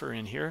the offer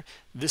in here.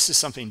 This is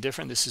something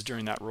different. This is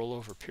during that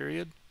rollover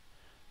period.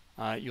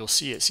 You'll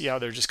see it. See how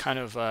they're just kind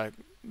of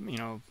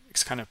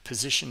it's kind of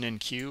positioned in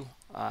queue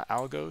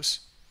algos.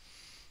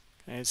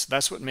 Okay, so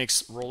that's what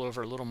makes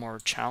rollover a little more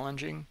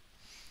challenging.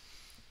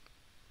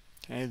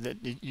 Okay, that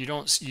you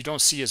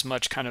don't see as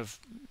much kind of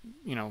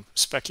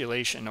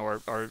speculation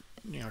or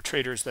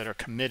traders that are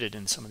committed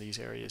in some of these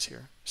areas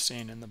here,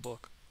 staying in the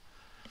book.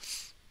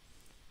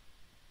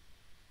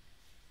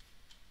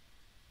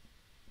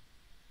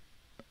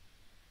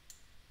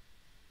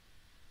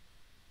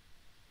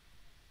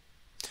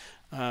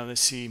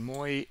 Let's see,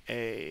 Moy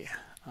A.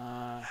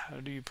 How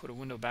do you put a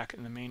window back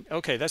in the main?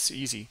 Okay, that's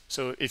easy.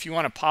 So if you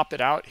want to pop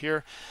it out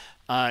here,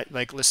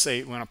 like let's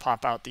say we want to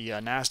pop out the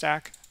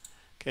NASDAQ.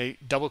 Okay,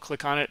 double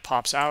click on it, it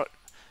pops out.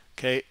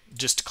 Okay,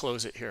 just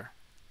close it here,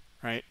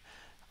 right?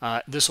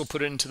 This will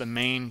put it into the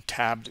main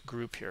tabbed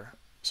group here.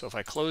 So if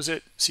I close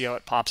it, see how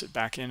it pops it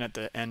back in at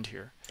the end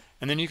here.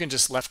 And then you can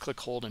just left click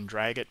hold and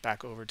drag it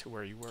back over to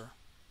where you were.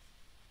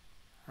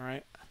 All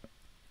right.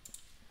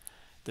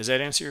 Does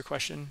that answer your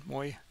question,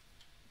 Moy?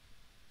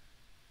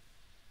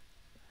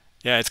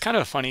 Yeah, it's kind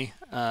of a funny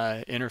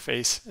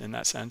interface in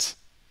that sense.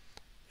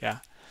 Yeah,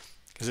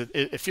 because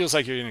it feels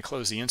like you're going to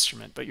close the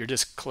instrument, but you're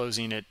just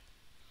closing it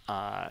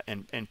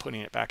and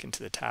putting it back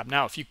into the tab.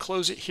 Now, if you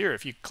close it here,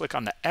 if you click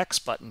on the X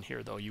button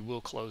here, though, you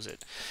will close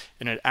it.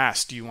 And it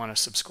asks, do you want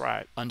to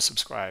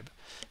unsubscribe?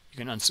 You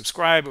can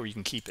unsubscribe or you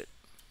can keep it.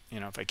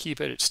 If I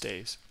keep it, it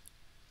stays.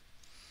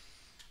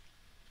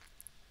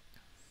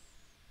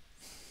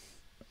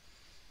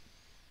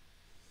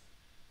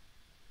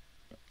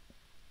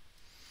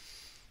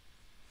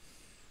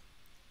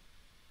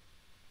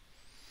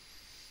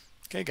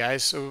 Okay,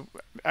 guys, so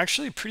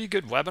actually pretty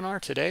good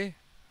webinar today,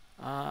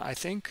 I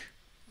think.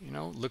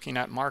 Looking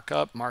at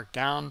markup,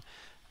 markdown,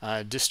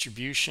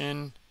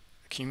 distribution,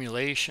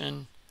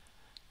 accumulation,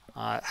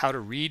 how to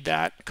read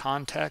that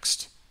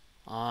context,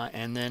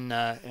 and then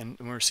and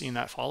we're seeing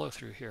that follow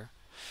through here.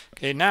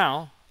 Okay,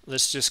 now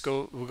let's just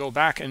we'll go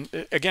back, and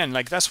again,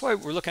 like that's why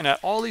we're looking at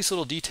all these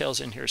little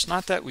details in here. It's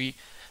not that we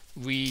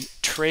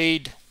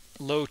trade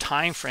low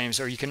time frames,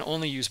 or you can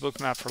only use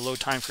Bookmap for low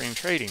time frame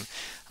trading.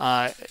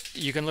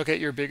 You can look at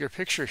your bigger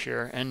picture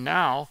here, and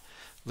now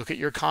look at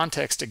your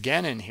context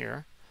again in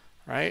here,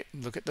 right?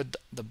 Look at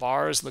the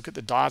bars, look at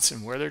the dots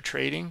and where they're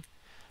trading,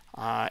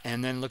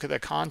 and then look at the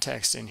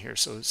context in here.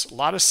 So it's a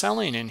lot of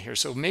selling in here.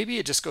 So maybe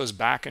it just goes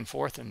back and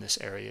forth in this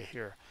area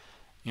here,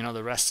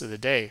 the rest of the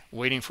day,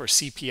 waiting for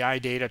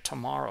CPI data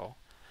tomorrow.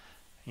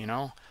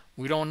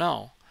 We don't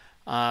know.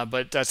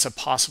 But that's a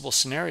possible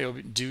scenario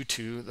due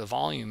to the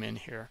volume in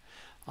here,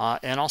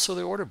 and also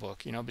the order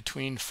book.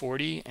 Between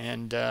 40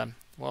 and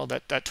well,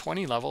 that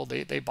 20 level,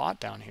 they bought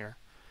down here.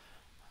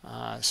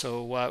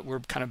 So we're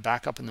kind of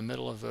back up in the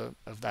middle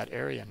of that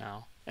area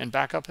now, and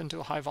back up into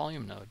a high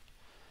volume node,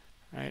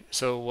 right?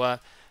 So,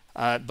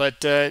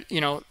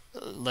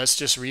 let's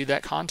just read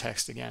that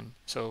context again.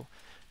 So,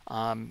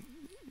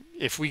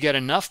 if we get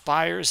enough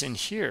buyers in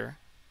here,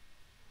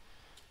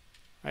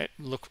 right?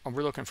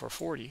 We're looking for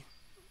 40.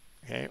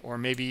 Okay, or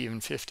maybe even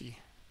 50.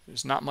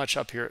 There's not much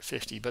up here at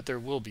 50, but there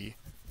will be,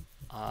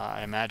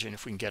 I imagine,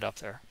 if we can get up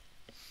there.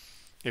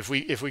 If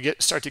we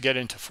start to get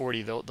into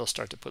 40, they'll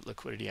start to put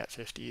liquidity at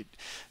 50.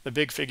 The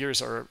big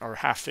figures or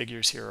half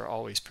figures here are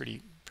always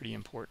pretty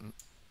important.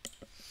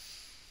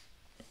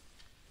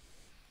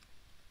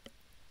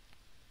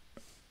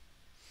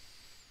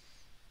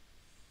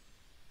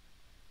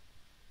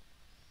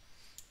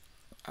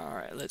 All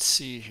right, let's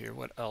see here.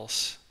 What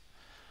else?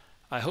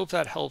 I hope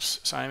that helps,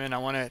 Simon.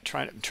 I'm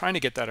trying to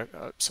get that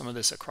some of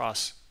this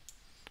across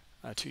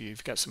to you.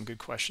 You've got some good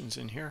questions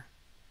in here.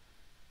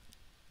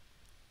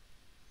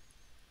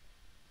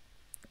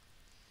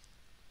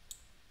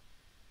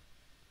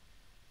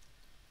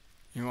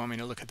 You want me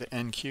to look at the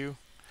NQ?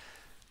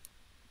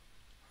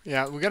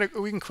 Yeah, we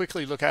can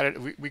quickly look at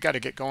it. We got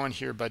to get going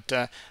here, but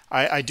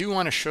I do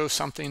want to show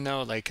something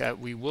though. Like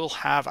we will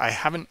have. I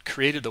haven't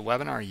created the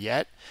webinar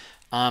yet.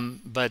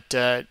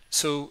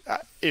 So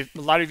if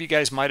a lot of you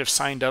guys might have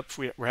signed up,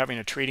 we're having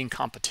a trading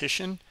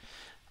competition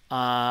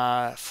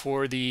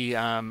for the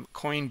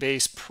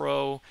Coinbase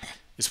Pro.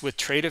 It's with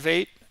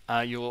Tradeovate.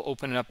 You'll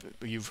open it up.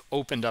 You've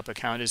opened up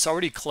account. It's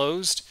already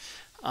closed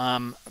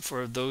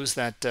for those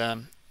that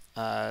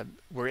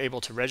were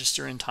able to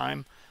register in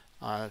time,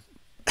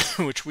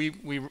 which we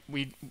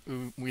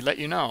let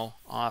you know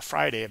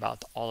Friday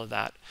about all of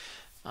that.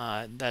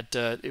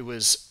 It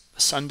was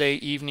Sunday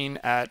evening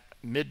at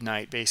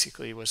midnight,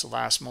 basically, was the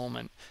last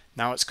moment.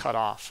 Now it's cut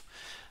off.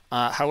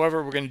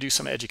 However, we're going to do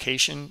some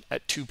education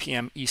at 2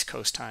 p.m. East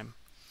Coast time.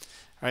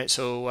 All right,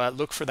 so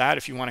look for that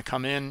if you want to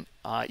come in,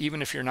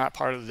 even if you're not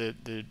part of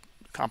the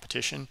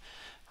competition.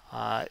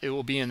 It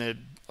will be in the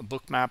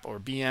Bookmap or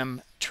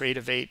BM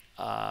Tradeovate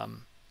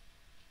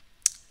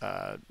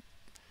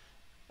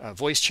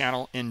voice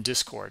channel in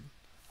Discord.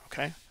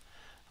 Okay,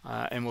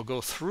 and we'll go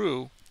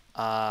through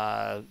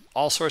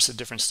all sorts of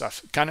different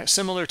stuff, kind of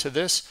similar to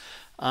this,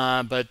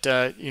 but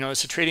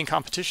it's a trading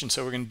competition,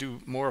 so we're going to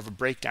do more of a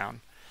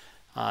breakdown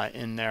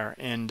in there.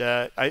 And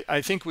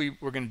I think we're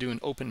going to do an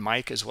open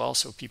mic as well,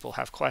 so people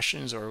have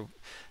questions or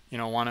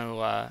want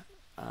to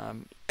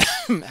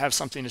have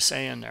something to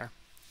say in there.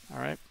 All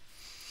right,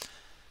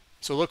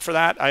 so look for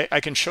that. I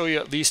can show you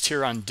at least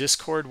here on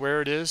Discord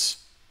where it is.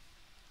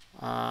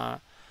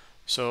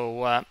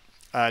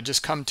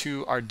 Just come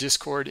to our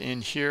Discord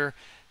in here.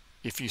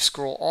 If you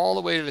scroll all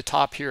the way to the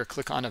top here,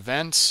 click on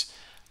events,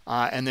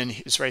 and then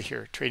it's right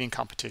here, trading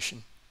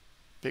competition,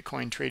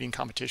 Bitcoin trading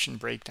competition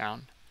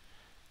breakdown.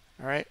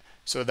 All right,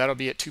 so that'll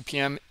be at 2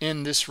 p.m.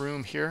 in this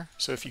room here.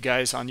 So if you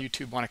guys on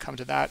YouTube want to come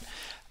to that,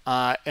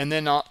 and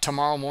then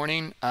tomorrow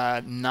morning,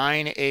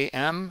 9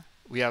 a.m.,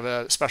 we have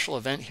a special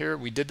event here.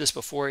 We did this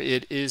before.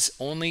 It is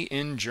only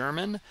in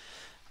German.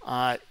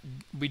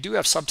 We do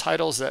have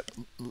subtitles that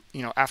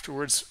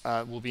afterwards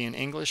will be in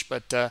English,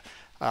 but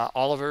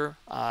Oliver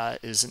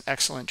is an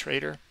excellent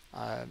trader,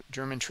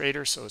 German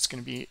trader, so it's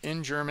going to be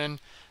in German.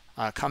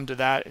 Come to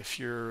that if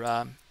you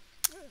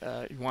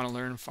want to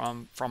learn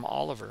from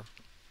Oliver.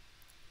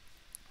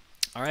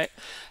 All right,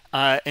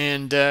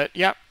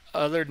 yeah,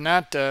 other than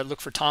that, look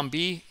for Tom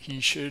B. He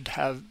should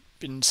have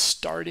been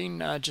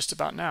starting just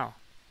about now.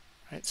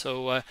 All right,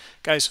 so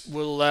guys,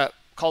 we'll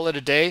call it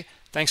a day.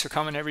 Thanks for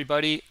coming,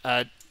 everybody.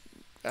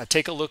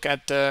 Take a look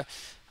at the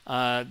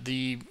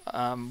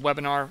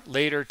webinar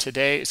later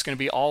today. It's going to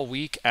be all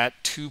week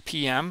at 2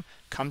 p.m.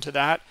 Come to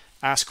that,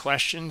 ask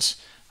questions,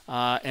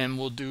 and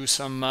we'll do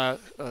some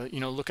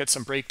look at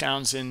some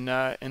breakdowns in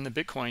the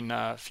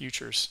Bitcoin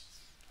futures.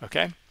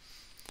 Okay.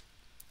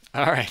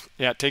 All right.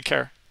 Yeah. Take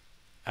care.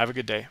 Have a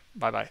good day.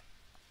 Bye bye.